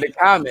love in the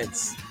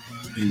comments.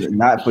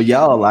 Not for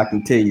y'all, I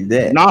can tell you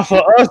that. Not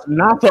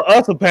for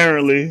us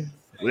apparently.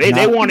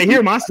 They want to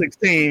hear my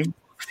 16.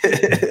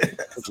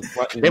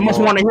 They must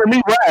want to hear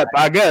me rap,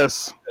 I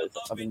guess.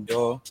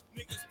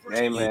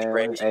 Hey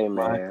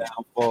man.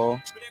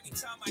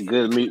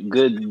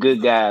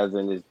 Good guys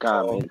in this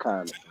comment.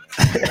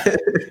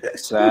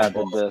 Shout out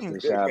to Dustin,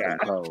 shout out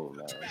to Cole,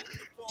 man.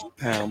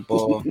 Pound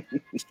ball.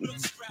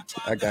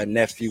 I got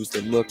nephews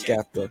to look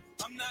after.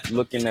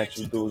 Looking at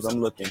you dudes,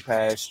 I'm looking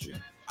past you.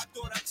 I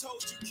thought I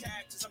told you,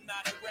 cactus, I'm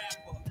not a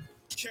rapper.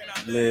 Can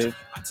I live?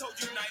 I told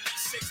you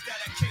 96 that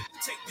I can't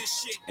take this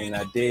shit. And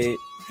I did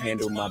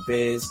handle my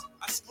biz.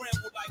 I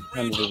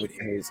scrambled like with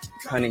his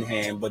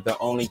Cunningham, but the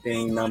only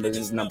thing numbers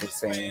is number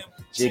fam.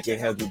 Jigga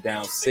held you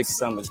down 6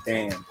 summers,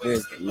 damn.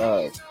 Where's the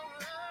love?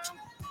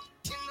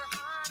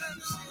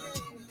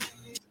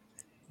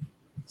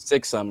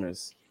 6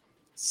 summers.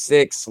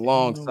 6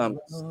 long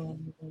summers.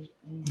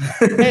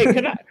 Hey,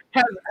 can I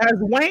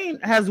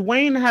has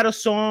Wayne had a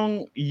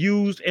song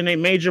used in a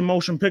major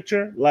motion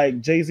picture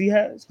like Jay-Z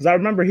has? Because I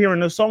remember hearing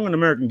this song in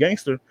American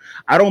Gangster.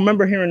 I don't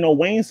remember hearing no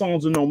Wayne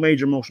songs in no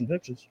major motion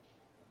pictures.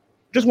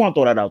 Just want to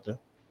throw that out there.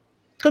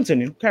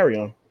 Continue. Carry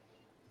on.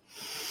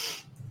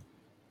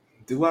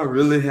 Do I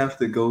really have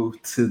to go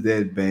to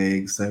that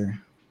bag, sir?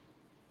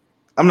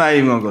 I'm not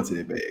even gonna go to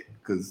that bag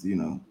because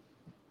I'm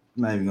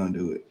not even gonna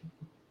do it.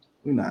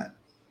 We're not.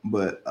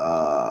 But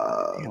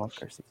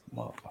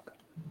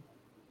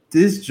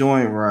this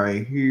joint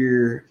right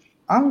here,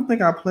 I don't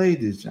think I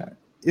played this joint.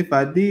 If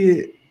I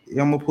did,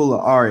 I'm gonna pull an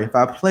Ari. If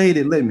I played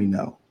it, let me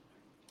know.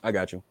 I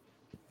got you.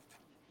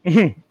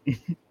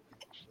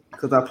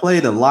 Because I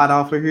played a lot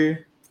off of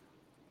here,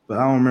 but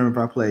I don't remember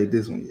if I played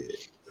this one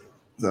yet.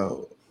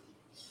 So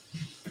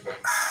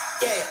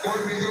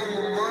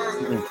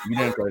you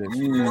didn't play this.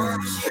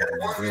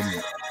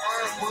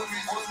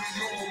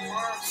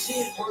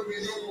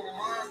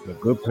 A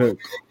good pick.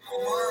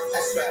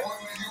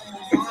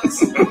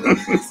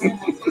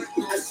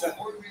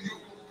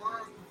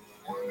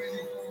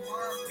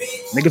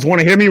 Niggas want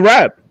to hear me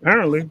rap,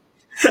 apparently.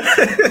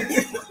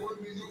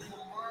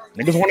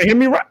 Niggas want to hear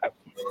me rap.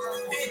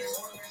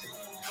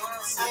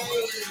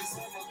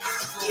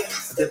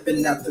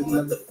 Stepping out the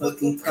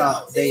motherfucking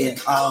car, day and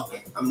all.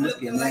 I'm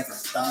looking like a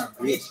star,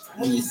 bitch.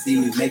 When you see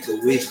me, make a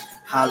wish.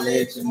 Holla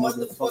at your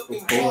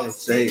motherfucking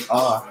boys,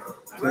 J.R.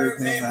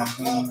 Birdman, I'm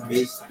home,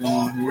 bitch.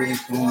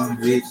 Going,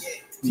 bitch.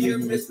 You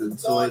miss the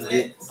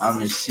toilet.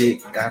 I'm in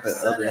shit. Got the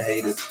other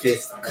haters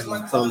pissed. Cause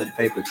my toilet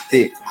paper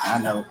thick. I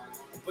know.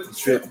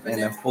 Trip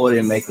and a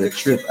 40 make a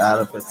trip out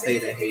of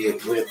potato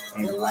head whip.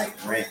 And like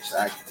wrench,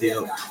 I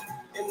deal.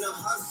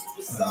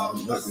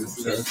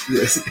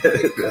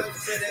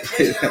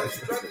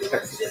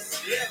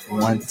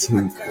 One,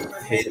 two,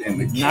 head in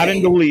the Not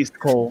in the least,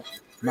 Cole.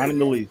 Not in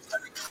the least.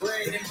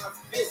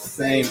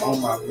 Same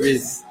on my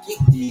wrist.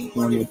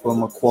 Money for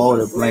my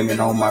quota, blaming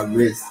on my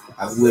wrist.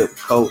 I whip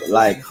coat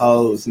like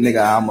hoes,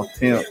 nigga. I'm a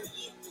pimp.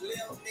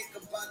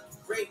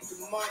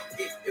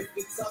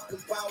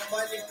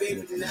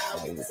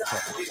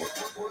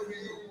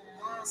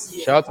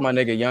 Shout out to my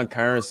nigga Young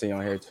Currency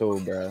on here too,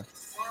 bro.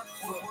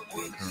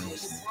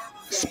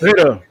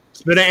 Spitter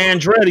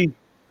Andretti.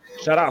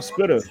 Shout out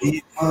Spitter.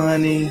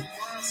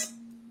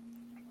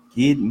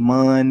 Get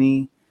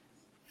money.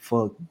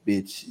 Fuck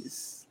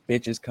bitches.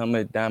 Bitches come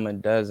a dime a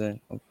dozen.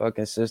 I'm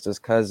fucking sisters,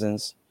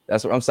 cousins.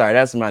 That's what I'm sorry.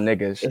 That's my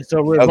nigga. It's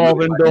a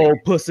revolving door.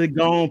 Pussy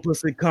gone,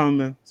 pussy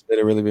coming.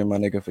 Spitter really been my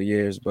nigga for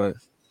years, but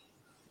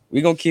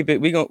we gonna keep it.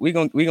 We gonna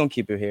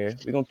keep it here.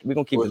 We gonna keep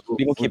it.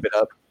 We gonna keep it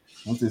up.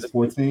 What's this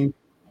 14?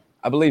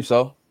 I believe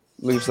so.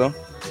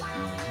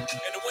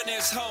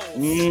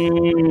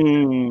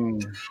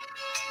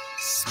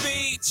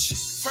 Speech.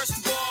 First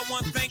of all, I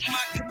want to thank my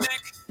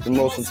connect. The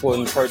most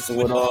important person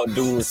with all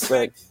due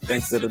respect.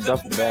 Thanks to the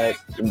duffel bag,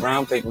 the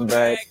brown paper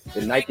bag,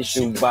 the Nike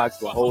shoe box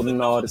for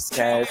holding all this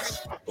cash.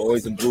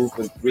 Boys are blue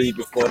for 3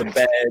 before the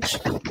badge.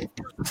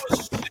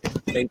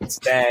 Think the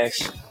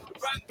stash.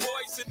 Rock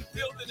boys in the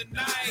building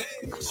tonight.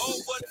 Oh,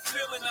 what a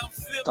feeling I'm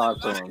feeling.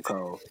 Talk to him,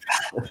 Cole.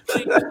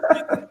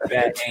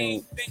 That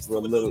ain't for a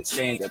little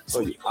change. I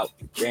pull you out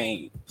the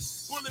game.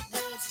 Bullet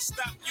wounds to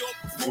stop your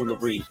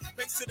Foolery.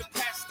 Thanks to the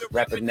pastor.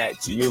 Rapping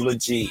that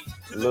eulogy.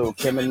 Little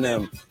Kim and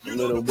them.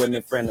 Little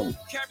women friend them.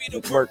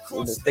 Work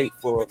for the state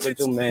for a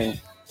gentleman.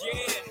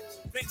 Yeah.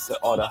 Thanks to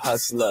all the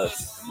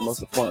hustlers.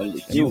 Most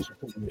importantly, you,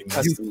 the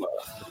customer.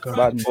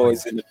 Rock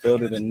boys in the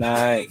building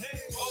tonight.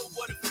 Oh,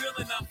 what a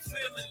feeling I'm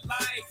feeling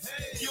like.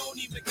 You don't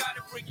even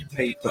gotta bring your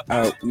Paper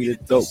out. We the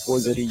dope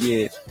boys of the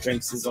year.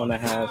 Drinks is on the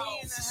house.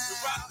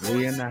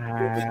 We in the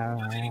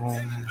house.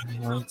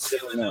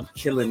 Chilling up,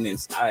 killing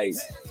this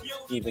ice.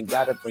 Even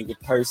gotta bring your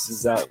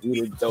purses out.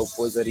 We the dope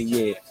boys of the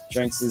year.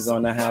 Drinks is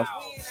on the house.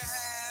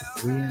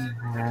 We in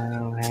the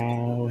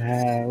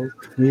house.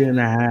 We in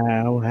the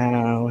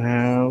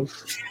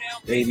house.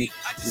 Baby,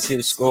 just hit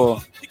a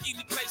score.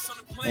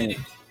 And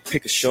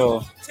pick a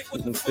shore.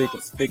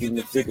 Picking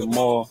the figure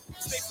more.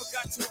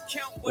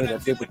 What I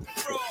did with the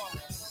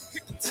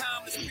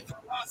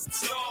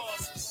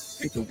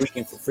pick a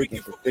weekend for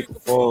freaking for bigger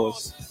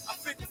falls. I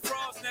figure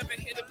frauds never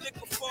hit a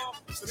liquor fall,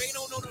 so they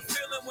don't know the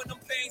feeling when them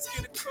things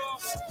get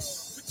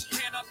across. Put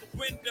your hand out the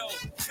window,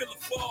 feel a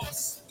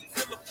force,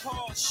 feel a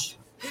Porsche,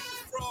 hit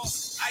the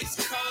frost, ice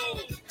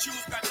cold,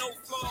 shoes got no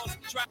flaws.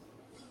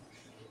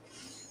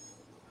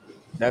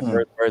 That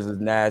first verse is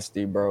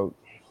nasty, bro.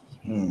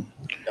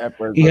 That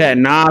first He had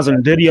Nas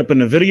and Diddy up in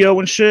the video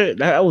and shit.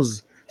 That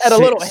was had a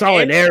little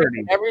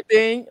solidarity.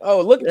 Everything.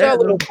 Oh, look at y'all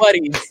little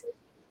buddies.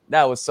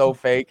 That was so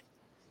fake.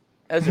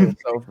 That shit was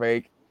so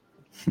fake.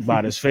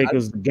 About as fake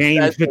as the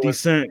game 50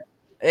 Cent.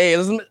 Hey,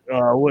 listen.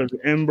 What is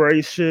it,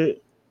 Embrace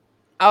shit?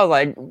 I was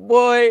like,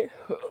 boy,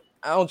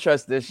 I don't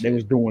trust this shit. They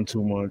was doing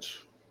too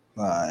much.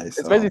 Nice.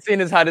 Especially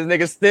seeing as how this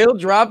nigga still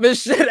dropping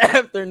shit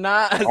after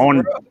Nas.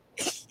 On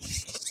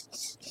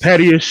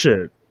petty as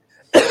shit.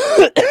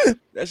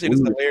 That shit is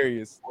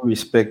hilarious. We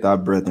respect our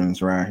brethren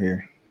around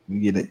here. We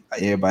get it.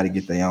 Everybody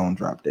get their own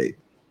drop date.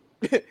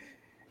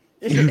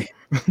 He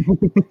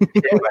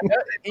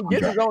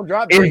gets his own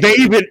drop date.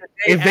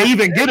 If they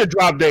even get a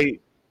drop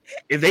date.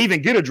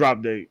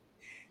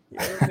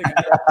 Yeah,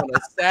 on a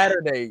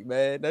Saturday,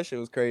 man. That shit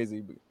was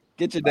crazy.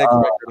 Get your next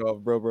record off,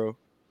 bro.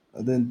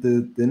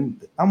 Then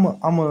I'm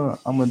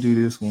gonna do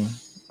this one.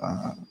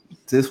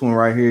 This one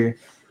right here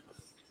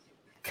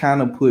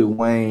kind of put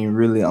Wayne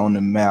really on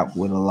the map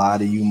with a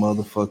lot of you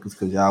motherfuckers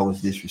because y'all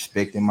was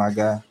disrespecting my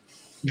guy.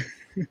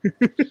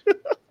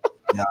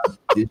 Y'all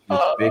disrespecting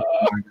my guy.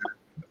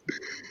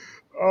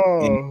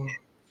 Oh.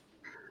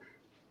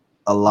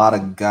 A lot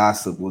of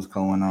gossip was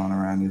going on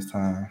around this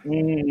time.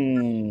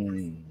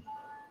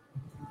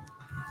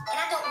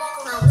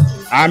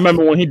 I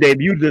remember when he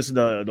debuted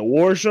the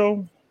award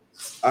show.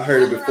 I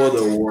heard it before the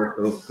award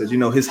show because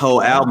his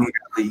whole album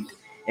got leaked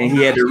and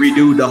he had to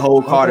redo the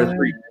whole Carter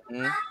 3.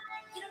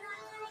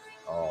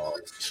 Oh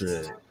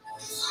shit!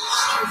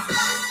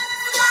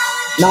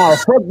 Nah,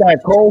 fuck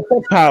that, Cole.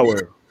 Fuck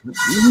Power.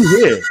 You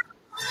here?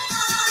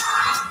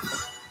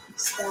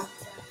 Stop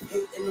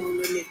hating on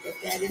the nigga.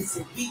 That is a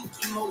weak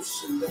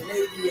emotion. The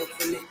lady of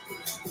the nigga.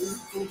 You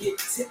can get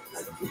tipped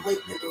like you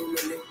waiting on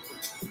the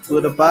nigga.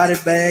 Put a body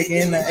bag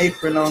and an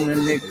apron on the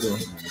nigga.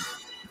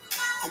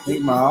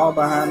 Keep my all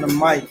behind the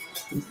mic.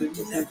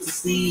 To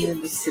see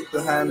and to sit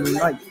behind the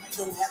mic.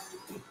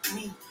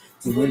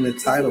 To win the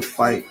title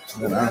fight,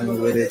 but I know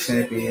where that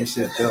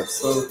championship felt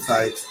so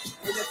tight.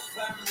 And if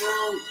I'm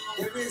wrong,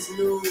 there is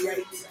no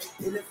right.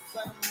 And if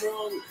I'm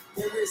wrong,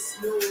 there is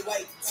no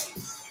right.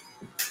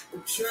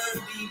 I'm trying to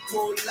be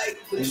polite,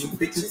 but And the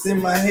bitches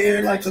in my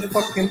hair like a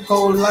fucking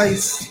pole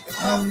lice.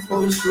 I'm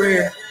post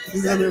rare.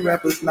 These other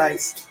rappers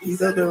nice.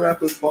 These other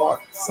rappers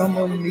bark. Some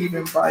of them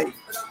even bite.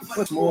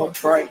 But more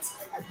bright.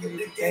 I give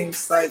the game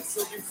sight.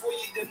 so before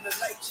you dim the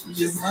light, You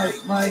just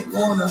might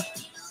wanna.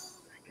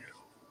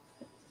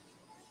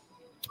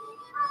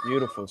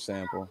 Beautiful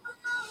sample.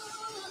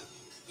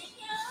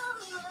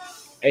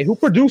 Hey, who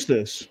produced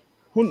this?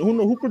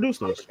 Who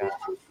produced this?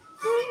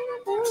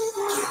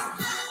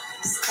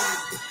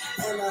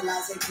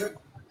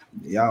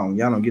 Y'all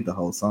don't get the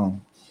whole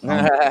song.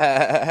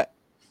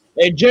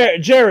 Hey,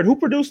 Jared, who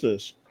produced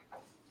this?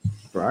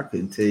 Bro, I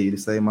couldn't tell you to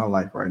save my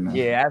life right now.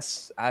 Yeah,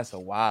 that's a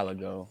while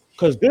ago.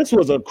 Because this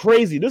is a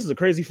crazy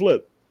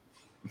flip.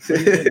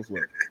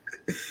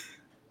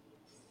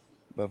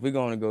 But if we're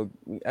going to go,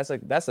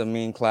 that's a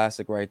mean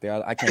classic right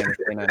there. I can't even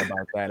say nothing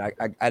about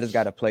that. I just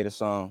got to play the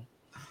song.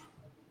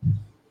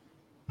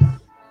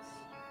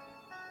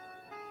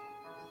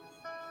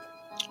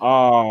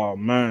 Oh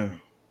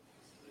man.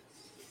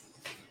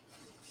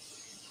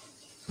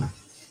 And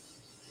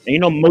you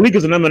know Malik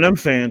is an Eminem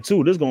fan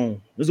too. This gonna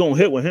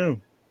hit with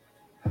him.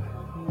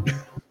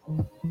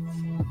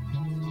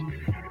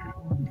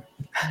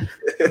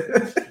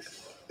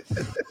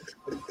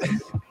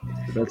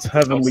 That's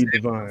heavenly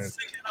divine.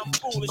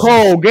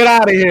 Cole, get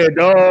out of here,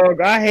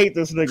 dog. I hate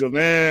this nigga,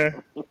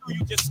 man.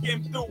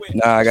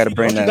 Nah, I gotta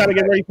bring that. You gotta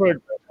get ready for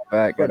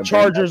back.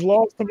 Chargers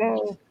loss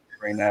tomorrow.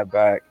 Bring that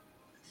back.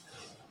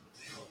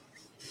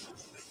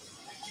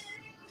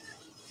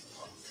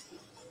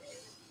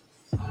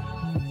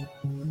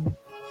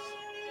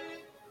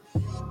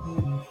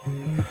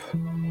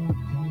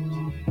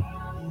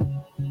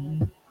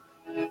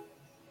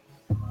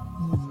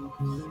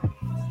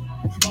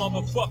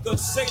 Motherfuckers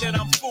say that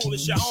I'm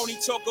foolish. I only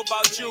talk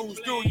about Jews.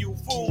 Do you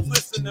fools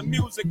listen to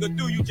music or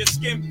do you just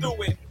skim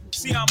through it?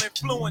 See, I'm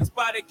influenced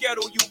by the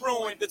ghetto you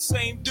ruined. The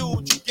same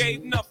dude you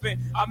gave nothing.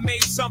 I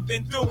made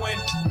something doing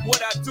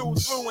what I do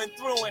through and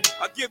through. And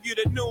I give you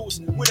the news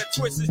with a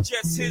twist is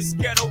just his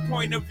ghetto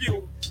point of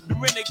view. The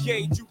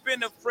renegade, you've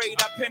been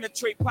afraid. I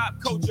penetrate pop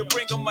culture,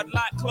 bring them a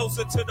lot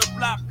closer to the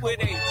block where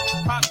they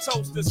pop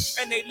toasters.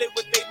 And they live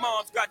with their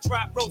moms, got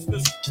drop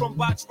roasters from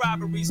botch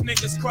robberies.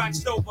 Niggas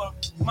crotched over.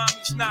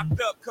 Mommy's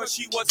knocked up cause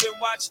she wasn't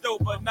watched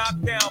over.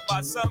 Knocked down by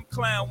some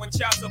clown. When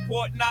child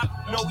support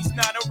knocked, no he's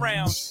not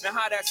around. Now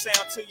how that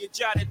sound till you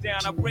jot it down.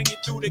 I bring it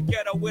through the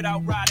ghetto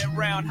without riding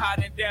round,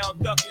 hiding down,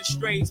 ducking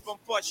strays from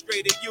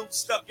frustrated youth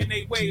stuck in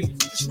their ways.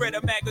 Just read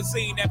a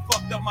magazine that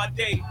fucked up my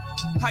day.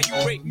 How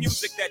you rate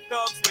music that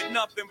thugs with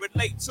nothing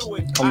relate to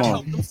it? Come on. I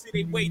help them see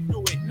they way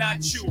through it,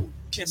 not you.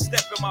 Can't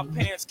step in my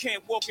pants,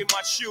 can't walk in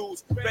my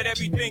shoes. Bet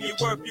everything you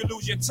worth, you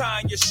lose your tie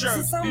and your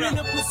shirt. I'm in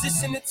a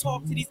position to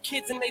talk to these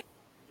kids and they.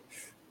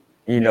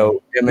 You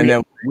know,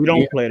 Eminem. We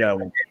don't play that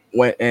one.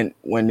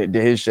 When they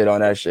did his shit on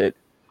that shit.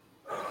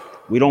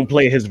 We don't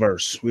play his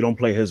verse.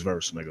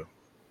 Nigga.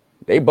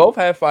 They both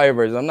have fire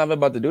verses. I'm not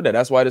about to do that.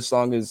 That's why this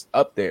song is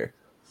up there.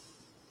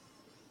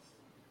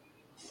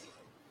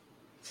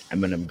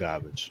 Eminem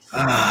garbage.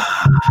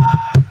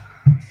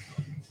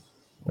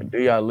 But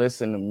do y'all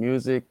listen to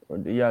music or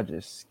do y'all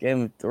just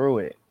skim through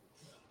it?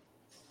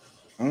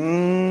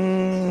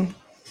 You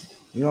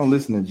don't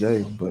listen to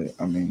Jay, but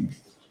I mean,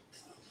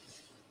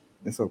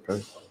 it's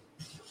okay.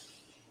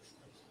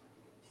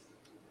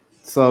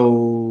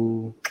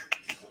 So,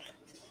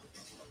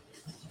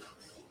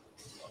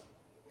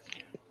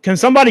 can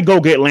somebody go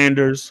get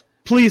Landers?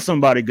 Please,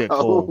 somebody get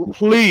Cole.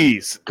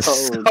 Please,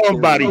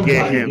 somebody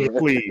get him.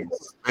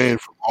 Please, man.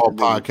 From all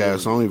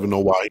podcasts, I don't even know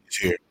why he's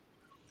here.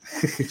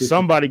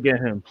 Somebody get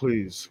him,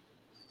 please.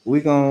 We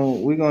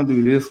gonna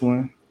do this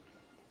one.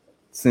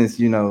 Since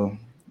you know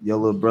your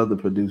little brother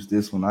produced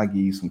this one, I give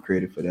you some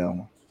credit for that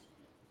one.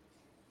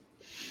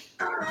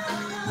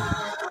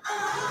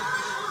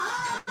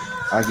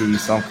 I give you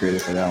some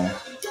credit for that one.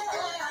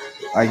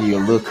 I give you a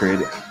little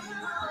credit.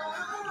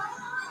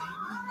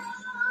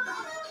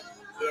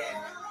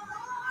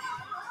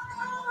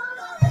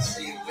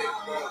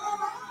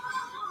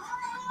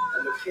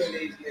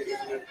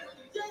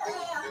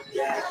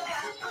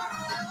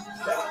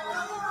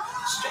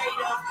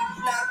 Straight off the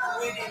block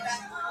with it.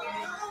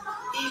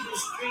 Eagle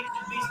Street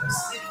to be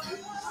specific.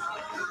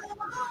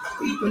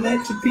 People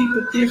at your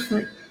people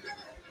different.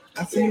 I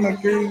see my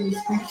girls,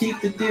 we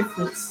keep the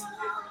difference.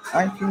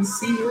 I can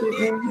see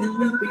it in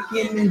the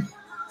beginning.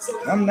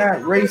 I'm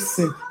not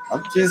racing,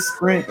 I'm just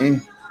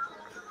sprinting.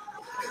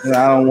 And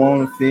I don't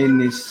want to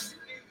finish.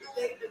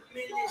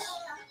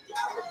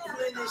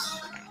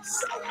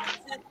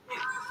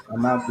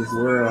 I'm out this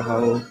world,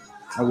 ho.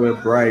 I wear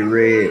bright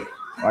red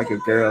like a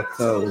girl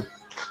toe.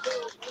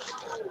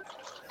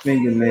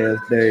 Fingernails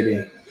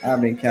dirty.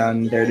 I've been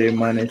counting dirty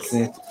money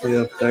since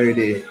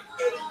 12:30.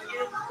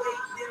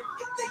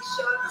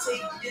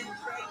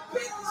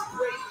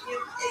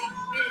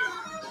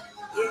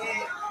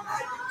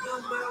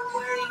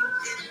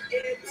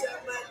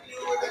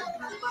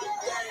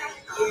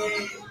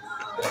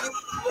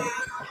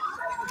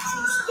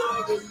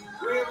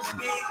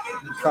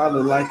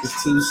 Probably like the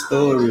 2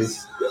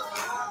 stories.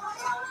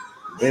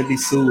 Baby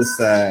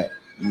suicide,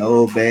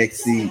 no back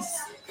seats,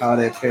 how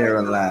that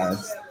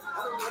paralyzed.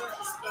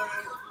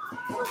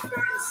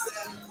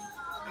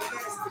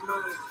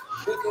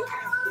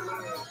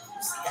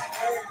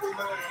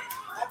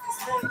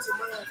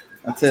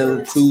 I tell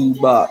the 2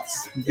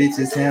 box,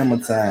 bitches hammer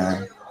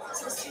time.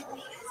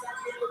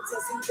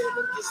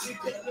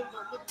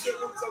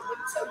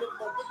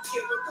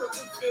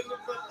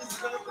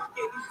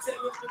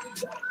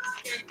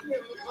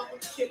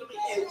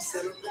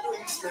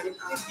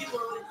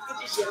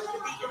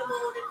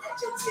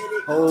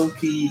 Whole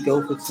key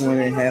go for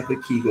 20, half a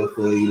key go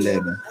for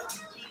 11.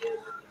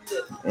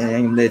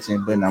 ain't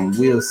legend, but I'm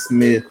Will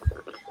Smith,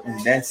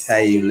 and that's how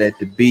you let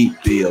the beat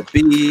feel,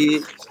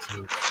 bitch.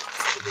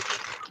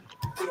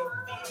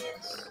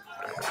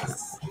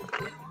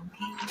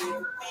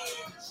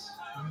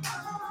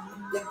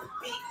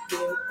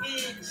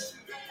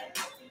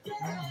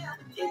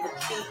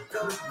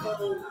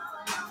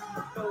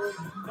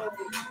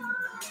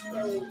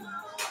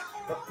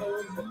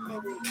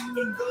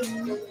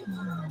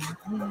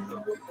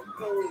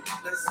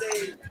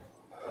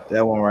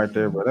 That one right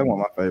there, bro. That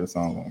one of my favorite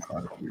songs on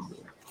Carter 3,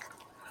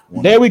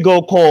 bro. There we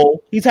go,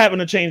 Cole. He's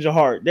having a change of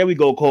heart. There we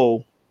go,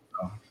 Cole.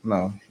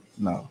 No.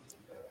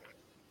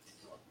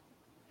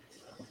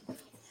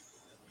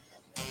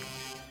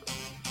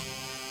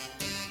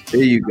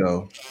 There you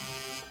go.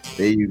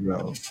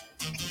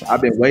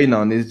 I've been waiting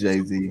on this,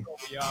 Jay-Z.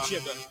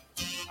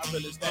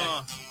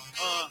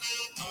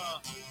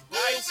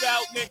 Lights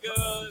out,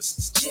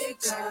 niggas.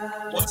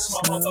 What's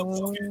my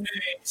motherfucking name?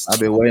 I've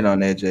been waiting on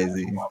that,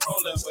 Jay-Z. My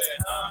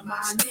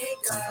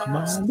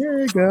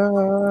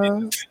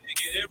nigga.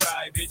 Get it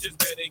right, bitches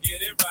better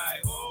get it right.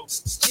 Oh.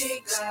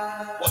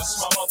 What's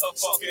my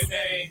motherfucking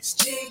name?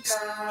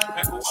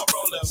 And who I'm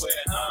rolling with,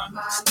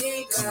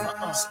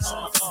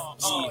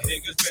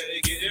 niggas better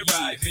get it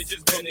right,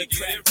 bitches better get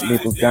it right.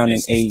 Nickel down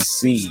in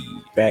AC,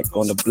 back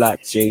on the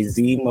block,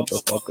 Jay-Z,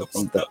 motherfucker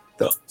from the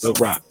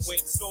rock.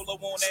 Went solo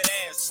on that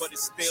ass, but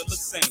it's still the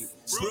same.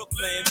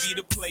 Brooklyn be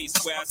the place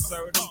where I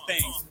serve them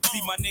things.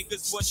 See, my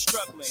niggas was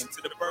struggling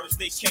to the birds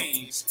they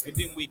came, and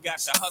then we got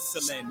to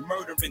hustling,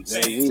 murdering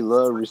things. He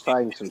love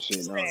reciting some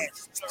shit, though.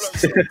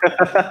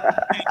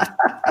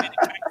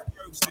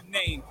 The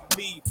name,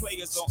 lead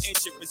players on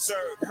injured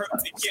reserve, hurt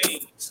the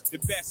game. The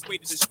best way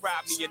to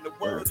describe me in the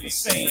word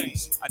is insane.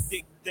 I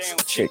dig down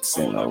Chicks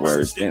in the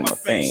words in my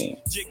fame.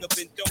 Jig up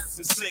in dopes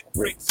and slick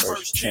bricks,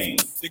 first chain.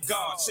 The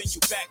God send you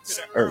back to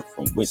the Earth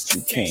from which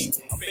you came.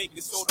 I'm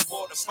making soda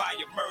water,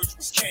 fire merge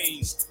with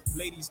cane.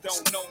 Ladies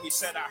don't know me,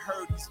 said I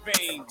heard his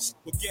veins.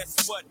 But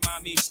guess what,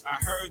 mommy? I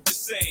heard the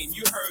same.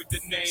 You heard the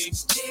name.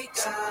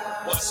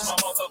 What's my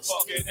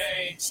motherfucking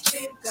name?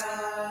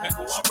 And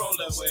who I'm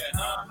rolling with,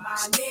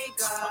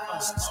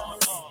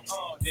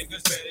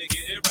 niggas better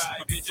get it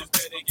right, bitches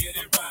better get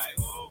it right.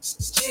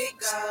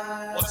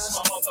 What's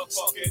my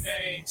motherfucking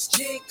name?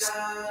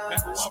 And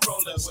who I'm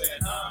rolling with,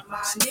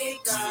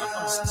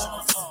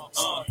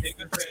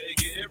 niggas better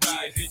get it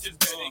right, bitches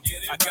better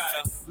get it right. I got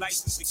a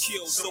license to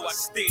kill, so I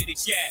stare to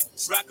gat.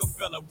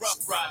 Rockefeller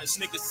Rough Riders,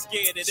 niggas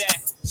scared of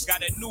that.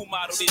 Got a new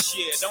model this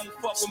year, don't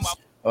fuck with my.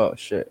 Oh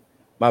shit,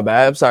 my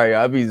bad. I'm sorry.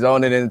 I'll be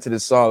zoning into the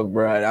song,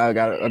 bro.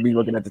 I'll be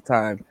looking at the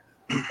time.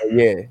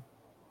 Yeah.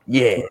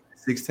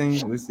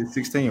 16. This is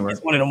 16, right?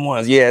 It's one of them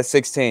ones. Yeah,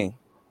 16.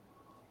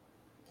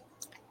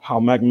 How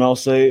Mac Mel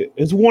say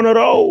it's one of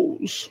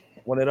those.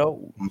 One of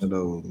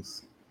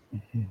those.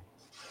 Mm-hmm.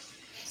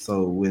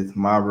 So with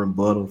my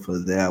rebuttal for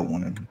that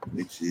one,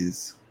 which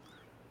is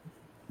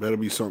better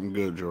be something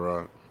good,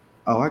 Gerard.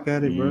 Oh, I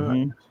got it, bro.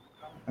 Mm-hmm.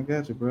 I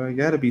got you, bro. It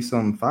got to be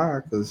something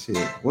fire, cause shit.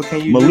 What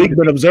can you? Malik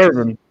been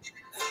observing.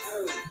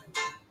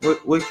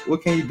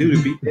 What can you do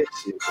to beat that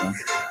shit, bro?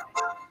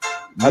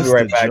 I'll be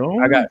right back.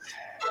 I got.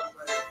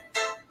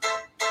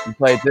 You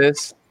played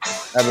this.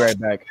 I'll be right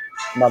back.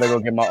 I'm about to go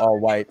get my all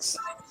whites.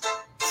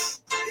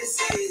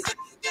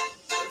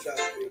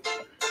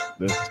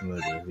 This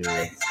nigga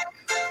here.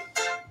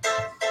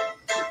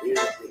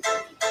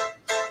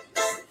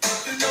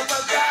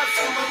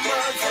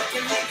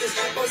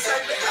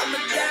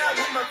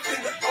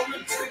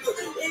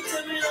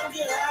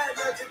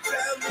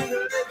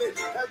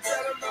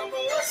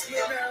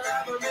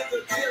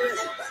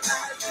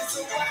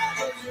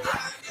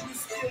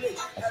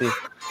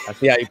 I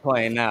see how you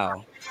playing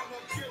now.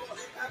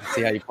 I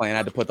see how you playing. I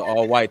had to put the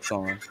all whites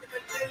on.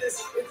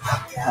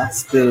 I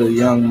spill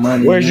young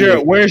money. Where's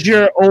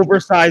your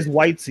oversized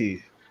white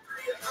tee?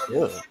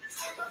 Yeah.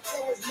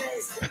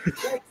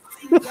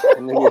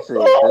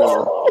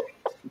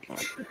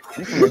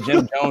 This is the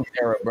Jim Jones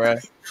era, bro.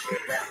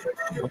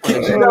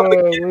 Where's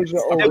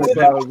your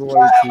oversized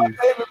white tee? My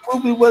favorite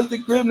movie was The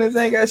Gremlins.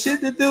 Ain't got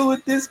shit to do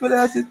with this, but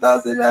I just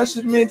thought that I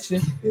should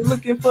mention. You're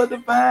looking for the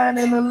vine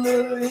and a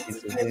little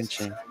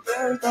intervention.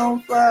 Birds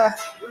don't fly.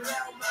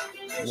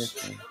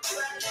 Listen.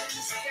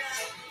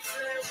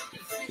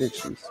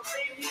 Bitches.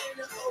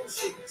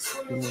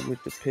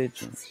 With the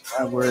pigeons.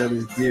 My world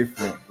is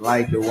different,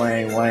 like the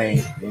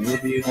Wayne. And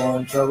if you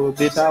want trouble,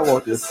 bitch, I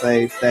want the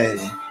same thing.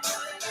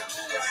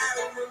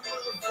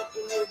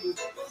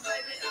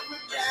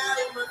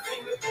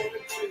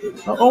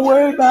 Don't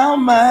worry about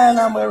mine,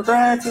 I'ma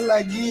grind till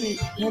I get it.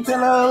 And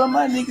tell all of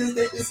my niggas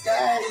that the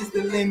sky is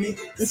the limit.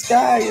 The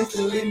sky is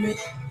the limit.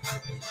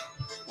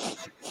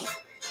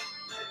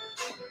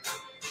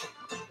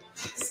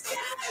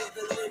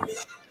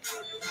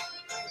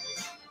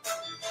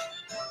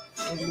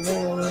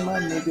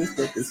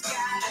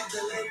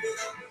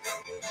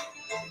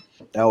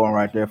 That one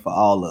right there for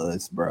all of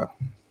us, bro.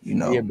 You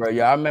know. Yeah, bro.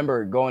 Yeah, I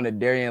remember going to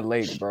Darien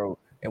Lake, bro,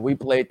 and we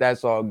played that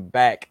song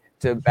back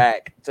to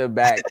back to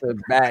back to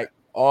back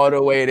all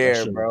the way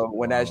there, bro.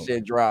 When that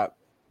shit dropped,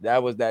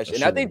 that was that shit.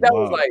 And I think that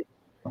was like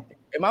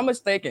Am I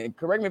mistaken?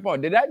 Correct me if I'm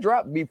wrong. Did that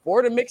drop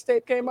before the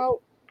mixtape came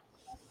out?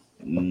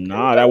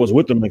 Nah, that was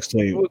with the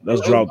mixtape.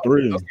 That's drop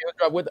 3. Okay, it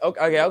dropped with,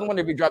 okay, I was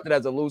wondering if he dropped it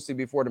as a Lucy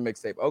before the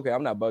mixtape. Okay,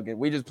 I'm not bugging.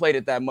 We just played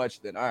it that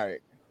much then. All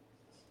right.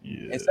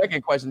 Yeah. And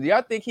second question, do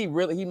y'all think he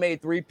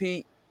made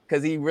 3P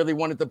because he really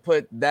wanted to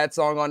put that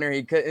song on there?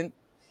 He couldn't.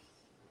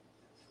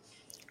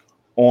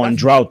 On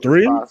drop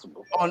 3? On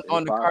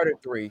the Carter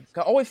 3.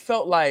 I always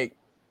felt like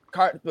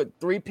but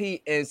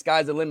 3P and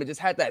Sky's the Limit just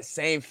had that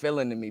same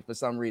feeling to me for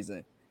some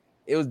reason.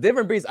 It was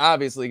different beats,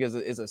 obviously, because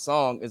it's a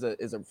song, it's a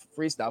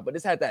freestyle, but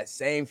this had that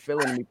same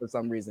feeling to me for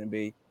some reason,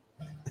 B.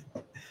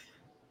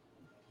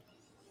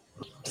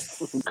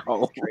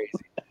 Cole.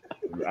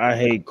 I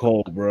hate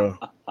Cole, bro.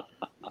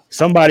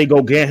 Somebody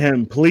go get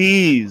him,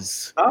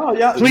 please. Oh,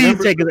 yeah. Please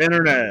take his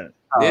internet.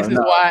 This is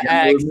why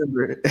I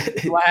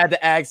had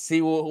to ask,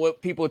 see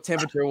what people's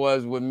temperature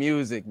was with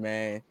music,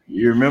 man.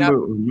 You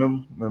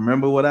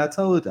remember what I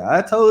told y'all?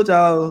 I told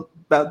y'all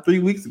about 3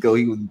 weeks ago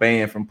he was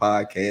banned from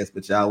podcasts,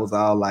 but y'all was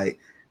all like,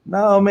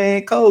 "No,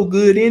 man, Cole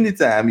good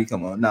anytime he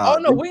come on." No, oh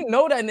no, we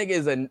know that nigga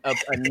is a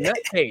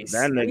nutcase.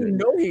 That nigga, we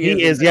know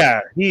he is.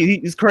 Yeah,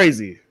 he's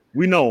crazy.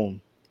 We know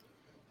him.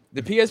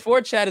 The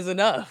PS4 chat is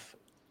enough.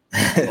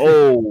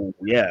 Oh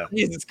yeah,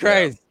 Jesus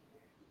Christ,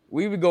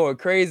 we be going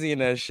crazy in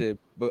that shit.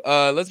 But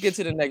let's get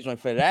to the next one.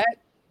 For that,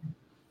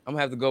 I'm gonna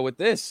have to go with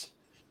this.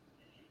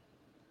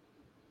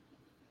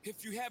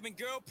 If you having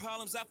girl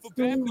problems, I feel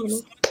bad for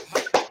you.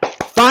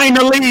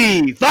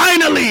 Finally,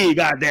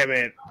 god damn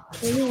it.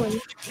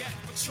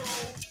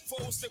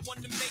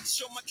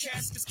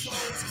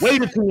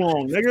 Waited too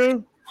long,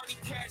 nigga.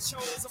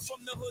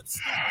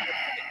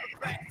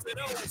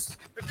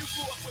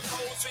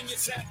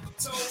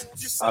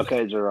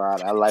 Okay,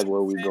 Gerard, I like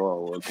where we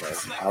going. Okay,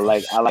 I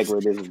like where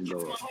this is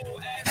going.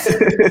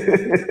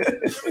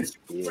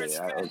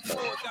 Yeah, okay.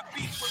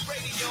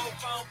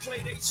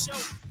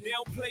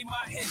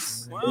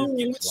 I don't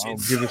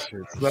give a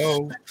shit.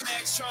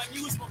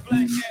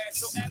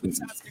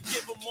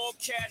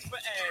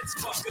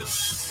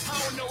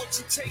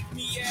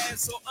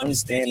 So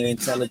understand the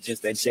intelligence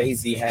that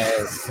Jay-Z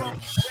has.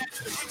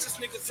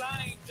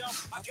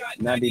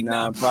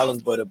 99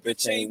 problems, but a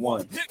bitch ain't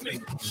one.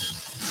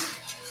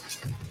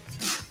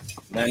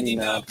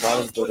 99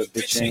 problems, but a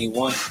bitch ain't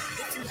one.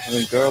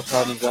 Having girl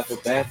problems, I feel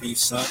bad for you,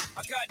 son.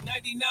 I got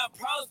 99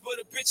 problems, but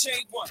a bitch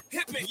ain't one.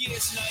 Hit me. Yeah,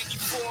 it's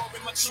 94,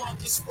 and my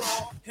trunk is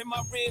raw. In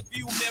my rear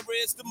view mirror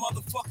is the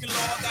motherfucking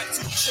law. I got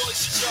two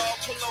choices, y'all.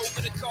 Pull over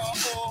the car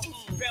or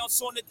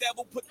bounce on the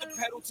devil, put the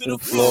pedal to the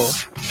floor.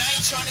 And I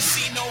ain't trying to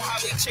see no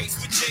highway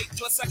chase with Jake.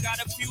 Plus, I got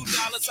a few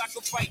dollars, I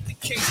can fight the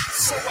case.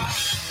 So I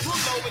pull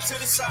over to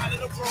the side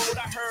of the road.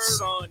 I heard,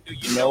 son, do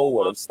you know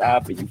what I'm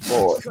stopping you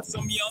for? Cause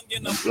I'm young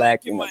and I'm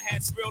black and my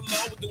hat's real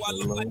low. Do I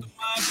look like a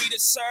mind reader,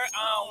 sir?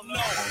 I don't know.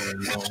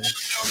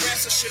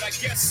 Rest or should I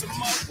guess some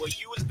more? Well,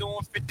 you was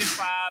doing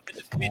 55 and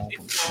the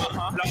 54.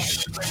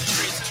 Lost the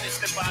registration and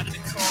step out of the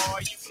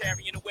car. You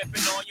carrying a weapon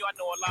on you? I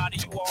know a lot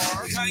of you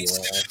are. I ain't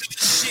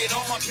shit,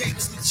 all my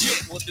papers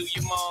legit. Well, do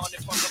you mind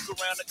if I look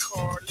around the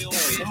car a little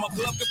bit? Well, my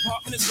glove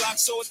compartment is locked,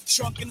 so it's the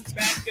trunk in the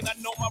back, and I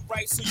know my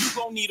rights, so you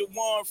gon' need a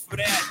warrant for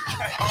that.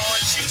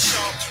 Aren't you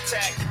sharp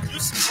attack? You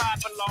some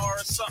type of law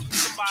or something,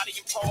 somebody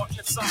important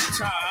or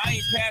something. I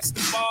ain't passed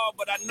the ball,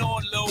 but I know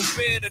a little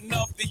bit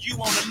enough that you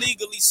wanna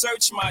legally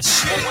search my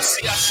shit. We'll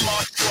see how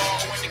smart you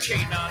are when the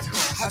K9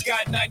 comes. I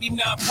got 99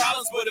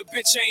 problems, but a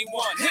bitch ain't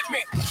one. Hit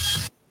me.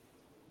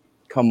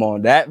 Come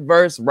on, that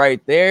verse right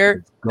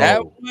there.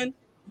 That one.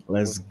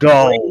 Let's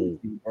go,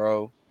 crazy,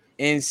 bro.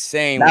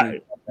 Insane.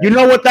 That, you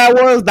know what that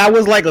was? That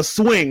was like a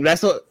swing.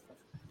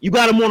 You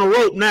got him on a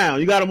rope now.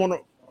 You got him on a.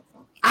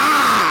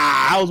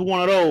 I was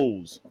one of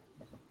those.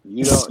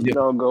 You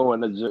don't go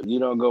in the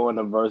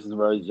versus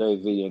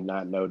Jay-Z and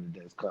not know that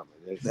that's coming.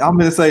 I'm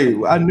gonna say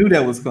I knew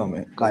that was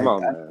coming. Come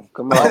on, man.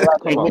 Come on.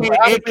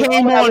 It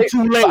came on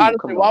too late.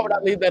 Honestly, why would I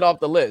leave that off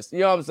the list? You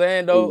know what I'm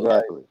saying, though?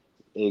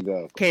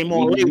 Exactly. Came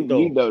on late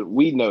though.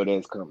 We know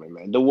that's coming,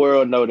 man. The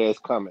world know that's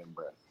coming,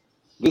 bro.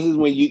 This is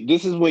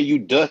when you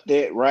duck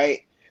that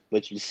right,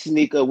 but you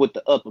sneak up with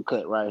the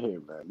uppercut right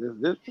here, man.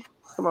 This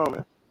come on,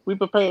 man. We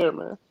prepared,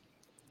 man.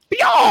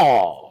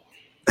 Y'all.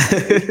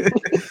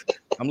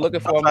 I'm looking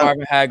for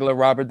Marvin Hagler,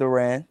 Robert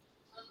Duran.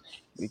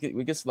 We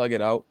can slug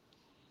it out.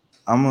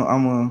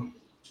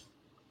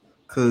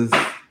 Cause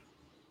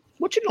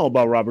what you know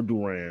about Robert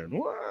Duran?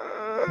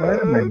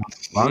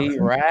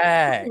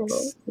 G-Rax.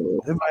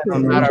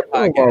 Not our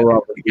podcast.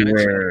 Robert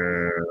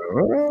Duran.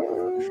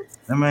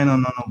 That man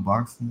don't know no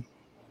boxing.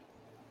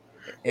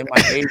 In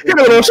my Asian,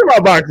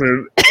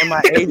 boxing. In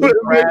my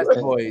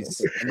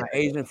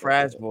Asian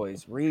fraz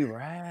voice,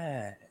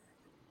 Re-Rax.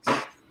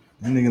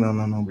 That nigga don't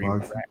know no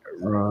boxing.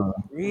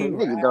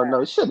 Nigga don't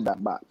know shit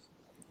about boxing.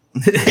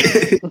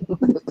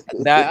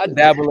 I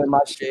dabble in my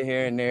shit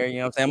here and there. You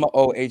know what I'm saying? I'm an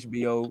old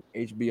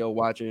HBO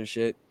watcher and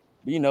shit.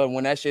 But you know,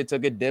 when that shit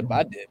took a dip,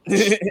 I dipped.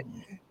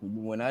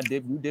 When I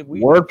dip, you dip.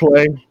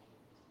 Wordplay.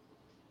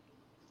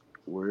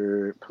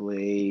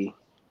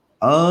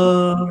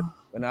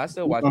 But no, I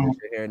still watch this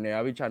shit here and there.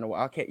 I be trying to.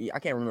 I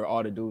can't remember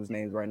all the dudes'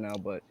 names right now,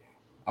 but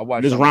I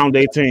watched this round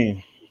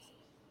 18.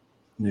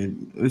 Yeah,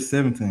 it's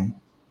 17.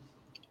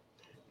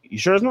 You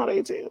sure it's not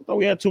 18? I thought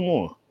we had 2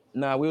 more.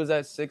 Nah, we was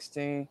at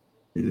 16.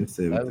 Yeah, it's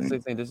 17. That was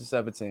 16. This is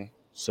 17.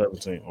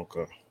 17.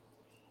 Okay.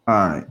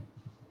 All right.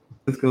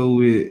 Let's go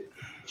with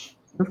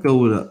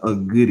a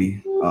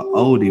goodie, a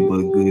oldie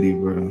but goodie,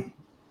 bro.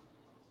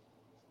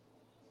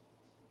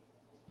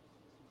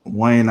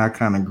 Wayne, I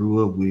kind of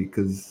grew up with,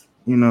 cause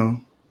you know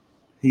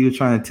he was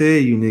trying to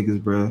tell you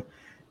niggas, bro.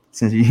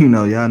 Since you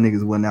know y'all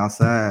niggas wasn't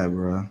outside,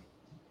 bro.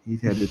 He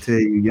had to tell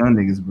you young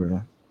niggas,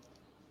 bro.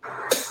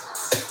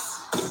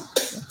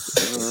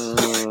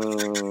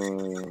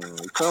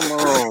 Come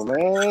on,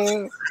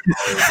 man.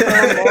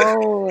 Come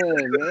on,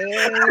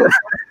 man.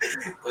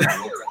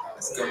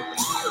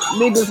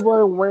 Niggas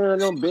weren't wearing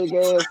them big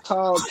ass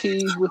tall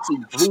tees with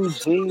the blue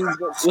jeans,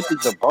 with the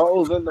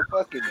jabos and the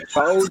fucking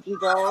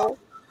soldiers on.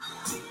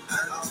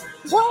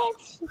 What?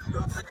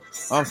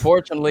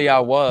 Unfortunately, I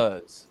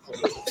was.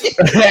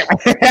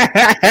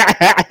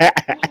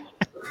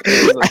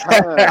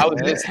 I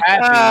was just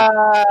happy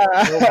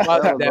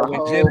that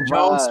when Jim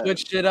Jones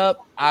switched it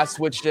up, I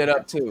switched it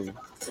up too.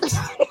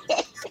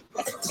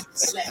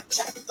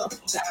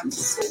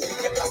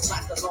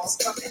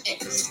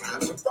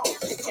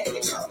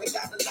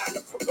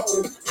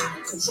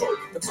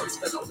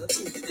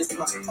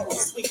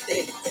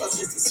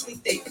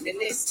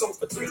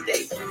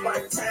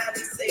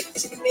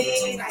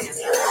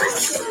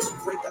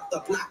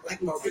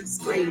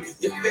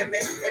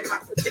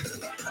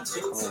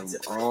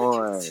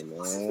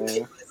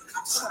 Man.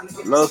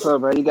 Loso,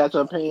 bro, you got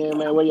your pen,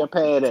 man. Where your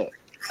pad at?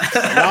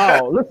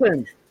 No,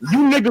 listen. You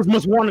niggas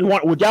must want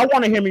y'all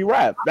want to hear me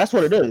rap. That's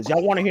what it is.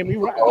 Y'all want to hear me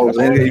rap. Oh,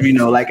 you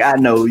know, like I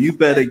know, you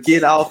better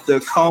get off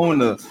the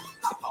corner.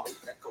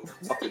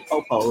 Fucking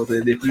popos,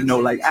 and if you know,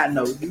 like I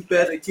know, you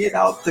better get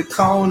off the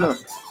corner.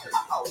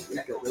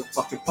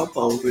 Fucking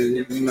popos, and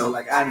if you know,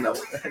 like I know,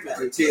 you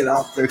better get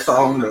off the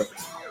corner.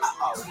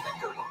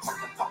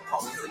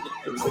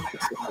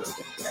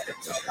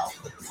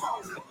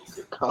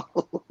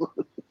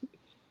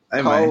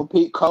 Hey,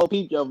 Cole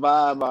peeped your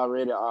vibe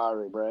already,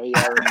 Ari, bro. He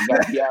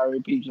already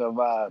peeped your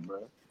vibe,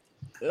 bro.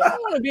 I don't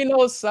want to be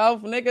no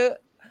South nigga.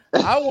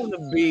 I want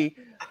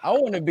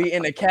to be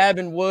in a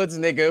cabin woods,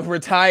 nigga,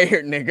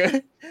 retired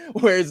nigga,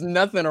 where there's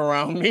nothing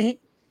around me.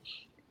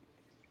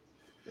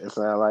 That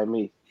sound like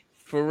me.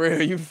 For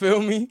real, you feel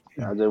me?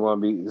 I just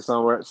want to be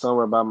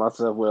somewhere by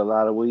myself with a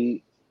lot of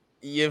weed.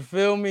 You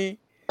feel me?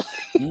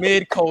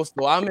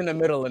 Mid-coastal. I'm in the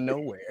middle of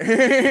nowhere.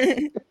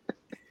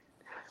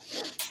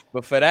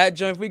 But for that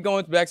joint, if we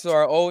going back to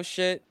our old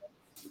shit,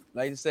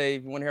 like you say,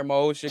 if you want to hear my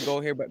old shit, go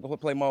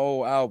play my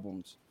old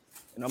albums.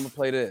 And I'm going to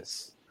play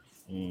this.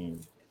 The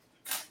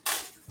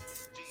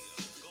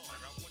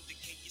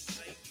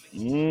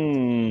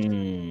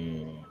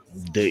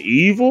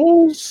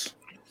Evils?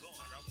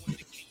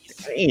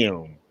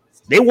 Damn.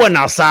 They wasn't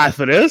outside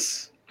for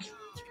this.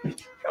 They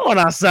weren't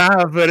outside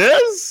for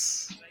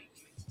this.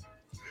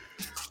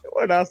 They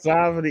weren't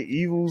outside for the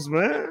Evils,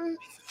 man.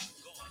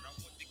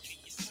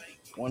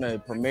 One of the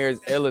Premier's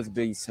illest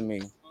beats to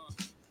me.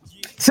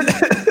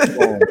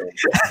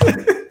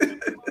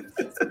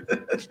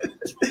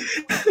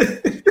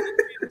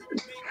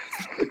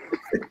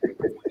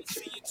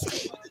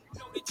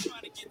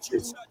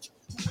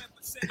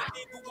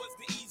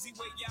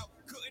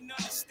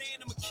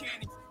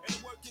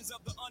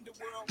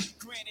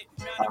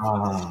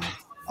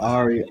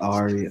 Ari.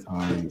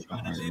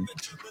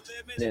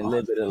 They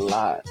live it a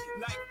lot.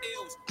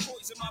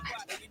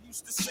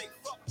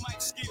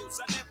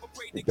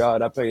 The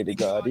God I pray, the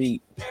God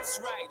eat. I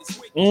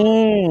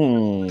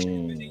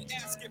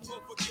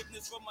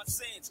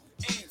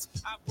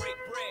break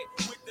bread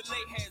with the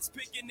lay hands,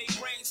 picking their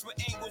brains for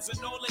angles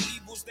and all the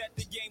evils that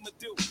the game will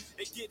do.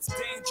 It gets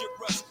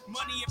dangerous.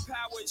 Money and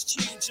power is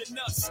changing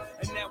us,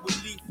 and now we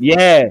leave.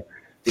 Yeah,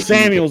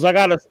 Samuels, I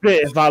gotta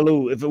spit if I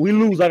lose. If we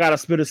lose, I gotta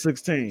spit a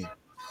 16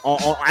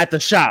 on at the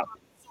shop.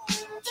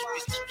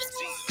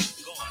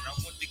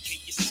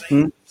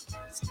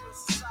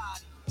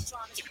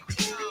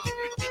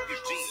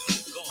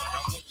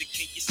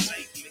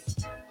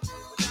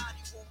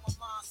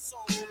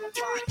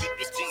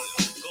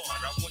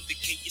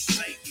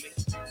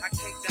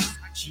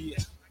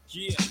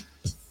 Yeah.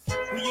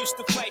 We used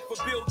to fight for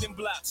building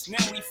blocks.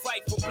 Now we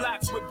fight for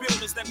blocks with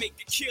builders that make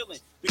a killing.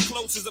 The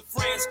closest of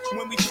friends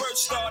when we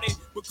first started,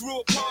 but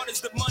grew apart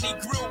as the money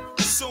grew. And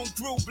soon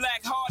grew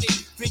black-hearted.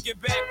 Thinking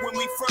back when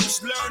we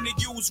first learned to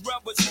use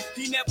rubbers,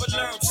 he never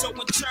learned. So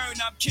in turn,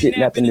 I'm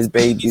kidnapping his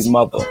baby's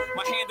mother.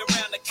 My hand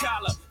around the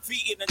collar,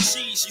 feeding the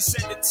cheese. She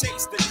said the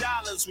taste of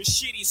dollars was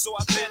shitty, so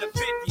I fed her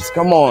 50s.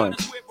 Come on.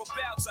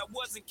 I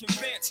wasn't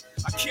convinced.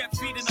 I kept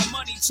feeding her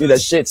money. See,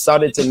 that shit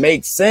started to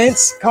make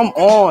sense. Come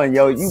on,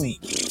 yo, you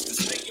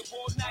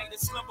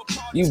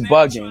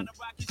bugging.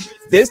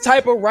 This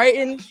type of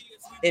writing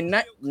in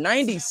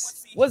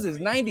 90s, what's this,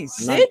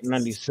 96?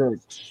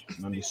 96.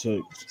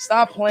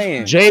 Stop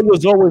playing. Jay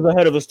was always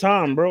ahead of his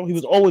time, bro. He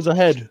was always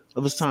ahead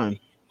of his time.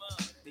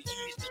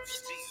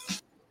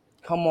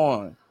 Come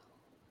on.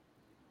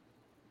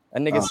 A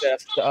nigga said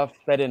stuff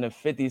fed in the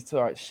 50s till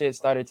our shit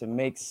started to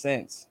make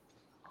sense.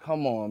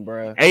 Come on,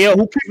 bro. Hey, yo,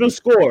 who keeping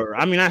score?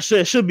 I mean, it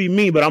should be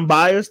me, but I'm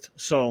biased,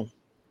 so.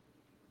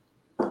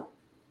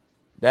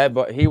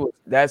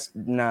 That's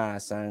nah,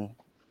 son.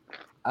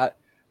 I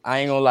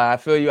ain't gonna lie. I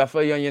feel you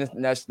on your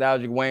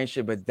nostalgic Wayne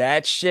shit, but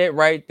that shit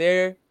right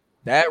there,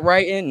 that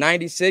right in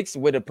 96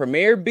 with a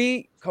Premier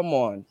beat, come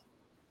on.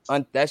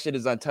 That shit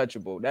is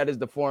untouchable. That is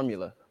the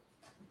formula.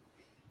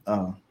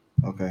 Oh,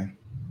 okay.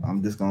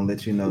 I'm just gonna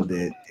let you know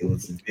that it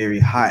was very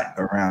hot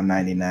around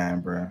 99,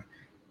 bro.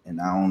 And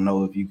I don't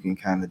know if you can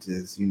kind of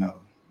just, I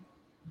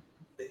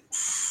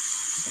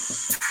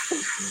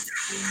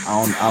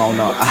don't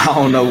know.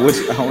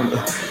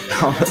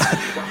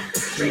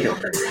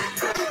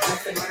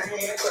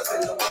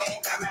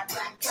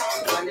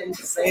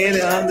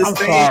 I'm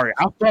sorry.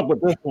 I fuck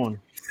with this one.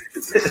 I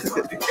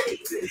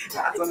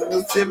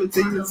was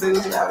 17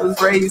 until I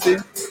was raised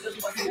in.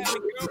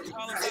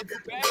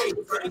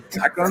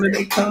 Cock under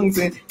their tongues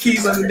and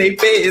keys under their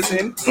beds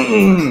and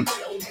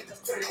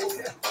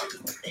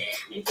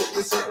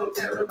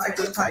like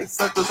the tight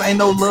suckers, ain't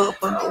no love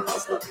for no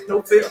hustler,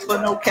 no fear for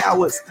no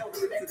cowards.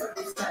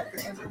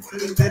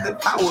 The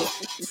power,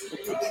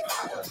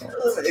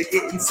 they're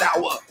getting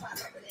sour.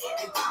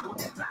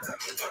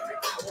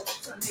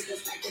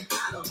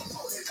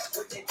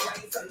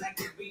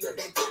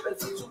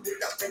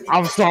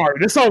 I'm sorry.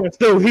 This song is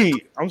still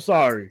heat. I'm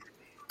sorry.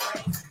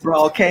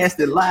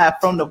 Broadcasted live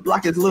from the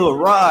block is Lil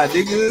Rod,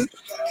 nigga.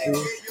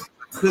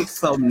 Cook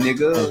something,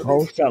 nigga.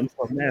 Hold something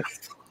from that.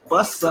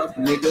 Bust up,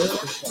 nigga.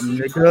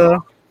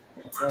 Nigga.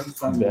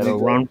 Better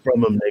run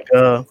from him,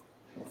 nigga.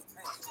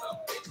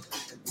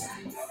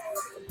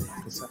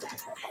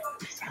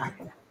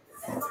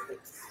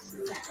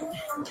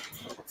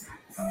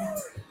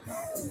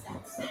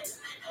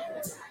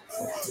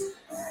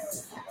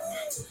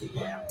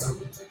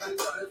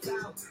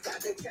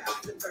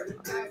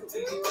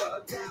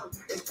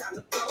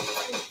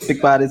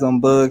 Big bodies on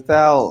bugged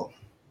out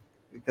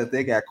because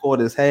they got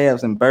quarters,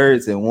 halves, and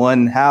birds in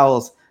one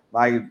house.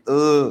 Like,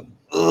 Dog,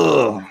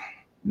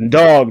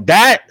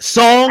 that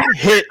song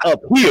hit up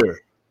here.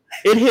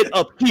 It hit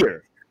up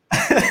here.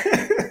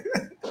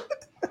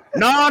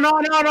 No,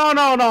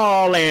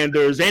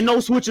 Landers. Ain't no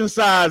switching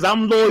sides.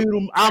 I'm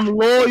loyal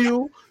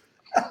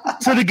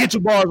to the Get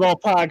Your Bars On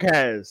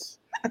podcast.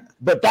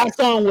 But that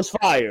song was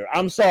fire.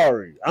 I'm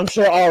sorry. I'm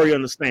sure Ari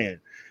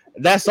understand.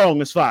 That song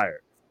is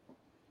fire.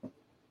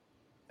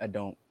 I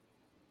don't.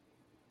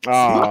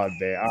 Oh,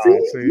 damn.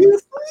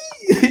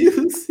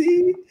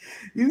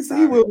 You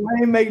see what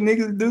Wayne make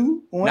niggas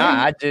do? Wayne?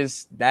 Nah,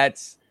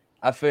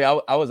 I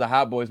feel I was a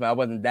Hot Boys fan. I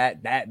wasn't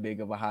that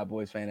big of a Hot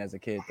Boys fan as a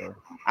kid though.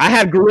 I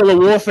had Guerrilla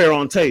Warfare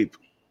on tape.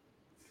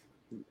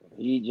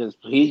 He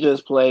just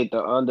played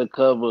the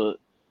undercover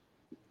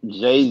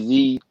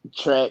Jay-Z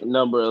track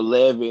number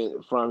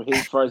 11 from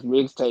his first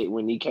mixtape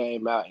when he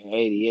came out in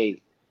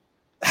 '88.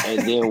 And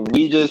then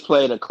we just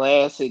played a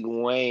classic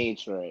Wayne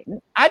track.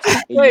 I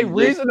just played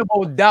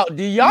Reasonable Doubt.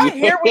 Do y'all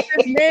hear what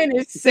this man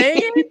is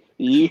saying?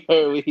 You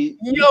heard what he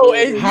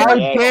how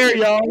dare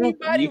y'all? You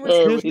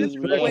heard what his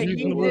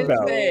reaction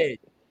said.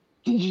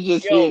 Did you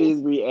just hear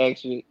his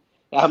reaction?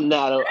 I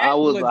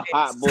was a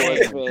Hot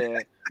Boys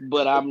fan,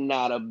 but I'm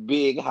not a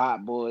big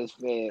Hot Boys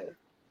fan.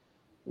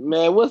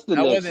 Man, what's the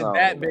next song? I wasn't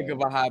that big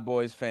of a Hot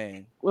Boys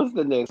fan. What's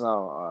the next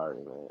song,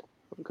 Ari, man?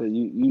 Because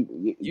you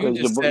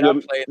just said I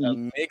played a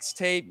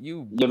mixtape.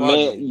 Your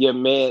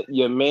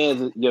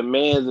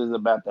man's is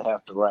about to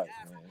have to write,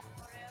 man.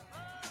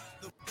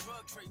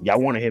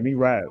 Y'all want to hear me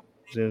rap?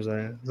 You know what I'm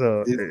saying?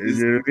 So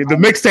the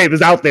mixtape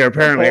is out there.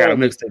 Apparently, I got a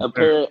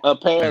mixtape.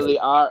 Apparently,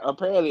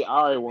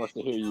 Ari wants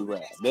to hear you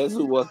rap. That's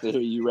who wants to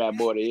hear you rap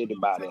more than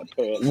anybody.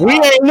 Apparently, we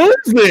ain't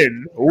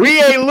losing.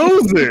 We ain't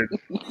losing.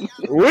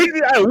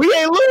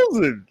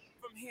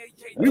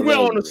 We went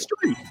on the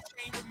street.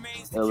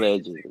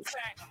 Allegedly.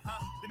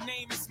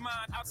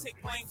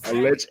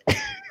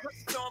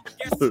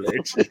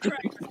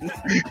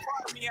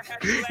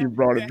 You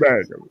brought it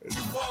back.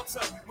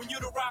 When you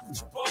the rock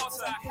with your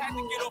balls, I had to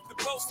get off the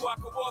boat so I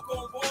could walk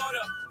on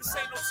water. This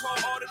ain't no tall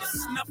order, this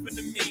is nothing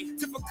to me.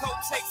 Difficult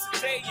takes a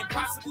day,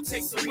 impossible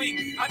takes a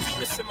week. I do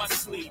this in my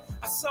sleep.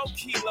 I sold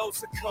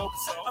kilos of coke,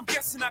 so I'm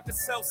guessing I could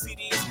sell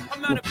CDs.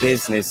 I'm not a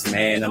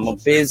businessman. I'm a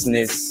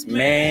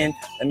businessman.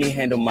 Let me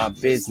handle my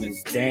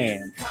business.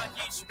 Damn.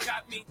 Kanye, you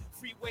got me.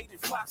 Waiting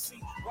Foxy,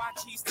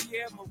 watch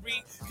Tierra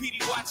Marie, Petey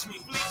watch me.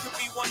 Bleak could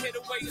be one hit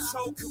away his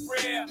whole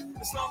career.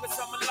 As long as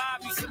I'm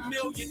alive, he's a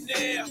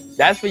millionaire.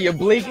 That's for your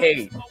Bleak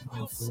hate.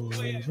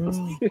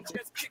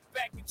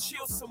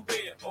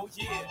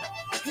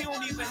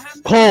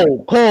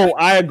 Cole,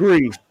 I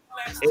agree.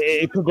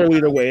 It could go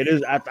either way. It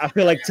is. I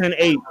feel like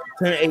 10-8.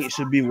 10-8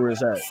 should be where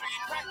it's at.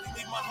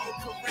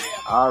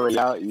 All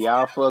right,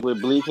 y'all fuck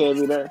with Bleak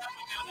heavy there.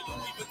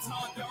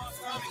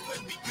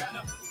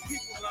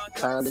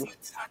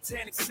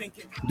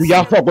 Do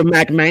y'all fuck with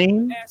Mac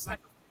Main?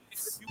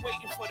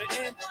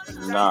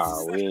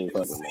 Nah, we ain't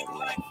fucking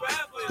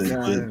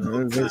Mac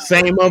Main.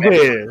 Same up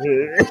here.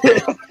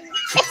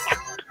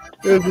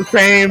 It's the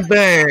same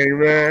thing,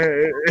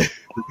 man.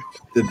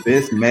 The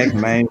best Mac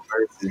Main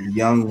versus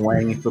Young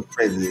Wayne for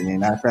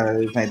president. I try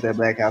to paint that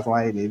black house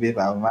white if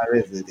I was my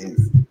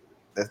residence.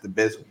 That's the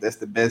best. That's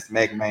the best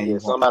Mac Main. Yeah,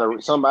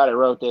 somebody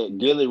wrote that.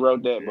 Gilly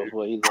wrote that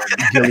before he wrote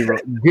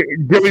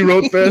Gilly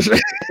wrote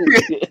that.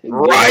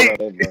 Right?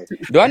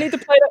 Do I need to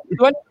play that?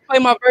 Do I need to play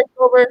my verse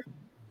over?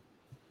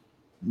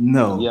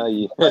 No.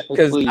 Yeah.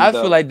 Because I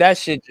feel like that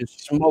shit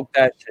just smoked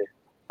that shit.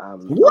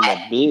 I'm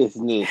a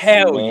business.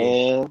 Hell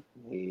man.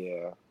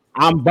 Yeah.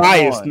 I'm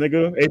biased,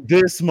 nigga. It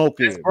did smoke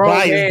it.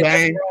 Bias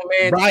gang.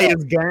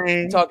 Bias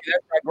gang. Talking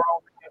that's that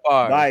grown man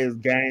bars. Bias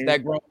gang.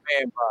 That grown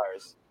man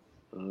bars.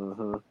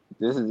 Mm-hmm.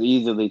 This is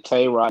easily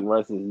Tay-Rock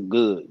versus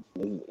Goods.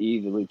 This is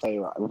easily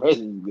Tay-Rock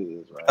versus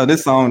Goods, right? Oh,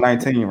 this song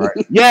 19, right?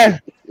 Yeah.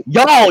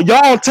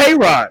 Y'all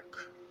Tay-Rock.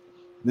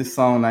 This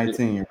song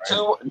 19, right?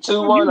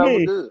 2-1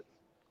 over Good.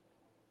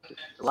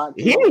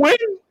 He didn't win.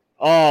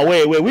 Oh,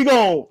 wait. We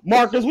gonna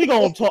Marcus, we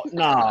gonna talk.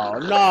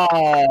 No.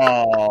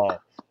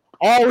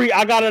 Ari,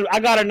 I got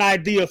an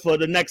idea for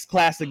the next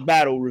classic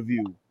battle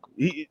review.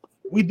 We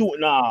do it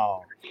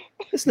now.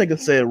 This nigga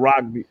said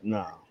rock beat.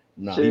 Nah.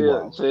 Chill.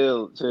 All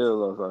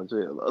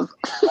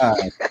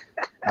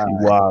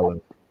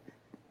right.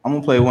 I'm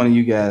gonna play one of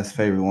you guys'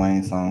 favorite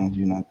Wayne songs,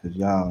 because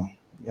y'all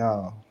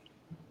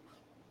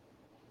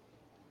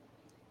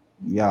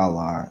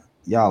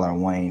are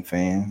Wayne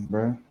fans,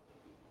 bro.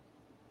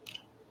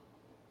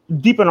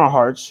 Deep in our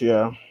hearts,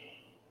 yeah.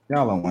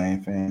 Y'all are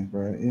Wayne fans,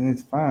 bro, and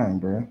it's fine,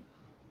 bro.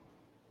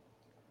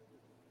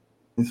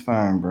 It's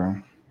fine,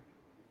 bro.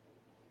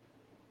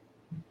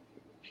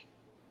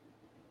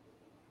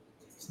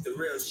 It's the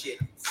real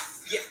shit.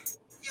 Yeah.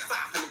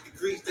 500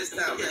 degrees this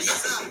time. Yes,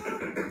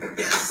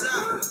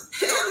 sir.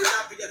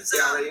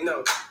 You already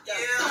know.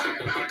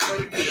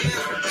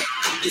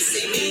 You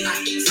see me,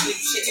 I eat sweet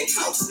shit and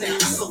talk snap.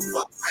 So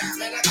fuck rap,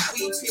 man. I got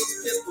weed pills,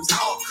 pistols,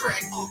 all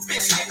crack.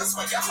 Bitch niggas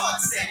where your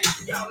heart's at.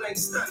 Y'all ain't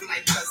stunting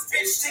like us.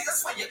 Bitch niggas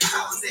where your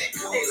cars at.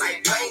 They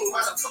like Wayne,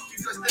 why the fuck you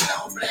dressed in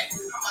all black?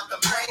 I'm out the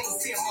brains,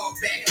 see them all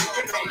back.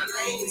 And on the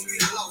lanes, we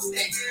lost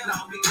that.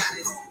 Now we got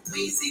it.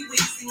 Weezy,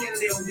 and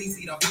Lil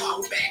Weezy to fall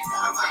back.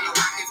 I'm out of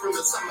rocket from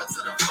the summer to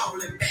the fall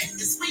and back.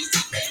 It's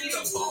Weezy, baby, the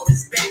ball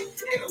is back.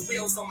 And the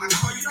wheels on my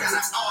car, you gotta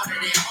order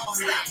that. All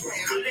stop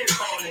playing, I've been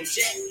falling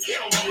jack. You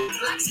don't want me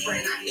black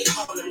spraying, I hit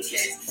all them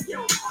cats. You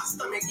don't want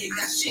stomach, get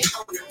that shit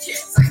on them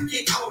cats. I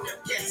get on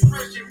them cats,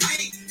 Virgin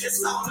B,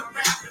 it's all a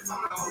rap. If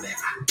I'm on that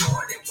hot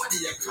boy, then what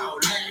do you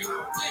call that?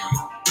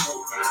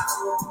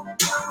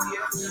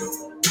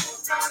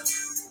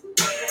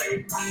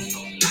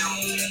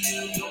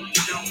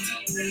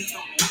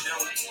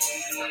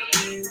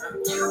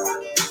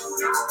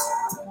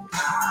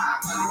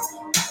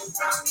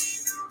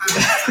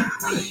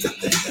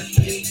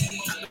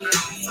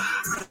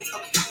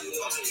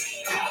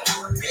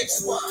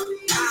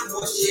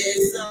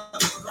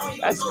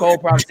 That's Cole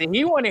Problem. See,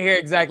 he want to hear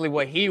exactly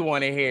what he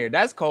want to hear.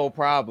 That's Cole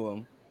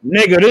Problem.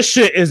 Nigga, this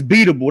shit is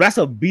beatable. That's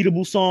a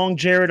beatable song,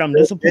 Jared. I'm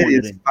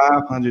disappointed. It is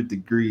 500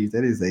 Degrees.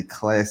 That is a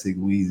classic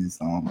Weezy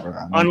song, bro.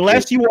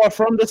 Unless you are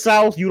from the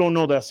South, you don't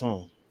know that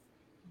song.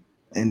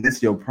 And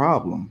that's your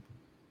problem.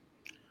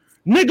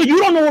 Nigga, you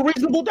don't know what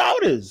Reasonable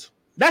Doubt is.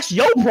 That's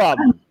your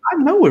problem. I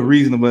know what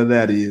Reasonable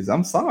Doubt is.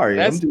 I'm sorry.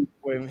 That's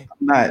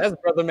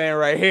brother man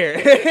right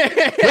here.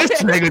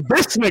 This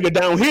nigga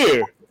down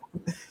here.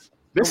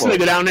 This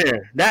nigga down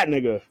there. That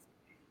nigga.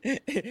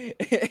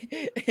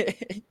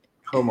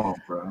 Come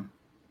on, bro.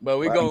 But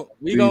we gonna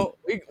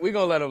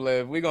let him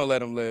live. We gonna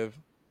let him live.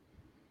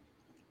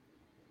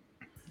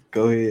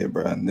 Go ahead,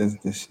 bro.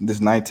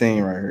 This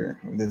 19 right here.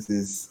 This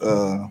is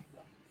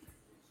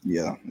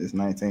it's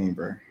 19,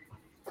 bro.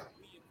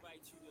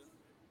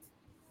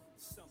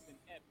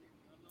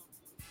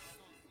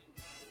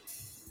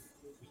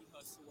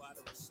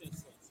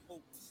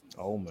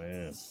 Oh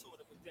man.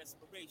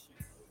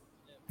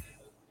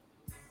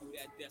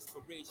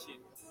 Desperation,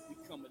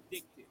 become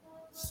addicted,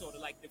 sort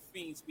of like the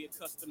fiends we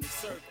accustomed to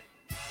serving.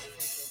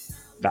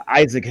 The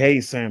Isaac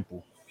Hayes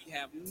sample. We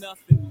have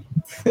nothing.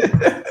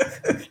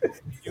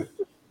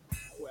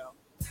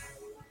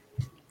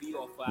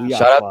 Well,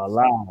 shout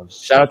out,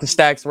 shout out to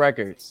Stax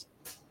Records.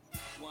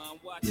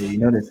 Yeah, you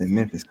know this in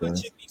Memphis,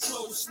 cuz.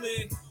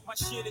 My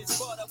shit is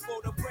butter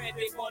for the bread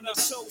they wanna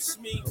toast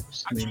me.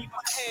 I keep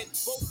my head,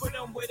 both of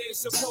them where they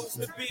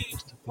supposed to be.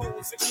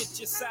 Pose to get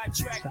you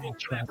sidetracked and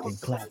clapping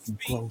close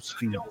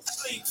feet. Don't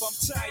sleep, I'm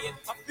tired.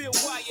 I feel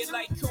wired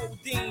like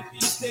codeine.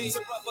 These days a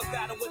rubber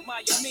gotta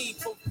admire me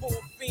for 4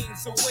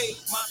 fiends away.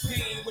 My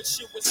pain, which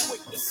shit was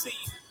quick to see.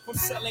 From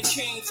selling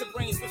cane to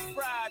brains with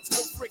fried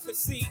to a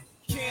fricassee.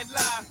 Can't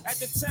lie, at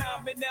the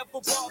time it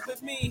never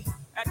bothered me.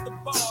 At the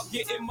bar,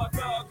 getting my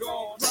dog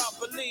on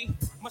properly.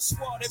 My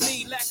squad and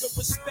me lack of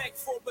respect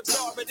for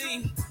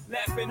authority.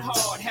 Laughing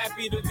hard,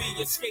 happy to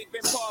be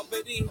escaping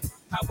poverty.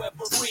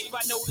 However brief,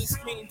 I know this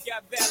game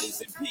got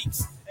valleys and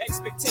peaks.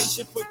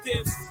 Expectation for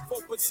this,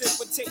 for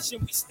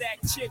precipitation, we stack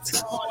chips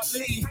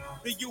hardly.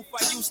 The youth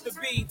I used to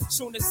be,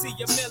 soon to see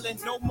a million,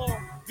 no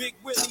more. Big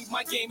Willie,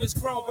 my game is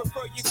grown,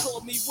 prefer you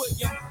call me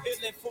William.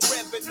 Illin' for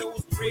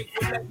revenues,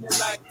 grateful that you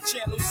like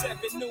Channel 7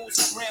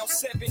 News, round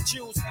 7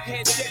 Jews,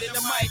 head dead in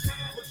the mic,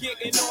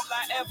 forgetting all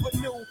I ever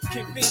knew,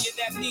 convenient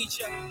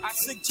amnesia. I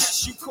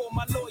suggest you call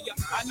my lawyer,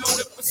 I know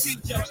the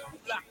procedure.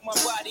 Block my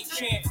body,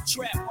 can't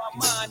trap my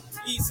mind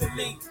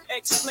easily.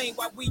 Explain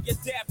why we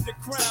adapt to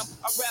crime.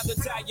 I'd rather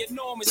die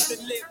enormous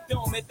than live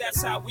dormant,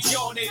 that's how we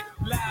on it.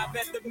 Live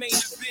at the main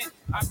event,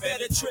 I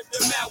better trip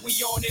them out, we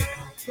on it.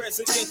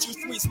 Presidential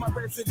tweets, my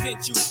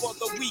residential for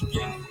the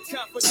weekend.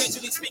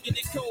 Confidentially speaking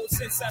in code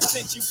since I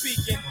sent you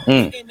beacon.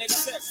 In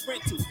excess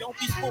rental, don't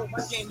be fooled,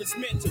 my game is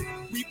mental.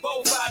 We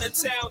both out of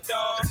town,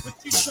 dog. What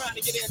you trying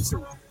to get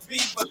into?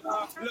 Viva,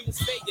 Las Vegas,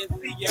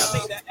 see ya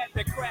later at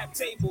the crab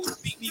table.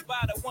 Beat me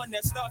by the one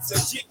that starts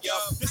a jig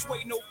up. This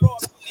way no fraud,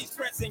 police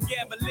pressing,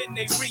 gambling,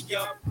 they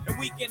re-up. And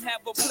we can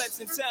have a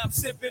pleasant time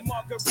sipping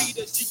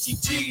margaritas.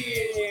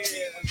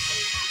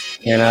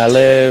 Can I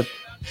live?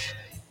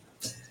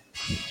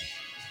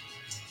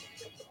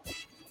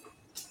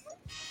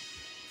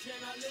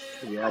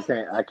 Yeah,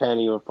 I can't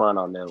even front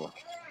on that one.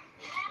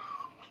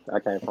 I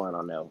can't front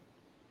on that one.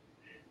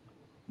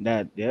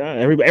 That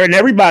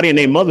everybody and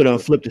their mother done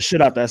flipped the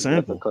shit out that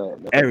sample.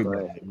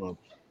 Everybody.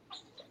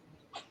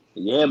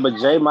 Yeah, but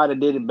Jay might have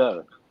did it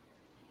better.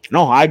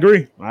 No, I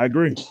agree.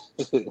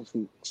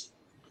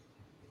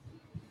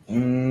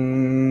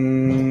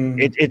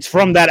 It's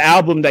from that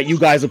album that you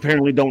guys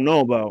apparently don't know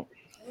about.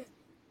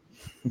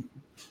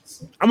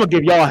 I'm gonna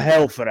give y'all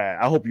hell for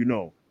that. I hope you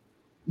know.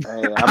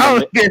 Hey, I'm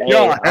gonna give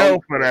y'all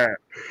hell for that.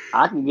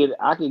 I can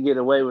get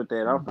away with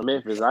that. I'm from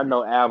Memphis. I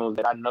know albums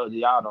that I know that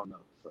y'all don't know.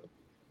 So.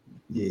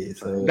 Yeah,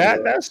 so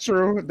that's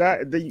true. It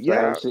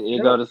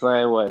go the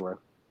same way, bro.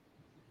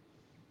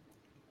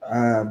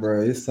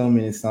 Bro, it's so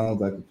many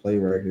songs I could play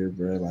right here,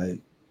 bro. Like,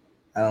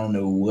 I don't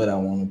know what I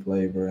want to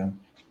play, bro.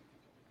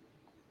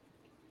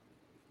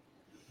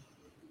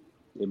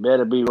 It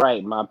better be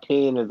right. My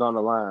pen is on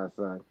the line,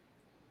 son.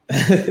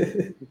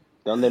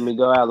 Don't let me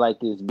go out like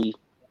this, B.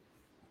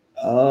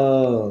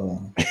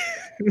 Oh.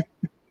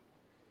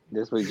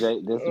 This what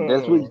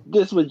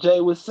Jay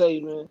would say,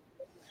 man.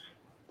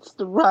 It's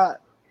the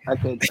rock. I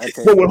can't.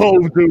 What would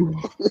Hov do?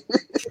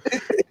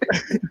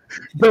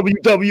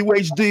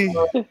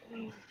 WWHD.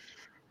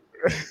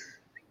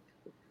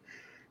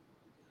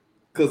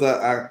 Cause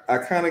I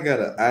kind of got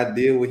an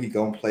idea what he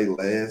gonna play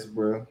last,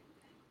 bro.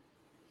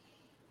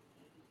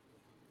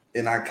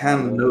 And I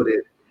kind of know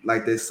that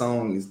like this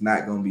song is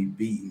not gonna be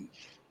beaten.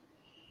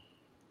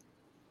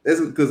 That's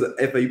because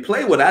if he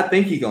play what I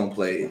think he gonna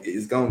play,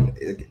 it's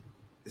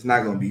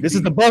not gonna be. This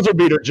is the buzzer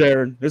beater,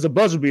 Jared. There's a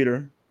buzzer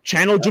beater.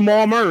 Channel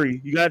Jamal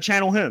Murray. You gotta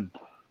channel him.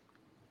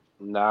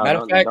 No, matter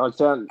of fact, I'm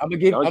gonna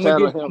give you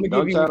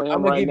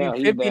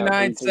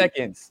 59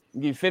 seconds.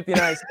 Give you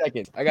 59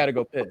 seconds. I gotta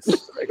go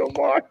piss.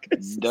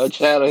 Marcus. Don't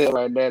channel him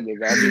right now,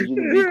 nigga. I need you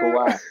to be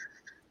quiet.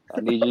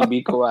 I need you to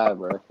be quiet,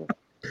 bro.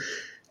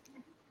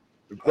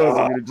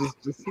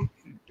 Just.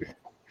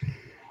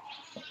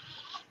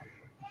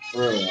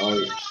 Bro,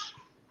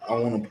 I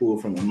want to pull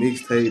from a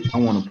mixtape. I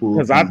want to pull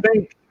because I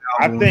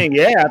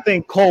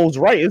think Cole's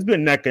right. It's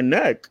been neck and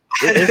neck.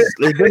 It's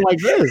been like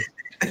this.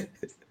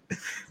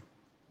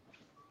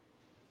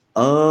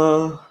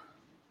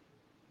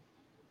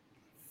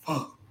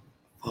 Fuck.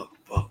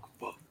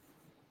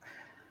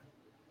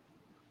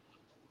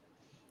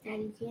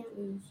 Daddy can't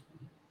lose.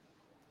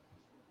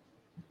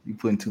 You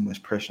putting too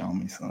much pressure on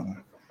me,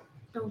 son.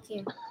 Don't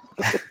care.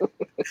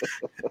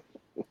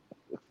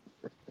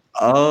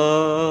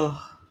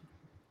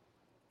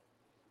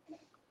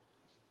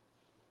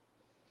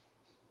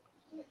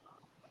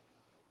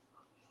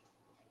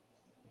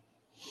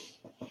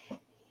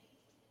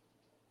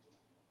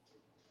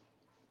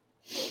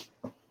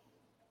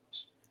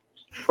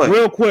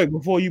 Real quick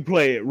before you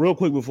play it,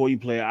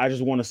 I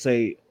just want to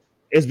say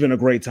it's been a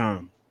great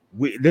time.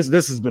 This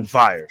has been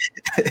fire.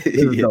 This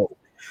is dope.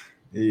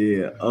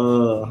 Yeah.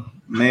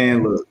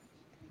 Man, look.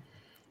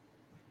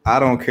 I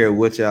don't care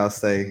what y'all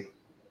say.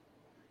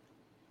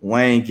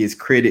 Wayne gets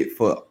credit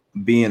for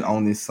being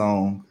on this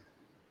song.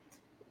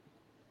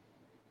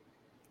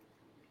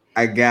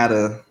 I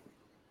gotta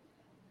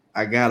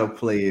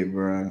play it,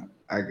 bro.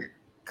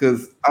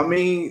 Cause I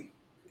mean,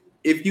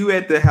 if you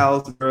at the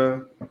house,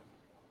 bro,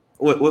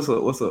 what's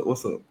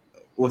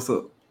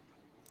up?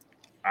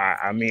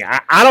 I mean,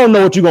 I don't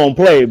know what you're gonna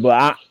play,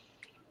 but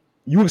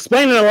you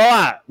explaining a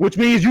lot, which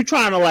means you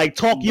trying to like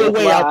talk your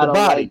way out the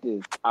body.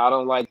 I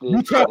don't like this.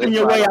 You talking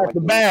your way out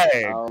the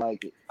bag. I don't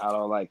like it. I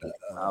don't like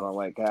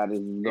how this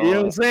is going. You know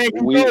what I'm saying?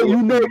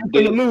 You know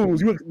you're gonna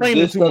lose. You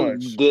explaining too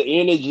much. The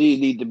energy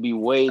need to be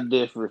way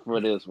different for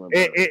this one.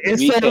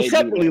 It's sold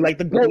separately, like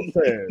the GOAT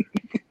said.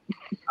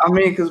 I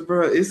mean, cause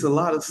bro, it's a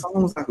lot of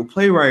songs I could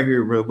play right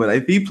here, bro. But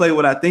if he play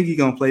what I think he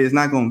gonna play, it's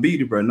not gonna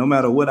beat it, bro. No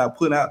matter what I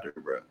put out there,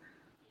 bro.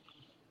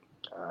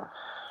 All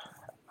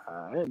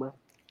right, bro.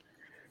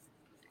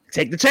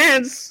 Take the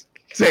chance.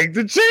 You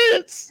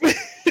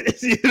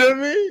know what I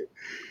mean?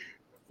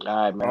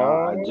 All right,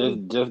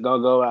 man. Just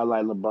don't go out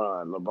like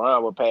LeBron.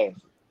 LeBron will pass it.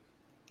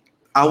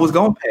 I was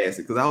gonna pass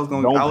it because I was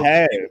gonna. Don't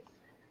pass.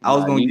 I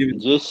was gonna give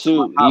it. Just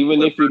shoot,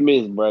 even if you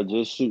miss, bro.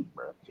 Just shoot,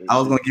 bro. I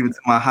was gonna give it to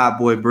my hot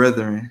boy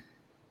brethren,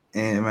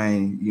 and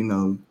man, you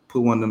know,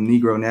 put one of them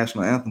Negro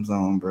national anthems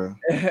on, bro.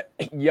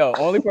 Yo,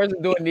 only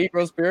person doing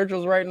Negro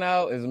spirituals right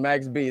now is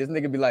Max B. This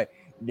nigga be like,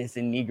 this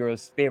is Negro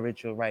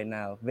spiritual right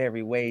now,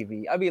 very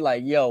wavy. I be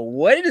like, yo,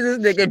 what is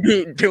this nigga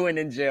be doing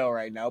in jail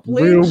right now?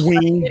 Please Real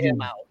get wavy.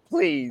 him out.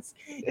 Please.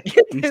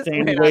 Get He's this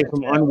staying man away out of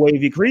from jail.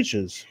 unwavy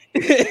creatures.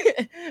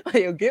 Like,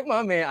 yo, get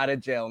my man out of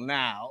jail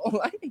now.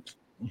 Like,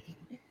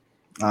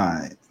 All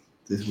right,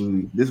 this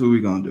what we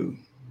gonna do.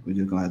 We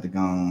just gonna have to go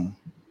on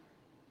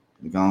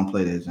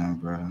play that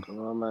jump, bro. Come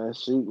on, man.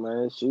 Shoot,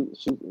 man. Shoot.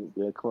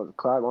 Yeah, clock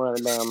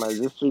running down, man.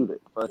 Just shoot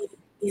it. Fuck it.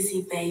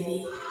 Easy,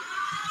 baby.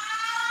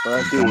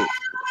 Fuck it.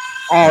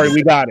 All right,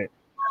 we got it.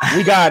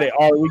 We got it.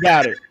 All right, we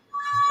got it.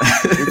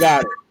 We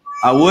got it.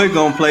 I was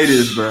gonna play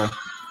this, bro.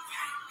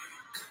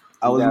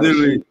 I was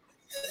literally.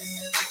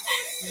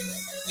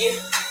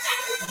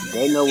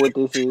 They know what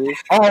this is.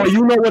 Oh,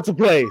 you know what to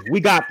play. We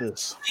got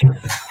this.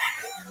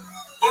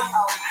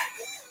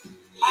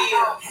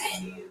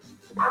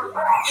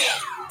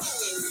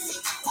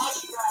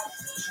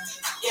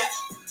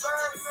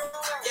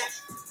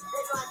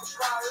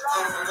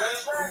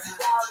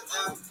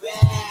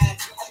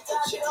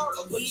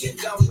 What you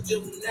gonna do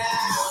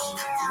now?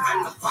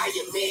 I'm a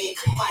fireman,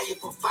 fire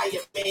for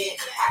fireman.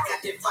 I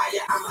got that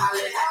fire, I'm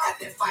hollering. I got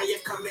that fire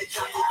coming,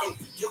 and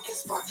you can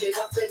spark it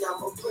up and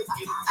I'ma put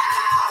you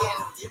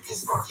out. You can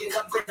spark it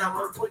up and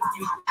I'ma put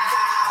you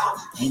out.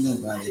 Ain't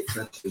nobody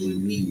fucking with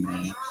me,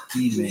 man.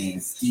 He-Man,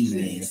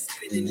 ski-man,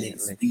 the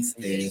next beast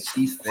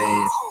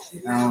fast.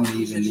 I don't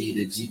even need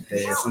a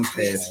G-Pass, I'm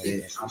past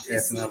that. I'm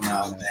passing them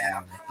out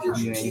now. If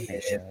you ain't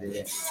had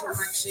that.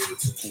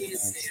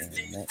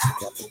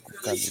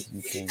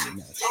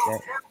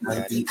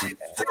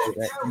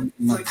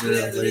 My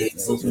girl,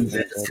 open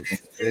that.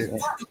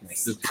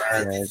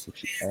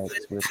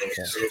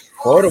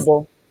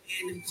 Quotable.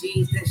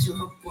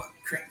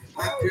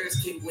 My girls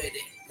came with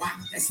it. Wow,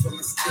 that's for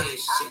my stash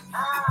shit.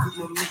 I put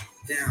my Mac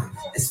down.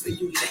 That's where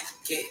you let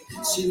get.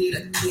 She need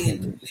a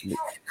candle.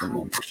 I'm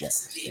gonna put that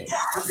shit.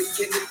 I'm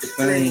beginning to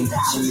Fame,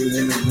 she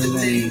in the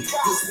lane.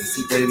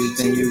 See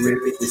everything you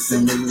rip it, it's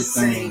similar the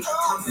same.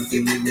 I'm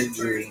give me the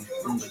dream,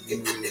 I'm gonna give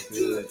me the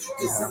good.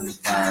 Cause I'm the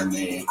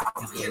fireman,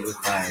 I'm here with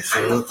fire.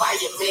 I'm a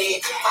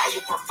fireman,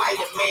 fire for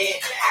fireman.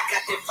 I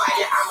got that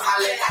fire, I'm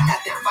hollering. I got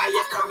that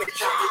fire coming,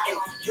 and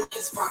you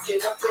can spark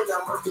it up and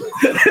I'ma put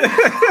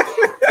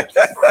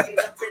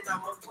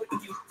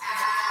you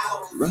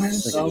out.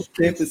 Right off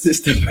campus,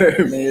 it's the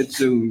Birdman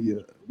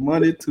Jr.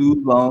 Money too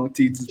long,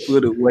 teachers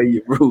put away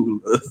your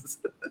rulers.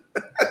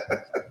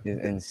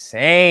 It's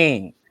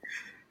insane.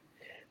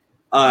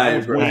 All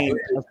right, bro. Wayne.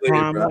 That's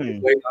prime Bro.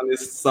 Wayne. Wait on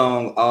this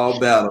song all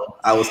battle.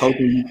 I was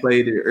hoping you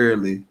played it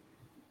early.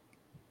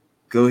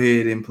 Go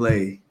ahead and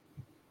play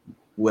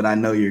what I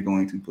know you're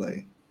going to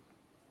play.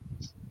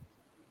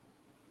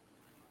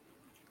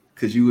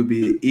 Because you would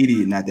be an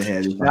idiot not to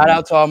have it. Shout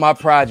out to all my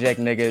project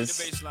niggas.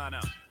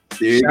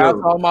 There you Shout out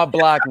go. to all my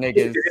block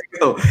niggas. There you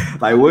go.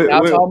 Like what?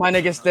 Shout out to all What my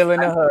niggas still in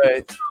the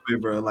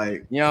hood. bro?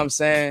 Like You know what I'm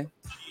saying?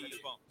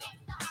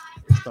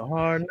 It's the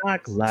hard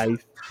knock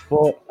life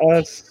for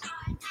us.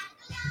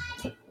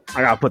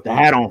 I gotta put the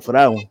hat on for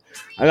that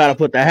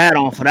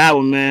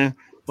one. Man.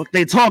 What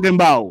they talking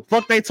about?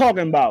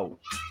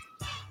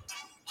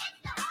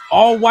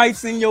 All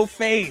whites in your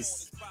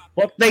face.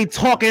 What they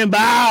talking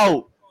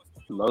about?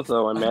 Most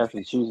of them in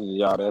Massachusetts,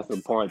 y'all. That's the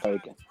point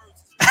taken.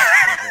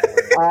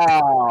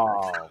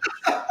 Oh.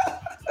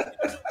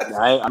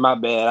 My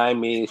bad. I ain't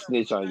mean to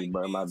snitch on you,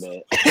 bro. My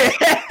bad.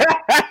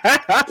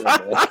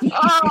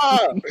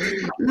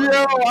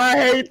 Yo, I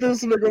hate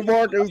this nigga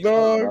Marcus, My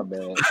dog.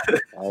 bad.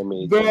 I ain't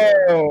mean to.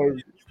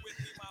 Dog.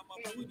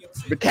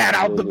 The cat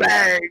out the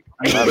bag.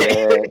 My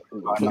bad.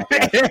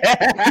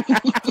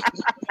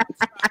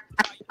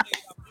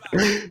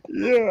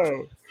 Yeah.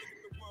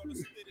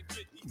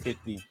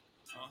 50.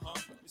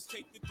 Let's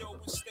take the dough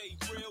and stay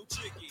real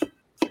jiggy.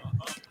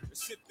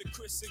 Sip the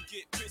Chris and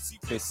get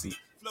pissy.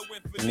 Flow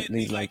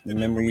Infinitely like the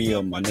memory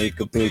of my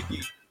nigga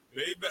Biggie.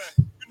 Baby,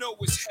 you know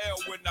it's hell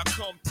when I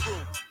come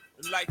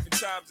through. Life and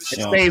times of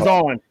It stays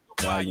on.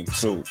 Volume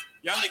 2.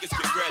 Y'all niggas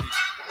get ready.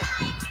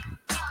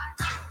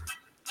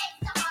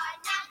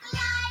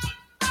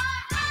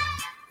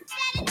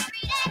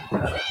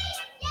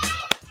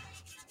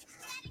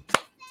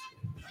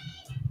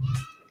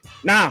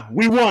 Nah,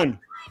 we won.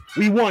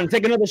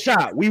 Take another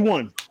shot. We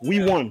won. My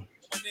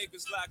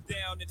niggas locked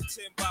down in the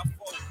 10x4,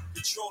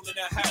 controlling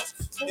the house,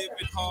 living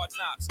hard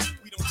knocks.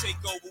 We don't take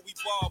over, we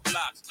ball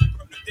blocks.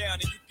 From the down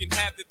and you can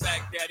have it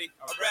back, daddy.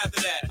 I'd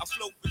rather that. I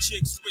float for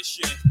chicks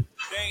wishing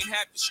they ain't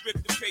have to strip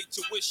to pay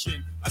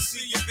tuition. I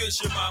see your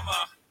vision,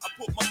 mama. I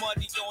put my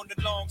money on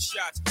the long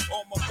shots.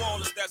 All my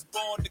ballers that's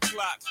born the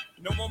clock.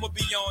 No one will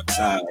be on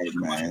top. Alright,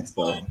 man,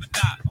 so- I went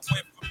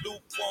from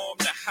lukewarm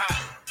to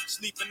hot.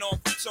 Sleeping on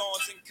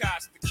futons and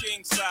cots, the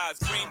king size,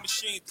 green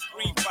machines, the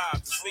green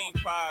pies, the scene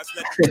pies.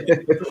 Let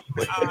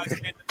the eyes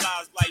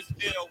analyze life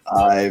ill.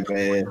 all right,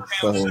 man.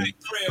 So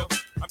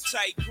I'm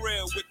tight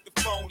grill with the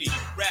phony.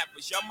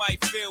 Rappers, y'all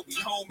might feel we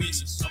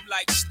homies. I'm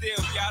like,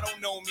 still, y'all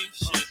don't know me.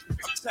 Shit, I'm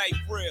type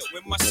real.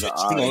 With my You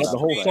gonna let the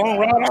whole song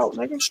ride out,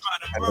 nigga?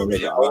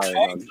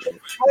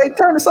 Hey,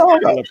 turn the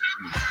song up.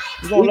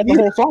 You gonna let the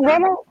whole song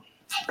ride out?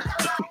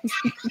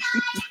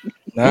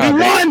 Nah, we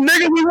won,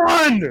 nigga. We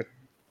won.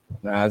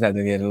 Nah, I was having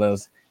to get a little.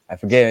 I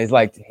forget. It's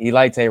like he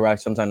like Tay-Rock.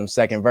 Sometimes them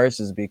second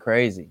verses be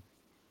crazy.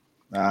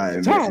 All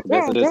right,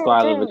 that's a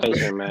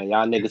disqualification, man.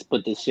 Y'all niggas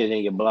put this shit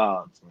in your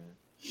blogs, man.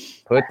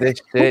 Put this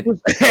shit in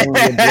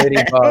your Diddy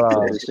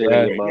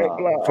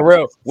blogs, for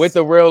real. With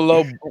the real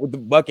low, with the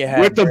bucket hat.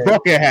 With the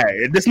bucket hat.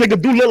 This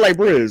nigga do look like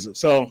Briz,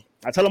 so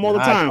I tell him all the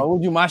time. I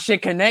told you my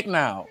shit connect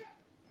now.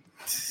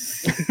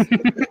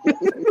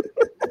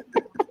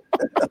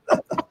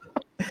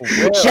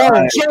 Show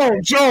him,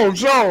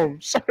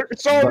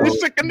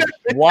 this shit connect.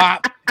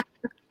 WAP.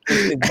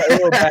 It's a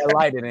little bad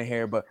lighting in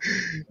here, but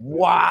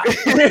WAP.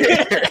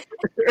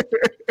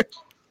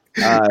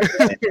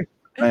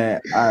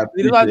 Man, I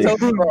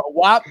told you, bro,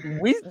 WAP.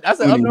 That's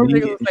another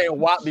nigga was saying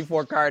WAP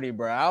before Cardi,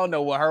 bro. I don't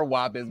know what her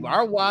WAP is, but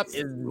her WAP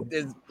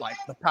is like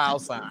the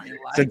pound sign.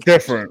 Like, it's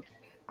different.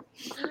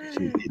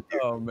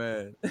 Oh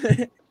man,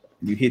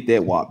 you hit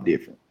that WAP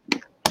different.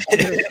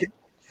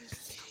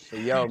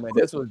 Yo, man,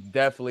 this was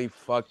definitely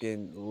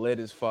fucking lit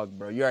as fuck,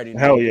 bro. You already know.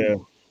 Hell yeah.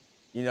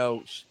 You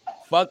know,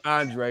 fuck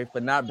Andre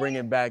for not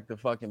bringing back the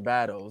fucking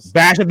battles.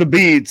 Bash at the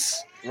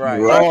Beats. Right.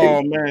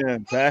 Oh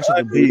man, Bash at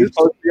the Beats. It's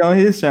supposed to be on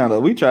his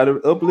channel. We try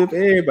to uplift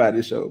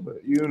everybody's show, but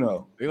you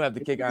know, we gonna have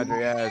to kick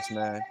Andre ass,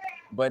 man.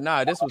 But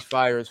nah, this was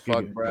fire as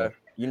fuck, bro.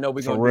 You know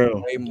we're gonna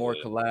do way more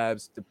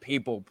collabs. The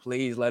people,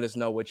 please let us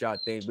know what y'all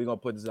think. We're gonna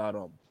put this out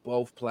on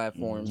both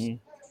platforms. You know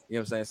what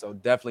I'm saying? So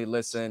definitely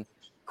listen.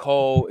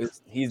 Cole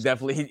he's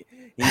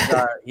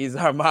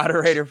our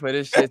moderator for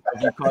this shit.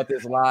 If you caught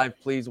this live,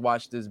 please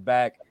watch this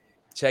back.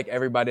 Check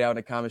everybody out in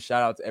the comments.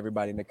 Shout out to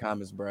everybody in the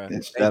comments, bro.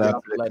 Shout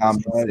out to the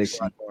comment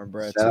section.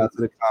 Shout out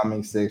to the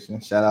comment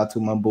section. Shout out to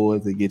my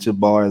boys that Get Your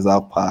Bars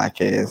Off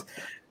podcast.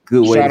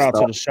 Good way shout to out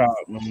start to the shop,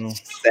 man.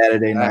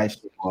 Saturday night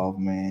show off,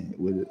 man.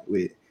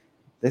 With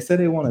they said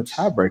they want a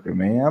tiebreaker,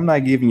 man. I'm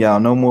not giving y'all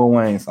no more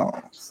Wayne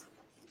songs.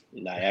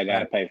 Nah, y'all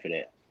gotta pay for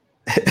that.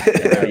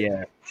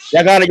 Yeah.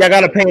 Y'all gotta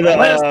pay the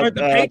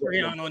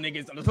Patreon on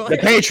niggas. The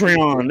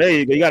Patreon. There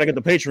you go. You gotta get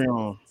the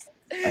Patreon.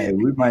 Hey,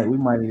 we might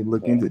need to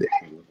look into that.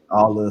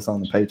 All of us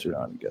on the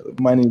Patreon together.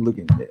 We might need to look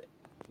into that.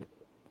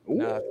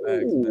 Nah,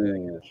 facts,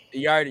 man.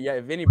 You already,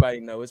 if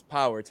anybody know, it's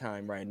power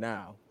time right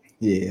now.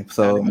 Yeah.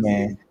 So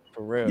man,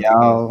 for real,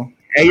 y'all.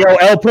 Hey yo,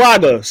 El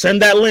Plaga,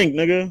 send that link,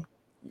 nigga.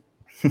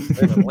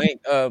 Send a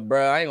link,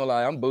 bro. I ain't gonna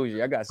lie, I'm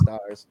bougie. I got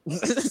stars.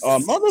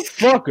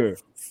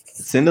 Motherfucker.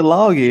 Send the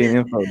login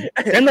info.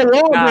 Send the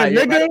login,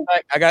 nigga.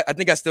 I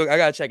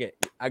gotta check it.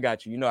 I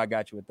got you. You know I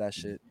got you with that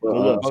shit.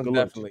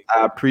 Definitely.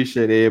 I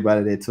appreciate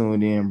everybody that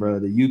tuned in, bro.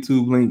 The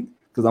YouTube link,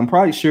 because I'm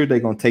probably sure they're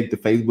gonna take the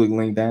Facebook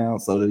link down,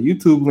 so the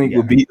YouTube link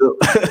will be up.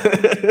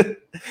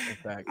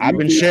 I've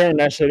been sharing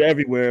that shit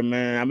everywhere,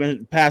 man. I've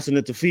been passing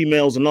it to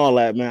females and all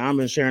that, man. I've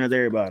been sharing it to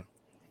everybody.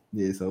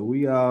 Yeah, so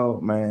we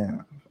all,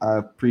 man. I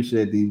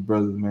appreciate these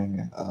brothers,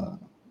 man.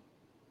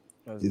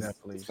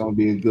 It's gonna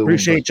be a good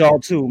appreciate y'all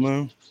too,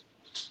 man.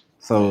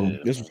 So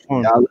this was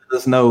fun. Y'all let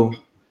us know.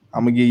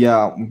 I'm gonna give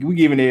y'all. We're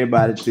giving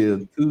everybody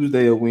till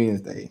Tuesday or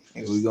Wednesday,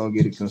 and we're gonna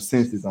get a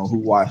consensus on who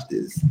watched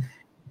this,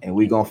 and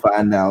we're gonna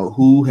find out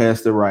who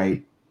has the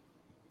right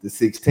to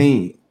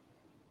 16.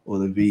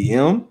 Will it be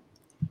him?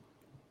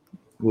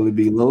 Will it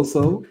be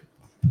Loso?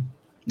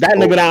 That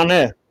nigga down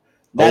there.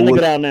 That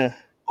nigga down there.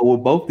 Or will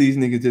both these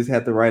niggas just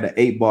have to write an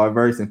 8-bar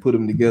verse and put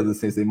them together,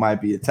 since it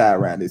might be a tie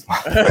around this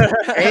month?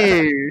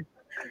 Hey,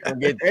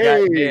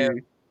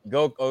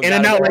 go in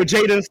and out like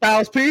Jaden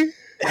Styles P.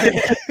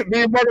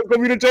 Me and brother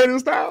gonna be the Jaden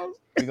Styles.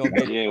 We can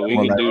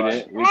do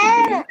that.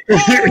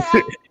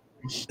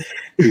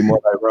 Be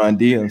more like Ron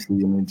DMC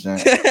in the jam.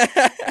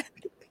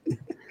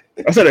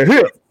 I said it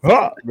here.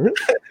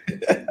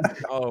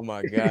 Oh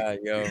my god,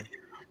 yo.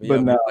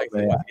 But no,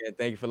 man.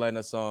 Thank you for letting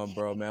us on,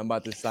 bro, man. I'm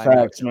about to sign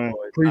Facts, man.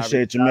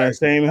 Appreciate you, man.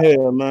 Same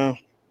here, man.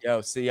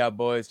 Yo, see y'all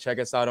boys. Check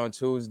us out on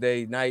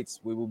Tuesday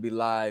nights. We will be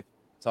live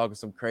talking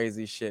some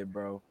crazy shit,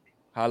 bro.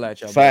 Holla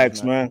at y'all.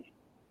 Facts, man.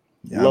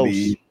 Y'all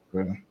be,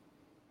 bro.